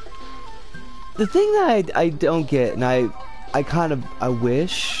the thing that I don't get, and I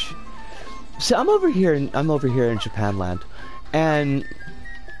wish. So I'm over here in Japan land, and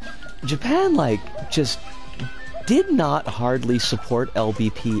Japan, like, just did not hardly support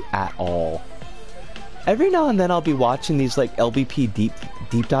LBP at all. Every now and then I'll be watching these, like, LBP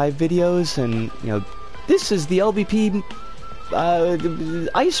deep dive videos, and, this is the LBP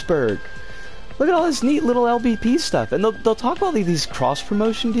iceberg. Look at all this neat little LBP stuff, and they'll talk about, like, these cross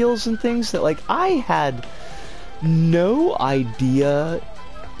promotion deals and things that, like, I had no idea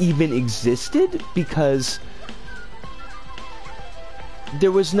even existed, because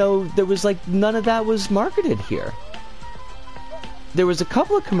there was like none of that was marketed here. There was a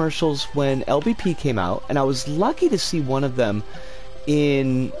couple of commercials when LBP came out, and I was lucky to see one of them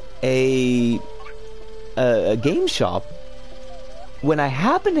in a game shop when I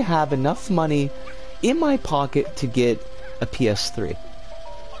happened to have enough money in my pocket to get a PS3.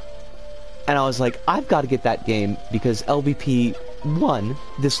 And I was like, I've got to get that game because LBP 1,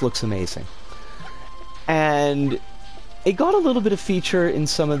 this looks amazing. And it got a little bit of feature in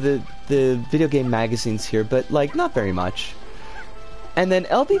some of the video game magazines here, but, like, not very much. And then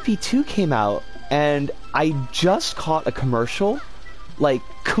LBP 2 came out, and I just caught a commercial, like,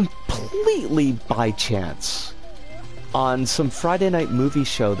 completely by chance, on some Friday night movie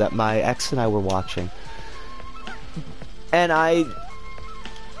show that my ex and I were watching. And I,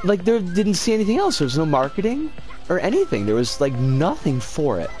 like, didn't see anything else. There was no marketing or anything. There was, like, nothing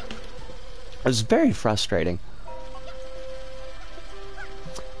for it. It was very frustrating.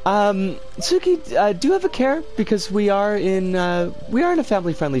 Suki, do have a care, because we are in a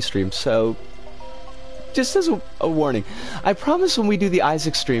family-friendly stream, so just as a warning, I promise when we do the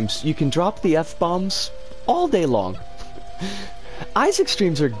Isaac streams, you can drop the F-bombs all day long. Isaac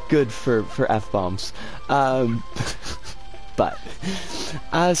streams are good for F-bombs. But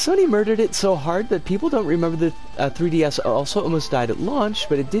Sony murdered it so hard that people don't remember the 3DS also almost died at launch,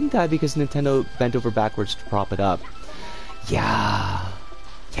 but it didn't die because Nintendo bent over backwards to prop it up. Yeah.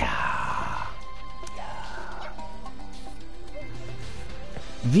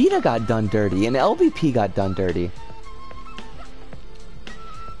 Vita got done dirty, and LBP got done dirty.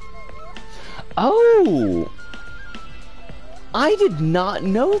 Oh! I did not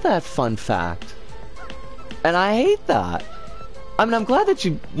know that fun fact. And I hate that. I mean, I'm glad that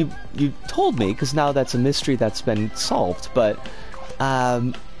you told me, because now that's a mystery that's been solved, but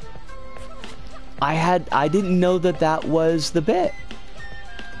I didn't know that was the bit.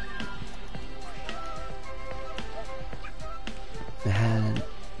 Man.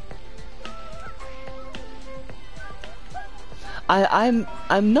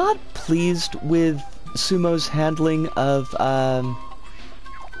 I'm not pleased with Sumo's handling of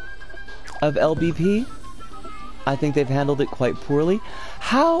LBP. I think they've handled it quite poorly.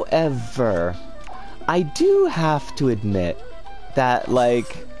 However, I do have to admit that,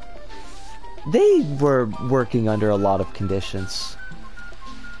 like, They were working under a lot of conditions.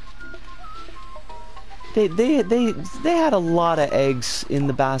 They had a lot of eggs in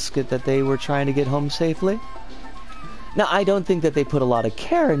the basket that they were trying to get home safely. Now, I don't think that they put a lot of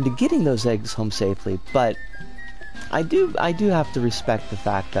care into getting those eggs home safely, but I do have to respect the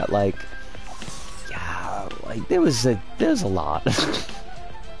fact that, like, yeah, like there's a lot.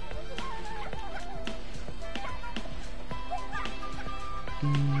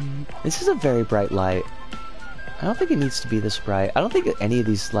 This is a very bright light. I don't think it needs to be this bright. I don't think any of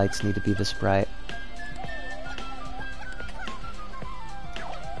these lights need to be this bright.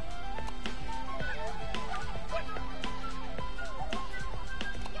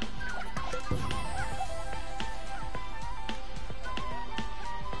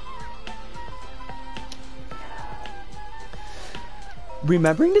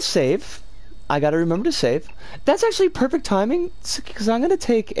 Remembering to save. I gotta remember to save. That's actually perfect timing, because I'm gonna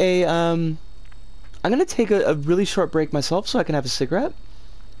take a really short break myself so I can have a cigarette.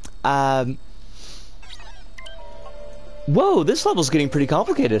 Whoa, this level's getting pretty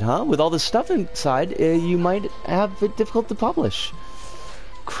complicated, huh? With all this stuff inside, you might have it difficult to publish.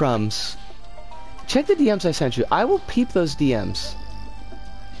 Crumbs. Check the DMs I sent you. I will peep those DMs.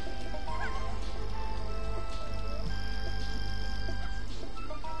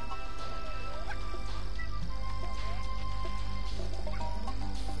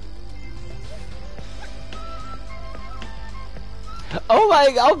 Oh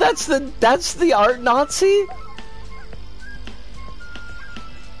my, oh, that's the art Nazi?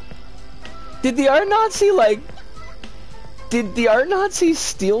 Did the art Nazi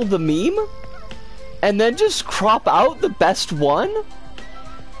steal the meme? And then just crop out the best one?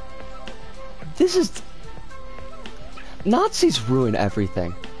 This is... Nazis ruin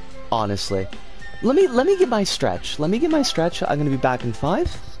everything, honestly. Let me get my stretch. I'm gonna be back in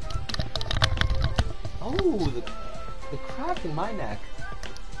 5. Oh, the crack in my neck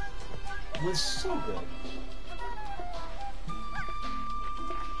was so good.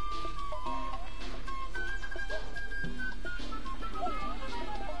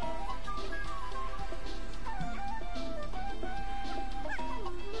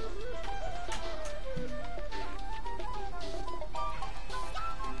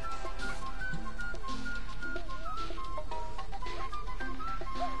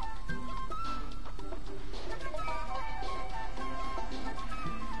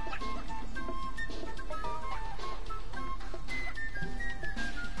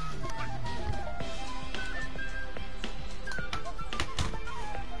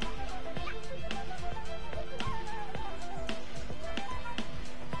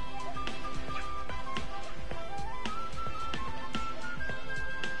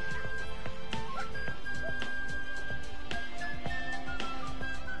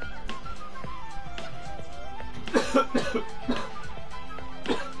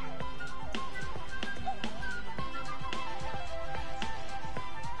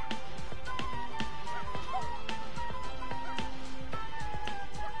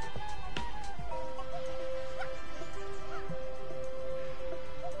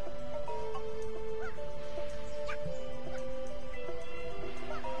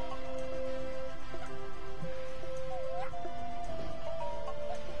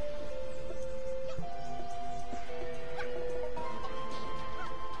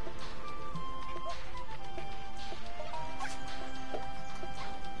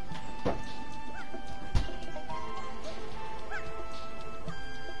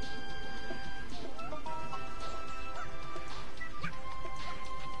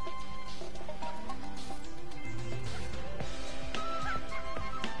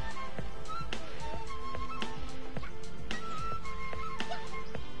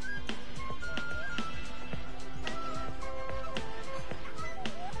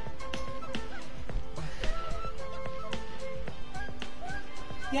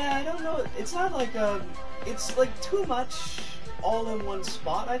 Yeah, I don't know. It's not like it's like too much all in one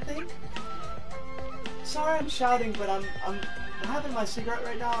spot, I think. Sorry I'm shouting, but I'm having my cigarette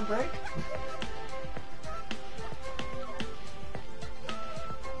right now on break.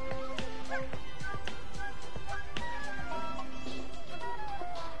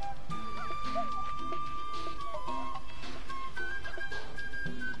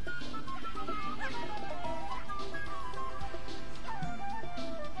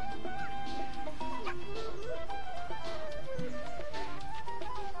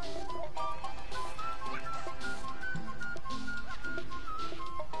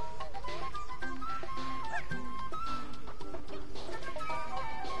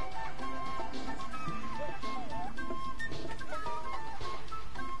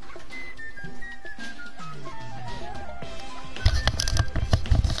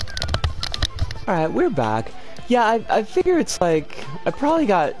 Alright, we're back. Yeah, I figure it's like, I probably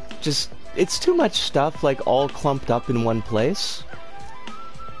got just, it's too much stuff, like, all clumped up in one place.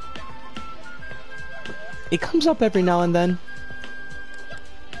 It comes up every now and then.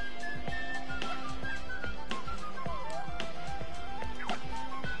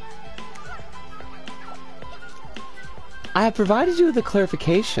 I have provided you with a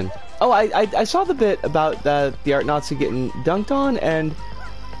clarification. Oh, I saw the bit about the Art Nazi getting dunked on, and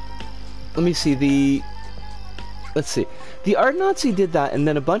let me see, let's see. The Art Nazi did that, and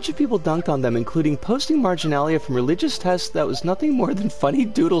then a bunch of people dunked on them, including posting marginalia from religious tests that was nothing more than funny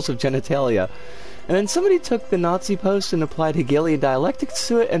doodles of genitalia. And then somebody took the Nazi post and applied Hegelian dialectics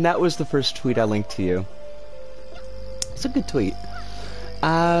to it, and that was the first tweet I linked to you. It's a good tweet.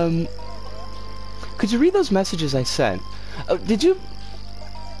 Could you read those messages I sent? Oh, did you...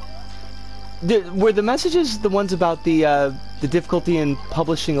 were the messages the ones about the difficulty in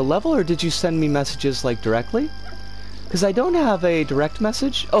publishing a level, or did you send me messages, like, directly? Because I don't have a direct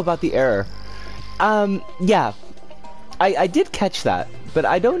message. Oh, about the error. Yeah. I did catch that, but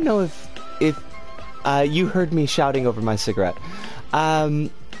I don't know if you heard me shouting over my cigarette. I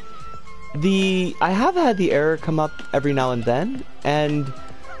have had the error come up every now and then, and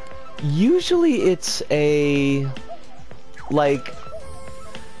usually it's like,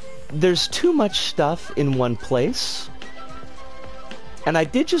 there's too much stuff in one place, and I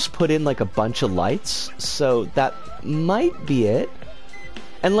did just put in like a bunch of lights, so that might be it.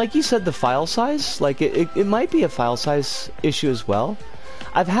 And like you said, the file size, like it might be a file size issue as well.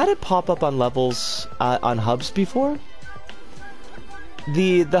 I've had it pop up on levels on hubs before.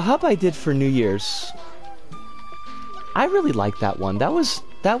 The hub I did for New Year's, I really liked that one. That was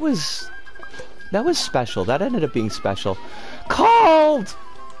special. That ended up being special. Called!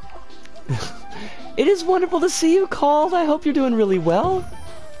 It is wonderful to see you, Called. I hope you're doing really well.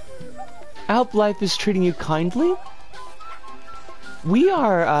 I hope life is treating you kindly. We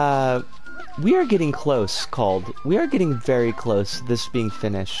are getting close, Called. We are getting very close to this being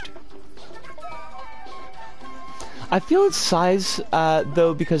finished. I feel its size,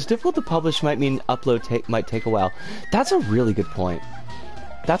 though, because difficult to publish might mean upload might take a while. That's a really good point.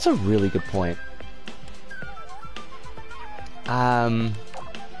 That's a really good point.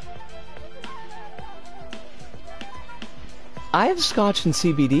 I have scotch and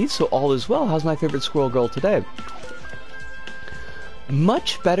CBD, so all is well. How's my favorite squirrel girl today?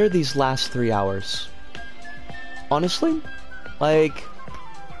 Much better these last 3 hours. Honestly, like,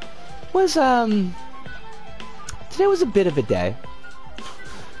 today was a bit of a day.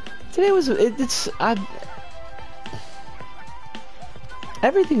 Today was,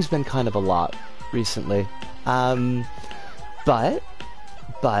 everything's been kind of a lot recently. But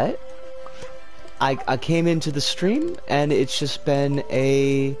I came into the stream, and it's just been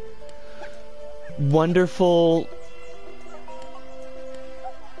a wonderful,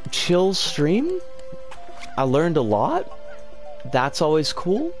 chill stream. I learned a lot. That's always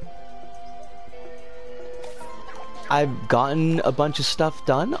cool. I've gotten a bunch of stuff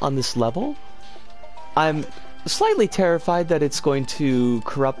done on this level. I'm slightly terrified that it's going to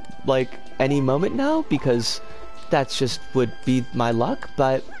corrupt, like, any moment now, because that's just would be my luck,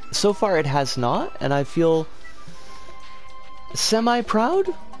 but so far it has not, and I feel semi-proud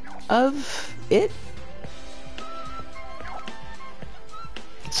of it.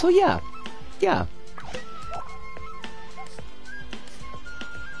 So yeah.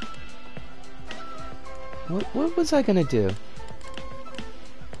 What was I gonna do?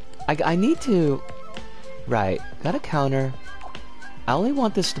 I need to... Right, got a counter. I only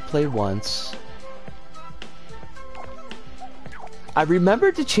want this to play once. I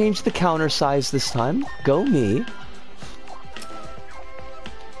remembered to change the counter size this time. Go me.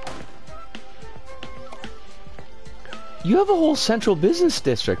 You have a whole central business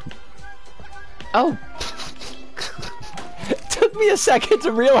district. Oh. Took me a second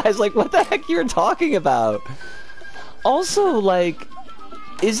to realize, like, what the heck you're talking about. Also, like,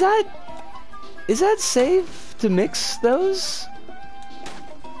 is that safe to mix those?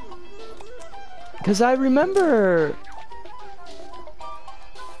 Because I remember,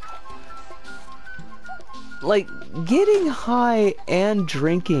 like, getting high and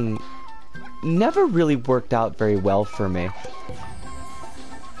drinking never really worked out very well for me.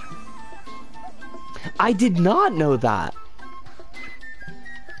 I did not know that.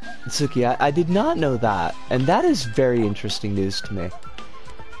 Tsuki, I did not know that, and that is very interesting news to me.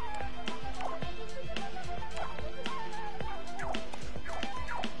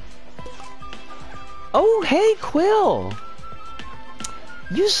 Oh, hey, Quill!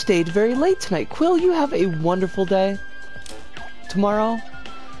 You stayed very late tonight. Quill, you have a wonderful day tomorrow.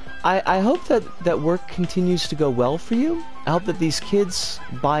 I hope that work continues to go well for you. I hope that these kids,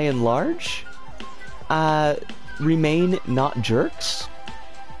 by and large, remain not jerks.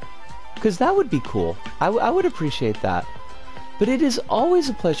 Because that would be cool. I would appreciate that. But it is always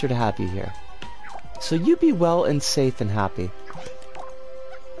a pleasure to have you here. So you be well and safe and happy.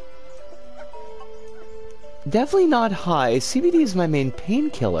 Definitely not high. CBD is my main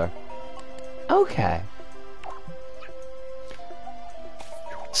painkiller. Okay.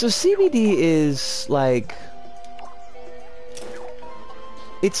 So CBD is like...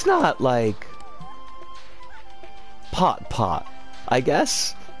 It's not like... pot, I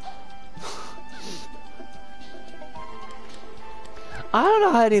guess? I don't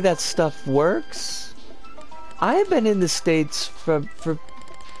know how any of that stuff works. I've been in the States for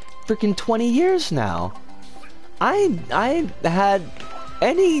freaking 20 years now. I had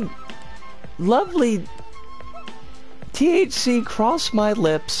any lovely THC cross my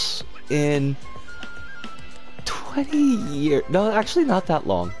lips in 20 years. No, actually not that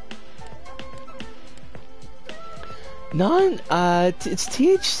long. It's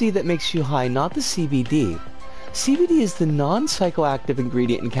THC that makes you high, not the CBD. CBD is the non-psychoactive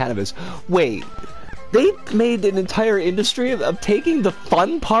ingredient in cannabis. Wait, they made an entire industry of taking the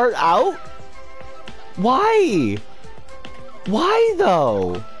fun part out? Why? Why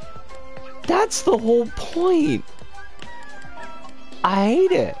though? That's the whole point. I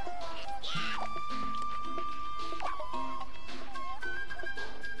hate it.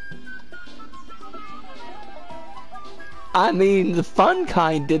 I mean, the fun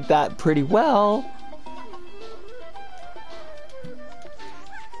kind did that pretty well.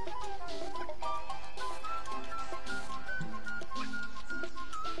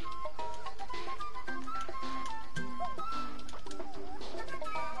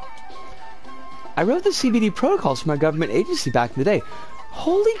 I wrote the CBD protocols for my government agency back in the day.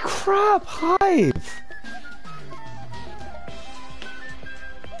 Holy crap, Hive!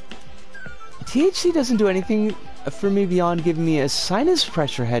 THC doesn't do anything for me beyond giving me a sinus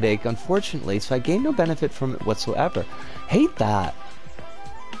pressure headache, unfortunately, so I gain no benefit from it whatsoever. Hate that.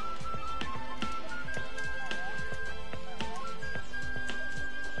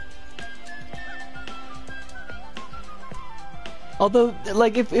 Although,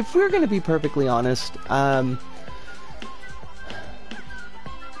 like, if we're gonna be perfectly honest,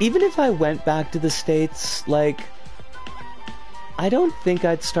 even if I went back to the States, like, I don't think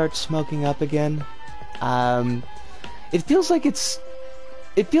I'd start smoking up again. It feels like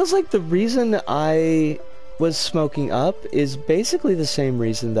the reason I was smoking up is basically the same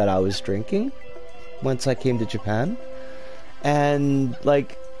reason that I was drinking once I came to Japan. And,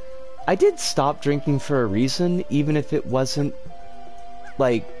 like, I did stop drinking for a reason, even if it wasn't,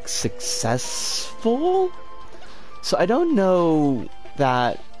 like, successful. So I don't know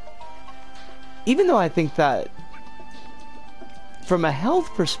that, even though I think that from a health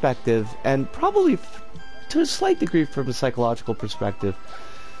perspective, and probably to a slight degree from a psychological perspective,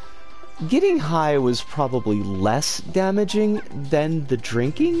 getting high was probably less damaging than the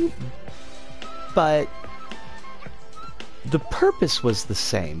drinking, but the purpose was the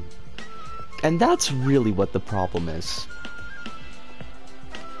same. And that's really what the problem is.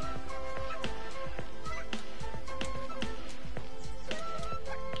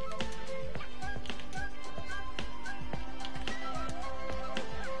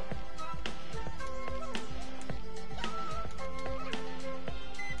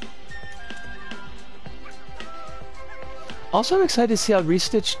 Also, I'm excited to see how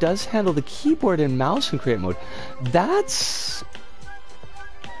Restitch does handle the keyboard and mouse in create mode. That's...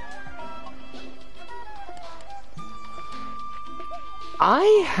 I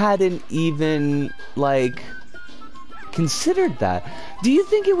hadn't even, like, considered that. Do you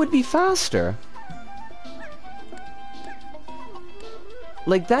think it would be faster?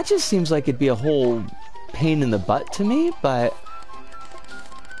 Like, that just seems like it'd be a whole pain in the butt to me, but...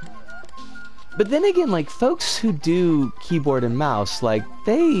 But then again, like, folks who do keyboard and mouse, like,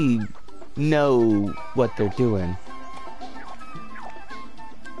 they know what they're doing.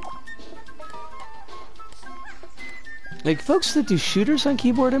 Like, folks that do shooters on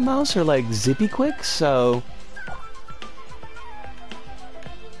keyboard and mouse are, like, zippy quick, so...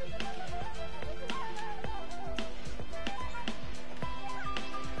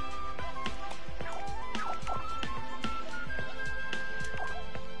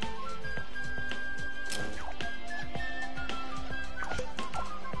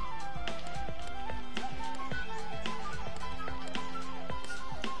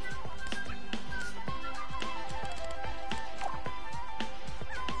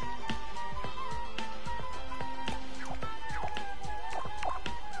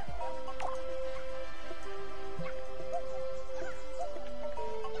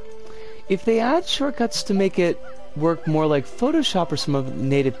 if they add shortcuts to make it work more like Photoshop or some of the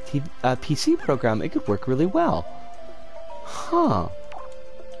native PC program, it could work really well. Huh.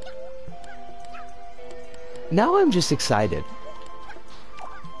 Now I'm just excited.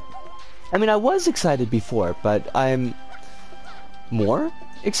 I mean, I was excited before, but I'm more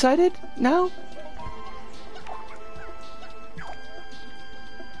excited now.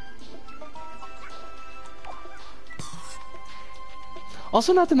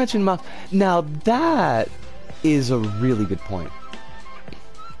 Also, not to mention mouse. Now that is a really good point.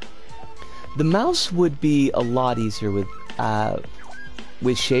 The mouse would be a lot easier with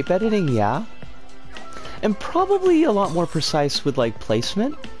shape editing, yeah, and probably a lot more precise with like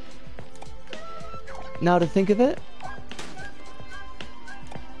placement. Now to think of it.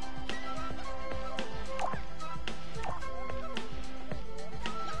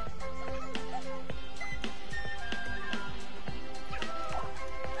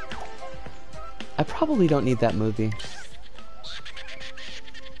 I probably don't need that movie.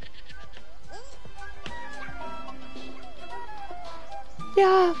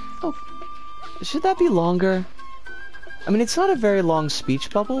 Yeah. Oh, should that be longer? I mean, it's not a very long speech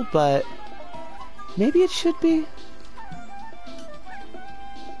bubble, but maybe it should be.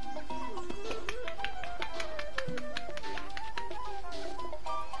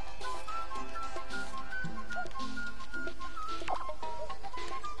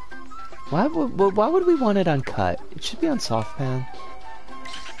 Why would we want it uncut? It should be on softpan.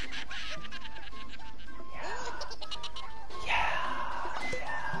 Yeah.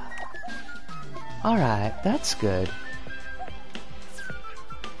 Alright, that's good.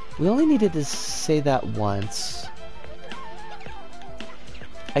 We only needed to say that once.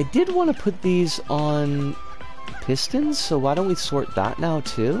 I did want to put these on pistons, so why don't we sort that now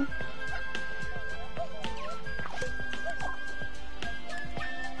too?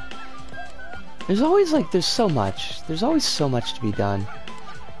 There's always like, there's always so much to be done.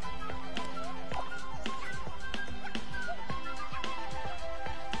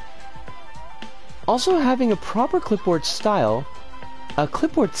 Also, having a proper clipboard style, a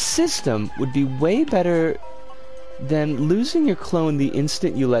clipboard system would be way better than losing your clone the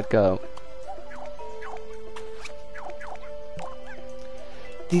instant you let go.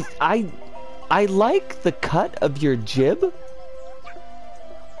 I like the cut of your jib.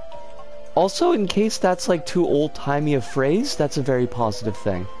 Also, in case that's like too old-timey a phrase, that's a very positive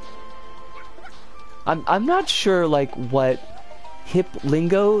thing. I'm not sure like what hip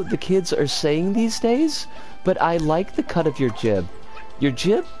lingo the kids are saying these days, but I like the cut of your jib. Your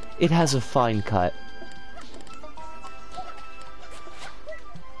jib, it has a fine cut.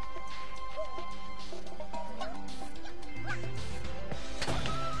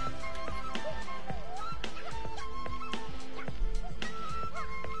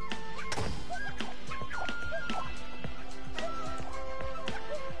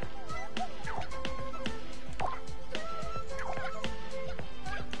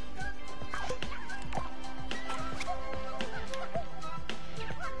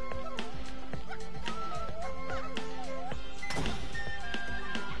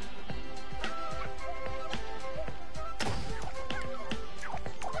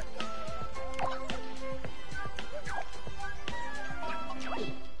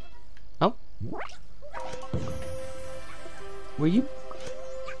 Were you?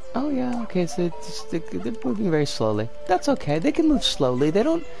 Oh yeah, okay, so they're moving very slowly. That's okay, they can move slowly.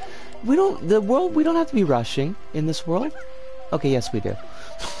 We don't have to be rushing in this world. Okay, yes we do.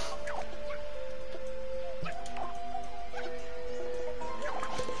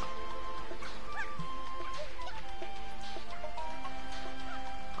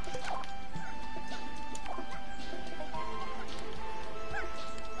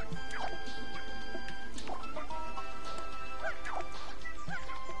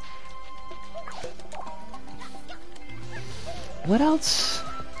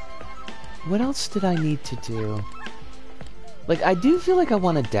 What else did I need to do? Like, I do feel like I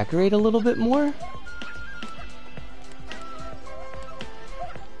want to decorate a little bit more.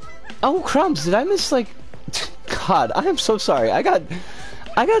 Oh, crumbs, did I miss, like... God, I am so sorry. I got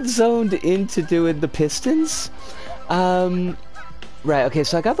zoned into doing the pistons. Right, okay,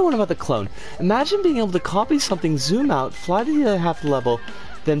 so I got the one about the clone. Imagine being able to copy something, zoom out, fly to the other half of the level,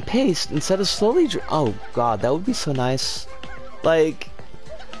 then paste, instead of slowly... Oh, God, that would be so nice. Like...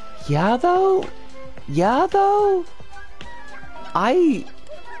 Yeah, though?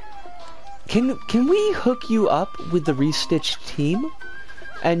 Can we hook you up with the Restitch team?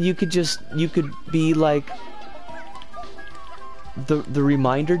 And you could be like the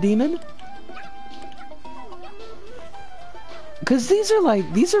reminder demon? Because these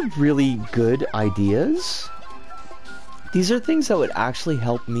are really good ideas. These are things that would actually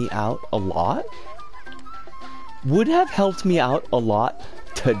help me out a lot. Would have helped me out a lot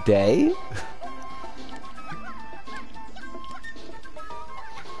today.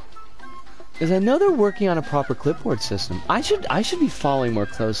 Because I know they're working on a proper clipboard system. I should be following more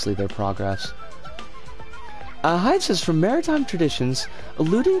closely their progress. Hyde says, from maritime traditions,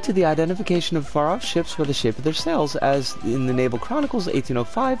 alluding to the identification of far-off ships by the shape of their sails, as in the Naval Chronicles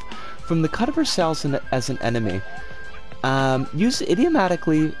 1805, from the cut of her sails as an enemy. Used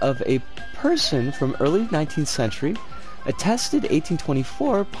idiomatically of a person from early 19th century, attested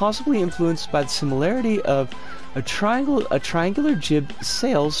 1824, possibly influenced by the similarity of a triangular jib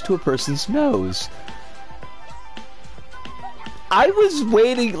sails to a person's nose. I was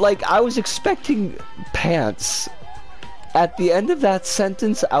waiting, like, I was expecting pants. At the end of that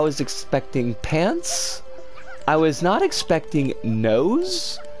sentence, I was expecting pants. I was not expecting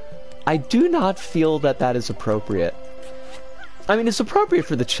nose. I do not feel that that is appropriate. I mean, it's appropriate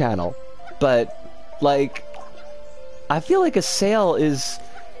for the channel, but, like, I feel like a sail is,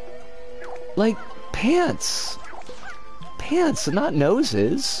 like, pants. Pants, not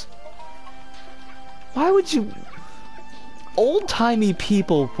noses. Why would you... Old-timey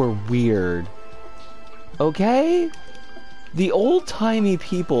people were weird. Okay? The old-timey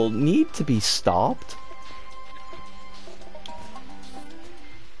people need to be stopped.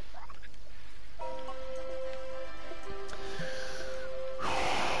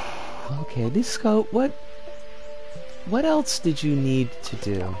 Okay, this go. What else did you need to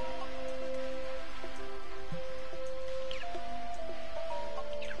do?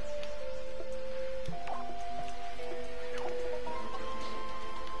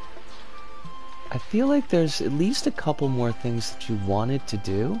 I feel like there's at least a couple more things that you wanted to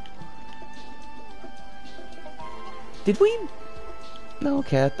do. Did we? No,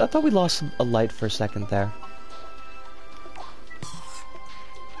 okay. I thought we lost a light for a second there.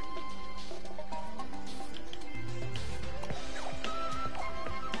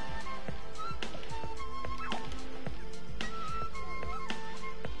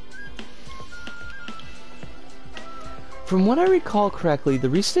 From what I recall correctly, the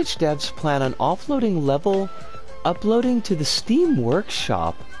Restitch devs plan on offloading level uploading to the Steam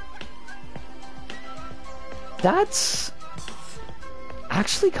Workshop. That's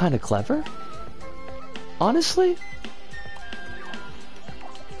actually kind of clever. Honestly.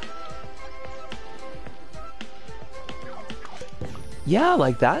 Yeah,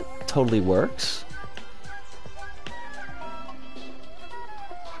 like that totally works.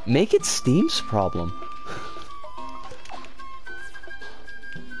 Make it Steam's problem.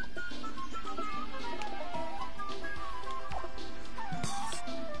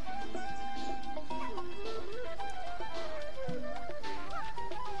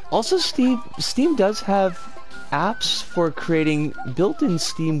 Also, Steam does have apps for creating built-in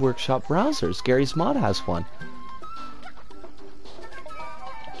Steam Workshop browsers. Gary's Mod has one.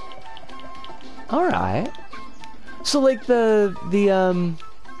 Alright. So, like, what's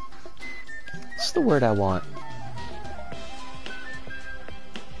the word I want?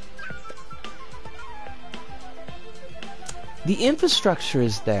 The infrastructure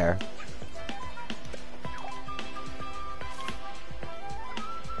is there.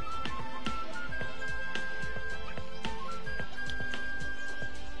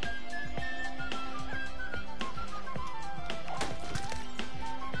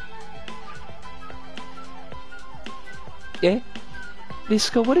 Yeah?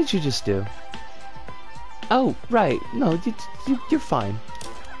 Visco, what did you just do? Oh, right. No, you're fine.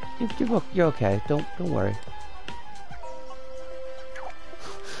 You're okay. Don't worry.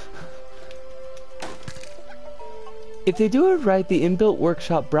 If they do it right, the inbuilt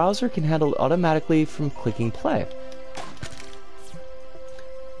workshop browser can handle it automatically from clicking play.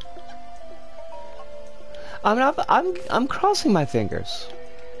 I'm crossing my fingers.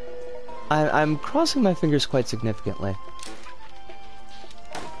 I'm crossing my fingers quite significantly.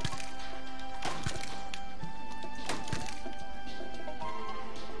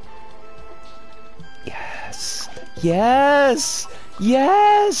 Yes! Yes!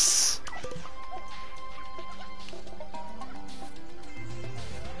 Yes!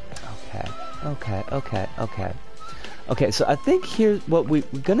 Okay, so I think here's what we're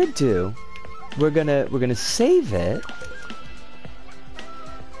gonna do. We're gonna save it.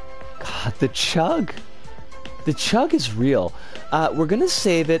 God, the chug. The chug is real. We're gonna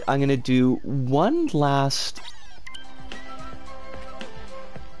save it. I'm gonna do one last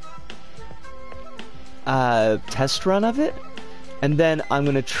test run of it, and then I'm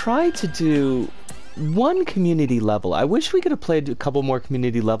gonna try to do one community level. I wish we could have played a couple more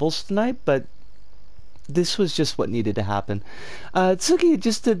community levels tonight, but this was just what needed to happen. Tsuki,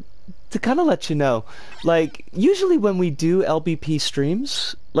 just to kind of let you know, like, usually when we do LBP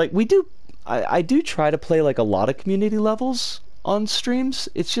streams, like, I do try to play, like, a lot of community levels on streams.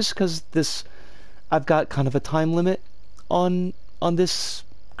 It's just because I've got kind of a time limit on this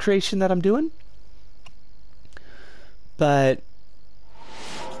creation that I'm doing. But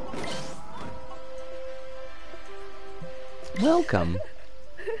welcome.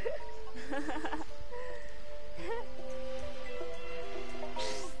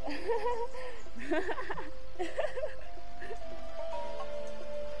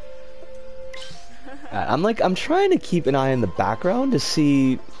 I'm trying to keep an eye in the background to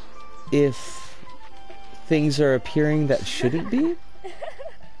see if things are appearing that shouldn't be.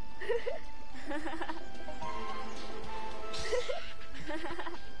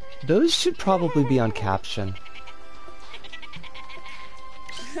 Those should probably be on caption.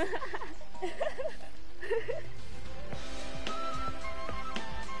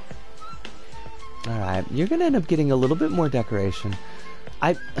 Alright, you're gonna end up getting a little bit more decoration.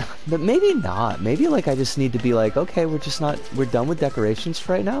 But maybe not. Maybe, like, I just need to be like, okay, we're done with decorations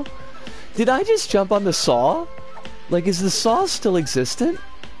for right now. Did I just jump on the saw? Like, is the saw still existent?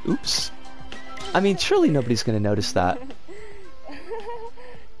 Oops. I mean, surely nobody's gonna notice that.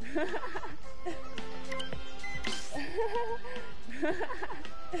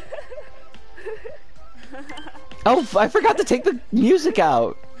 Oh, I forgot to take the music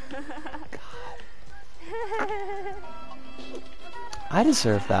out. God. I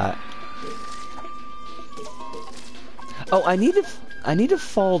deserve that. Oh, I need to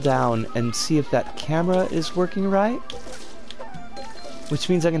fall down and see if that camera is working right. Which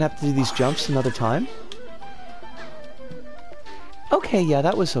means I'm gonna have to do these jumps another time. Okay, yeah,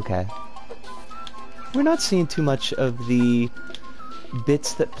 that was okay. We're not seeing too much of the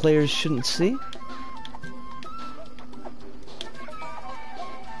bits that players shouldn't see.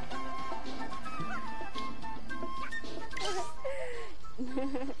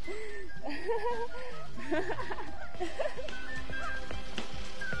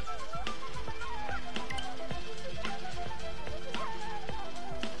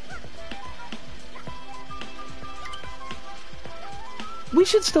 We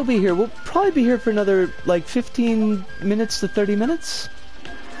should still be here. We'll probably be here for another, like, 15 minutes to 30 minutes.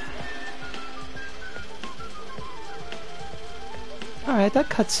 Alright, that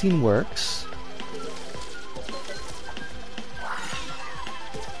cutscene works.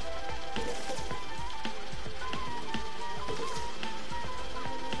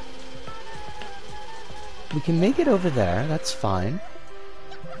 We can make it over there, that's fine.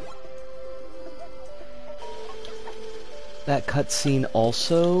 That cutscene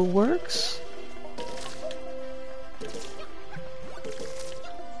also works.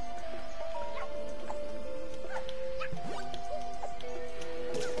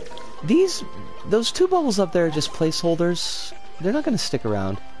 Those two bubbles up there are just placeholders. They're not going to stick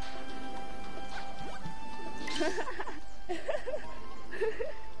around.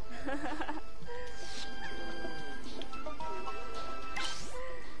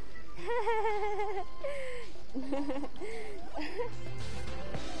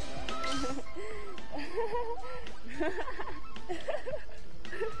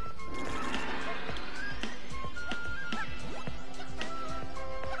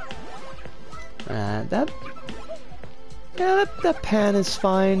 That pan is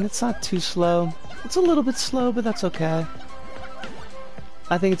fine. It's not too slow. It's a little bit slow, but that's okay.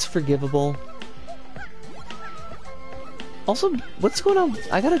 I think it's forgivable. Also, what's going on?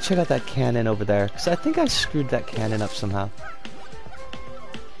 I gotta check out that cannon over there, because I think I screwed that cannon up somehow.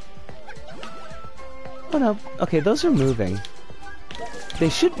 Oh no. Okay, those are moving. They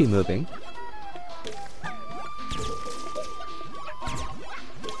should be moving.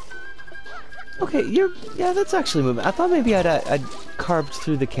 Okay, yeah, that's actually moving. I thought maybe I'd carved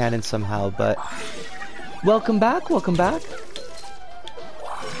through the cannon somehow, but... Welcome back, welcome back.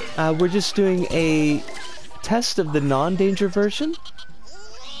 We're just doing a test of the non-danger version.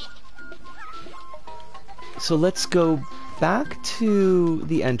 So let's go back to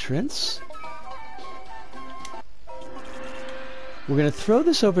the entrance. We're gonna throw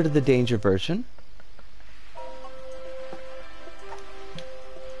this over to the danger version.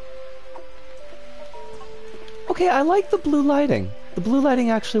 Okay, I like the blue lighting. The blue lighting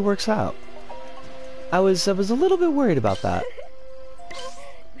actually works out. I was a little bit worried about that.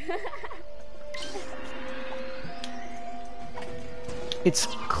 It's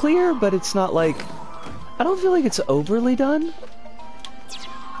clear, but it's not like... I don't feel like it's overly done.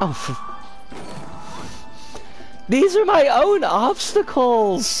 Oh, These are my own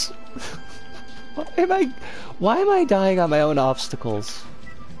obstacles! Why am I dying on my own obstacles?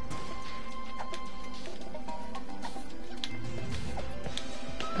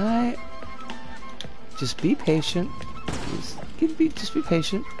 Just be patient. Just be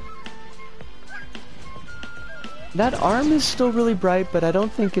patient. That arm is still really bright, but I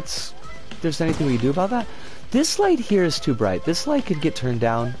don't think there's anything we can do about that. This light here is too bright. This light could get turned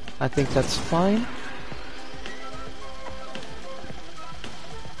down. I think that's fine.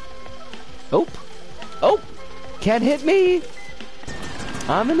 Oh! Oh! Can't hit me!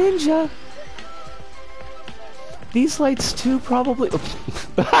 I'm a ninja! These lights too probably...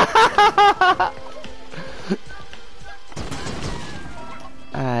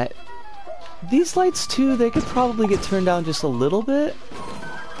 These lights too, they could probably get turned down just a little bit.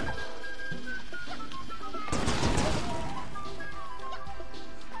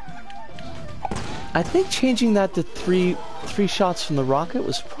 I think changing that to three shots from the rocket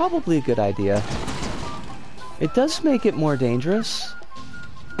was probably a good idea. It does make it more dangerous.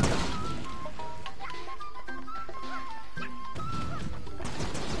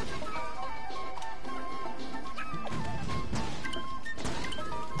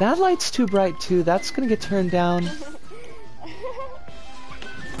 That light's too bright too. That's gonna get turned down.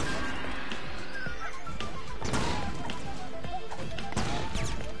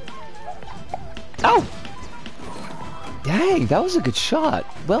 Ow! Dang, that was a good shot.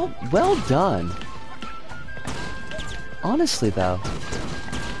 Well done. Honestly though.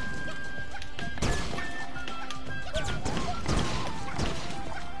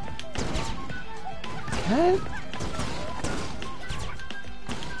 Okay.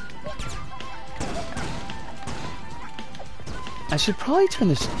 I should probably turn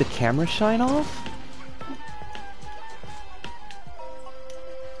the camera shine off.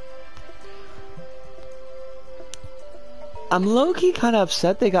 I'm low-key kind of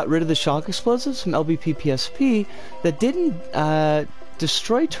upset they got rid of the shock explosives from LBP PSP that didn't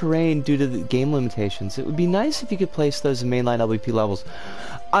destroy terrain due to the game limitations. It would be nice if you could place those in mainline LBP levels.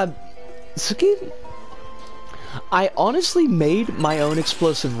 Suki, I honestly made my own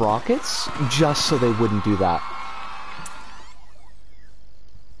explosive rockets just so they wouldn't do that.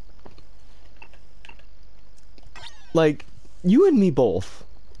 Like, you and me both.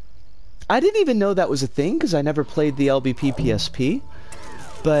 I didn't even know that was a thing because I never played the LBP PSP,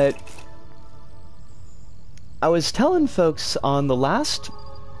 but I was telling folks on the last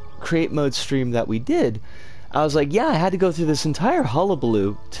create mode stream that we did, I was like, yeah, I had to go through this entire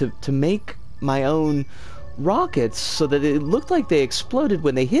hullabaloo to make my own rockets so that it looked like they exploded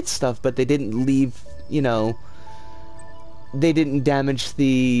when they hit stuff, but they didn't leave, you know, they didn't damage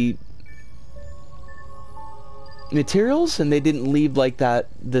the materials and they didn't leave like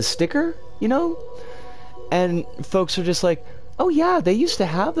the sticker, you know? And folks are just like, oh yeah, they used to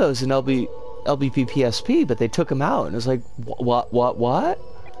have those in LBP PSP, but they took them out. And it was like, what?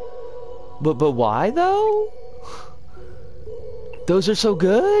 But why though? Those are so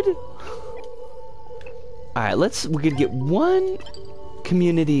good. All right, we could get one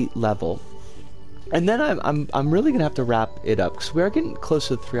community level, and then I'm really gonna have to wrap it up because we are getting close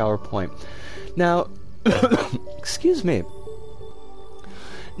to the 3-hour point now. Excuse me.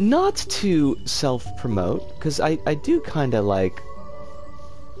 Not to self-promote, because I do kind of like...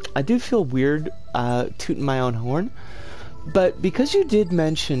 I do feel weird tooting my own horn, but because you did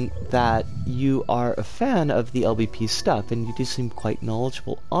mention that you are a fan of the LBP stuff, and you do seem quite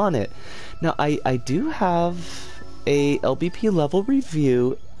knowledgeable on it. Now, I do have a LBP level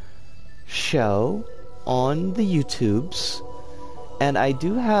review show on the YouTubes, and I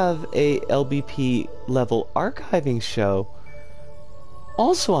do have a LBP level archiving show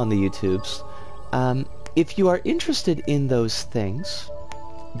also on the YouTubes. If you are interested in those things,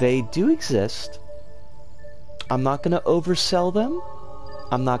 they do exist. I'm not going to oversell them.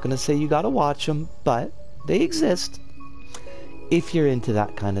 I'm not going to say you got to watch them, but they exist if you're into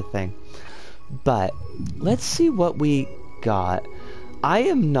that kind of thing. But let's see what we got. I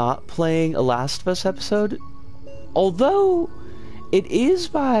am not playing a Last of Us episode, although it is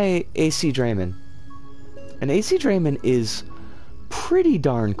by AC Draymond. And AC Draymond is pretty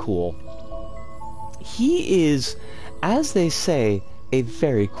darn cool. He is, as they say, a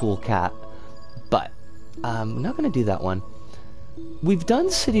very cool cat. But I'm not going to do that one. We've done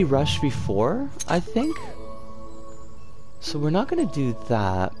City Rush before, I think. So we're not going to do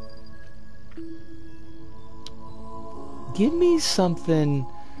that. Give me something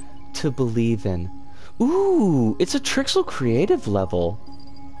to believe in. Ooh, it's a Trixel Creative level.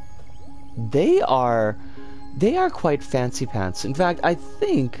 They are quite fancy pants. In fact, I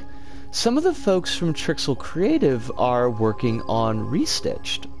think some of the folks from Trixel Creative are working on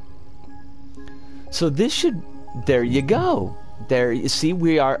Restitched. So this should... There you go. There, you see,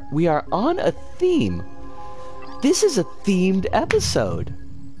 we are on a theme. This is a themed episode.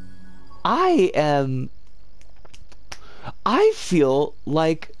 I feel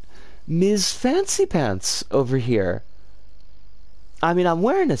like Ms. Fancy Pants over here. I mean, I'm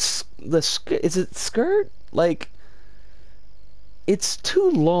wearing is it skirt? Like, it's too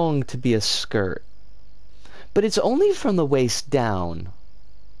long to be a skirt. But it's only from the waist down.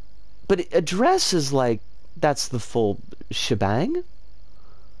 But a dress is like, that's the full shebang.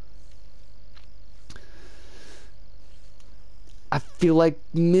 I feel like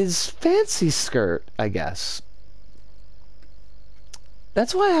Ms. Fancy Skirt, I guess.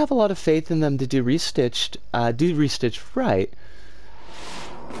 That's why I have a lot of faith in them to do Restitched right.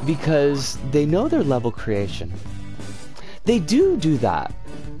 Because they know their level creation. They do that.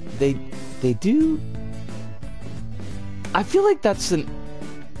 They do. I feel like that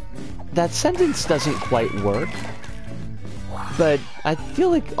sentence doesn't quite work. But I feel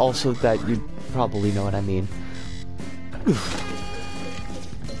like also that you probably know what I mean.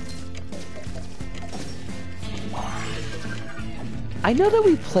 I know that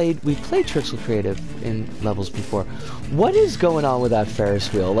we played Trixel Creative in levels before. What is going on with that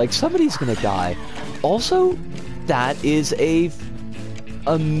Ferris wheel? Like, somebody's gonna die. Also, that is a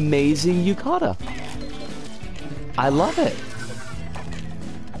amazing yukata. I love it.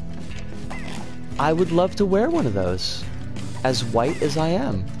 I would love to wear one of those, as white as I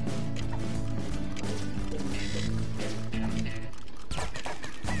am.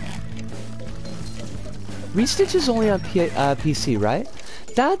 Restitch is only on PC, right?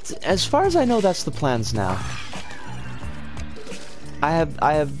 That, as far as I know, that's the plans now. I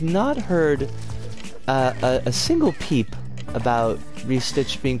have not heard a single peep about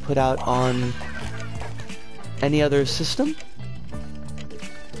Restitch being put out on any other system.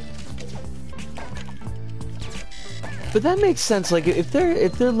 But that makes sense. Like, if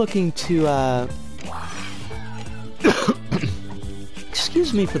they're looking to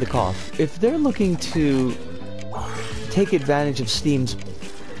excuse me for the cough. If they're looking to take advantage of Steam's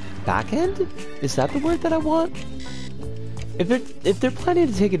backend, is that the word that I want? If they're planning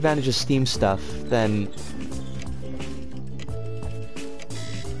to take advantage of Steam stuff, then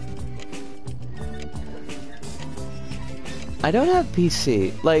I don't have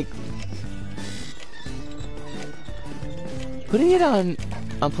PC. Like, putting it on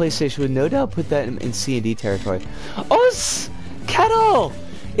PlayStation would no doubt put that in C&D territory. Oh, Kettle!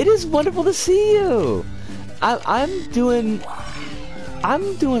 It is wonderful to see you! I'm doing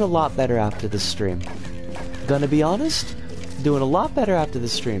a lot better after this stream. Gonna be honest, doing a lot better after the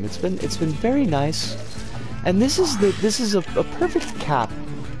stream. It's been very nice. And this is a perfect cap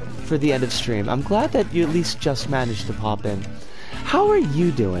for the end of stream. I'm glad that you at least just managed to pop in. How are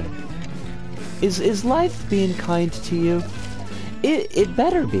you doing? Is life being kind to you? It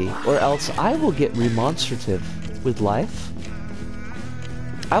better be, or else I will get remonstrative with life.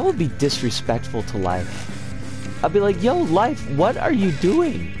 I will be disrespectful to life. I'll be like, yo, life, what are you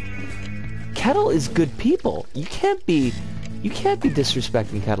doing? Kettle is good people. You can't be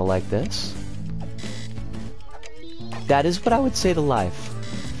disrespecting Kettle like this. That is what I would say to life.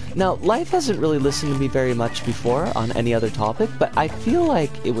 Now, life hasn't really listened to me very much before on any other topic, but I feel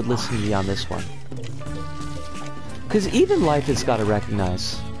like it would listen to me on this one. Because even life has got to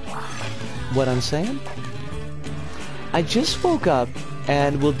recognize what I'm saying. I just woke up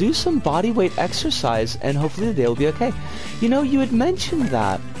and we'll do some body weight exercise and hopefully the day will be okay. You know, you had mentioned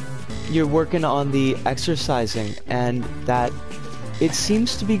that you're working on the exercising and that it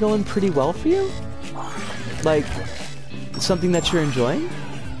seems to be going pretty well for you. Like, something that you're enjoying.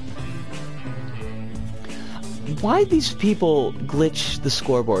 Why these people glitch the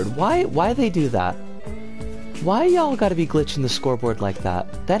scoreboard? Why they do that? Why y'all gotta be glitching the scoreboard like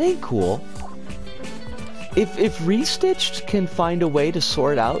that? That ain't cool. If Restitched can find a way to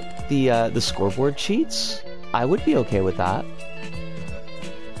sort out the scoreboard cheats, I would be okay with that.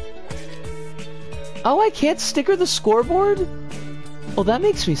 Oh, I can't sticker the scoreboard? Well, that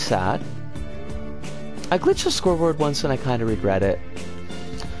makes me sad. I glitched the scoreboard once and I kind of regret it.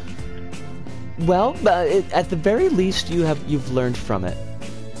 Well, at the very least, you've learned from it.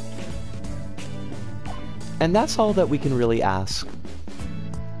 And that's all that we can really ask.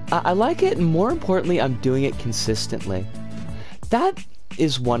 I like it, and more importantly, I'm doing it consistently. That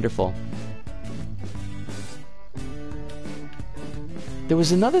is wonderful. There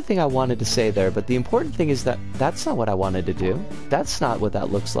was another thing I wanted to say there, but the important thing is that that's not what I wanted to do. That's not what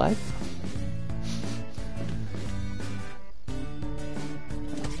that looks like.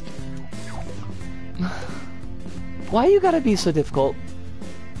 Why you gotta be so difficult?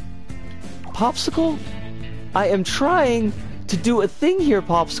 Popsicle? I am trying to do a thing here,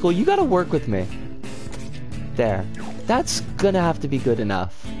 Popsicle. You gotta work with me. There. That's gonna have to be good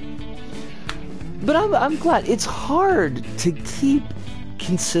enough. But I'm glad. It's hard to keep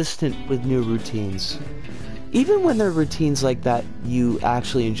consistent with new routines. Even when they're routines like that you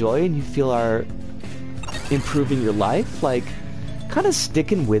actually enjoy and you feel are improving your life, like, kind of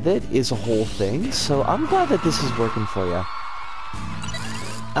sticking with it is a whole thing. So I'm glad that this is working for you.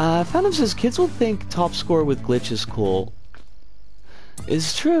 Phantom says, kids will think top score with glitch is cool.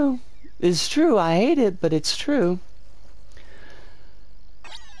 It's true. It's true. I hate it, but it's true.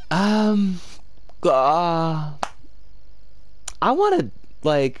 I want to,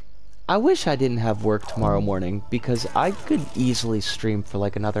 like, I wish I didn't have work tomorrow morning, because I could easily stream for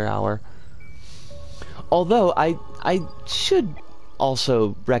like another hour. Although, I should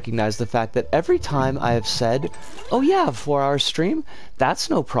also recognize the fact that every time I have said, oh yeah, 4-hour stream, that's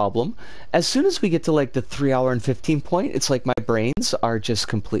no problem. As soon as we get to like the 3-hour and 15 point, it's like my brains are just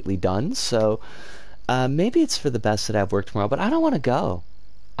completely done. So, maybe it's for the best that I have work tomorrow, but I don't want to go.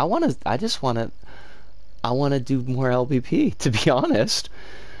 I want to do more LBP, to be honest.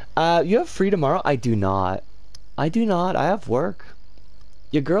 You have free tomorrow? I do not. I do not. I have work.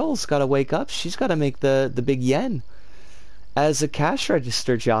 Your girl's got to wake up. She's got to make the big yen as a cash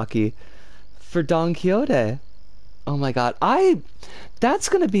register jockey for Don Quixote. Oh my god. That's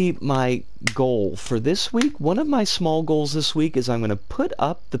going to be my goal for this week. One of my small goals this week is I'm going to put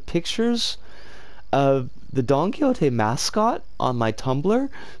up the pictures of the Don Quixote mascot on my Tumblr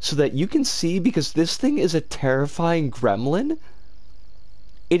so that you can see, because this thing is a terrifying gremlin.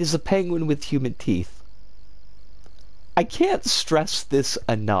 It is a penguin with human teeth. I can't stress this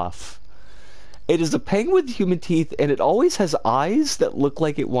enough. It is a penguin with human teeth, and it always has eyes that look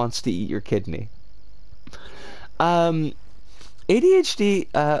like it wants to eat your kidney. ADHD,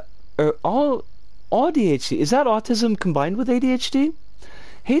 or all ADHD, is that autism combined with ADHD?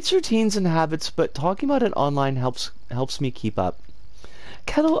 Hates routines and habits, but talking about it online helps me keep up.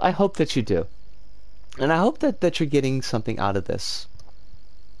 Kettle, I hope that you do. And I hope that you're getting something out of this.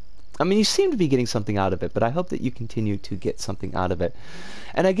 I mean, you seem to be getting something out of it, but I hope that you continue to get something out of it.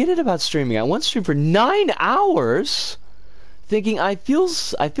 And I get it about streaming. I once streamed for 9 hours, thinking I feel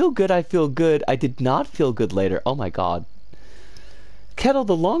good, I feel good. I did not feel good later. Oh my god. Kettle,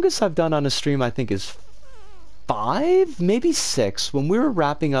 the longest I've done on a stream, I think, is 5, maybe 6. When we were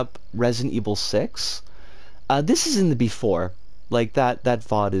wrapping up Resident Evil 6, this is in the before. Like, that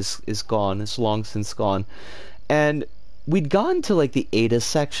VOD is gone. It's long since gone. And we'd gone to like the Ada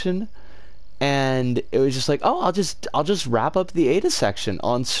section, and it was just like, oh, I'll just wrap up the Ada section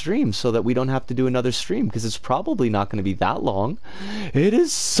on stream so that we don't have to do another stream, because it's probably not going to be that long. It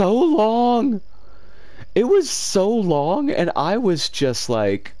is so long. It was so long, and I was just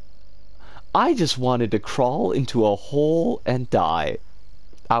like, I just wanted to crawl into a hole and die.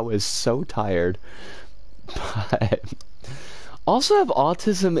 I was so tired. But also have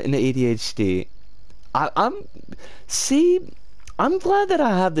autism and ADHD. I'm glad that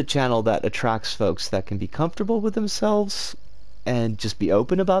I have the channel that attracts folks that can be comfortable with themselves and just be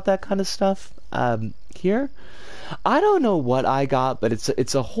open about that kind of stuff. Here, I don't know what I got, but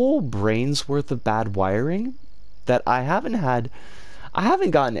it's a whole brain's worth of bad wiring that I haven't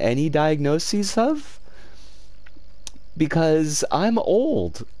gotten any diagnoses of, because I'm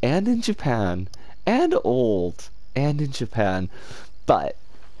old and in Japan and old and in Japan, but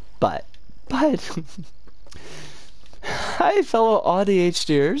hi, fellow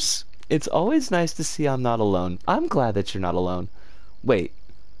ADHDers. It's always nice to see I'm not alone. I'm glad that you're not alone. Wait.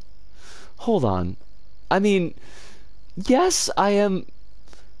 Hold on. I mean, yes, I am.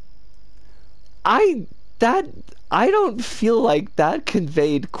 I don't feel like that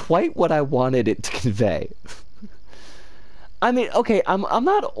conveyed quite what I wanted it to convey. I mean, okay, I'm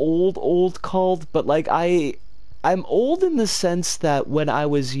not old called, but like I'm old in the sense that when I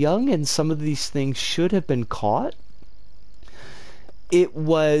was young and some of these things should have been caught, it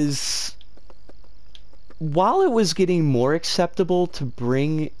was, while it was getting more acceptable to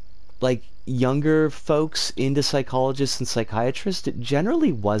bring like younger folks into psychologists and psychiatrists, it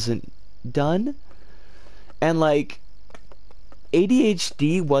generally wasn't done. And like,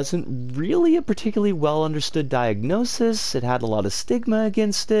 ADHD wasn't really a particularly well understood diagnosis. It had a lot of stigma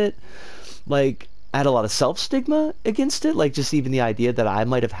against it. Like, I had a lot of self-stigma against it, like just even the idea that I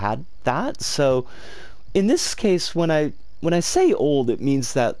might have had that. So in this case, when I say old, it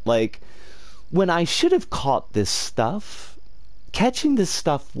means that like when I should have caught this stuff, catching this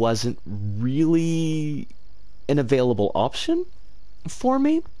stuff wasn't really an available option for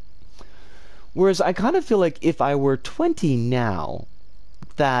me. Whereas I kind of feel like if I were 20 now,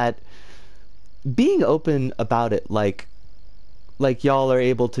 that being open about it, like y'all are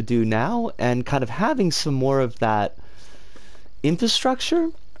able to do now, and kind of having some more of that infrastructure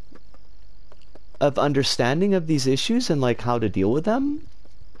of understanding of these issues and like how to deal with them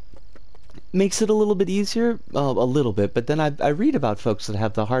makes it a little bit easier. A little bit, but then I read about folks that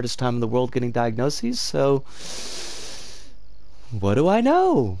have the hardest time in the world getting diagnoses, so what do I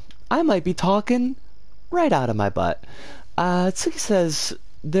know? I might be talking right out of my butt. Tsuki says,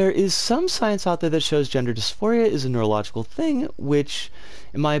 there is some science out there that shows gender dysphoria is a neurological thing, which,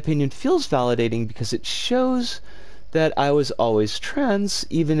 in my opinion, feels validating because it shows that I was always trans,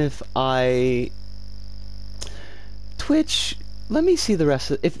 even if I... Twitch, let me see the rest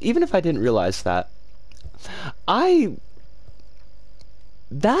of... Even if I didn't realize that.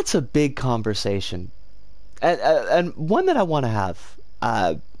 That's a big conversation. And one that I want to have.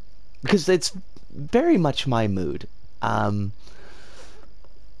 Because it's very much my mood.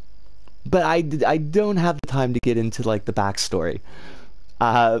 But I don't have the time to get into like the backstory.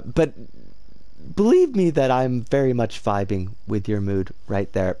 But believe me that I'm very much vibing with your mood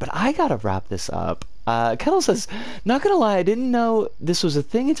right there. But I gotta wrap this up. Kettle says, not gonna lie, I didn't know this was a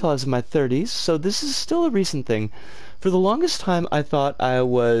thing until I was in my 30s, so this is still a recent thing. For the longest time, I thought I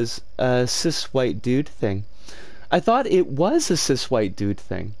was a cis white dude thing. I thought it was a cis white dude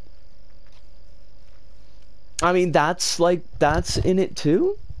thing. I mean, that's in it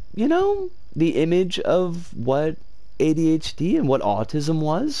too, you know? The image of what ADHD and what autism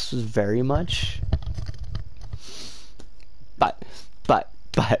was very much.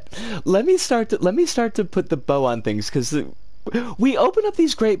 But let me start to put the bow on things, because we open up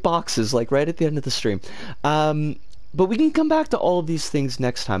these great boxes like right at the end of the stream. But we can come back to all of these things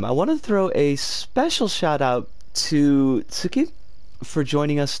next time. I want to throw a special shout out to Tsuki for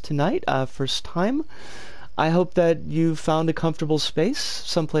joining us tonight, first time. I hope that you found a comfortable space,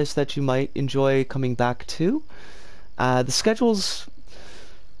 someplace that you might enjoy coming back to. The schedule's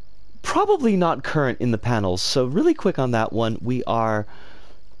probably not current in the panels, so really quick on that one. We are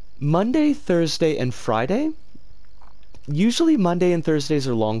Monday, Thursday, and Friday. Usually Monday and Thursdays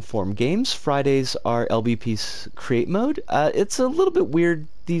are long-form games. Fridays are LBP's create mode. It's a little bit weird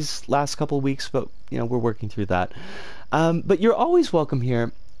these last couple of weeks, but you know, we're working through that. But you're always welcome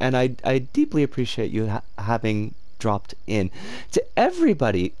here, and I deeply appreciate you having dropped in. To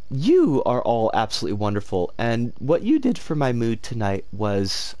everybody, you are all absolutely wonderful, and what you did for my mood tonight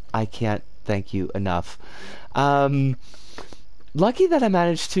was, I can't thank you enough. Lucky that I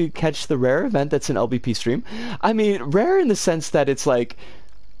managed to catch the rare event that's an LBP stream. I mean, rare in the sense that it's like,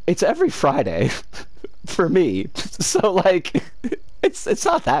 it's every Friday for me. So like, it's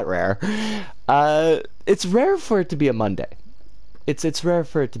not that rare. It's rare for it to be a Monday. It's rare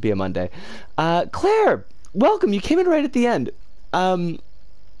for it to be a Monday. Claire, welcome. You came in right at the end.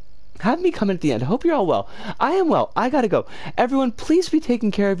 Have me come in at the end. I hope you're all well. I am well. I gotta go. Everyone, please be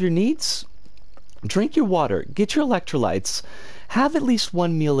taking care of your needs. Drink your water. Get your electrolytes. Have at least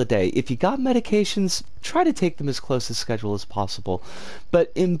one meal a day. If you got medications, try to take them as close to schedule as possible. But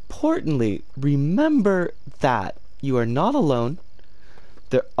importantly, remember that you are not alone.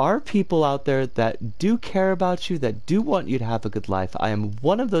 There are people out there that do care about you, that do want you to have a good life. I am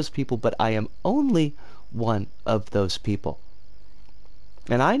one of those people, but I am only one of those people.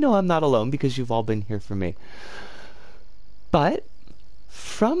 And I know I'm not alone because you've all been here for me. But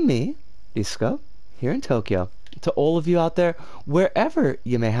from me, Disco, here in Tokyo, to all of you out there, wherever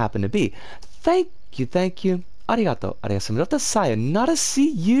you may happen to be, thank you. Arigato, arigato, sayonara, see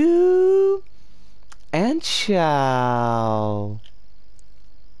you, and ciao.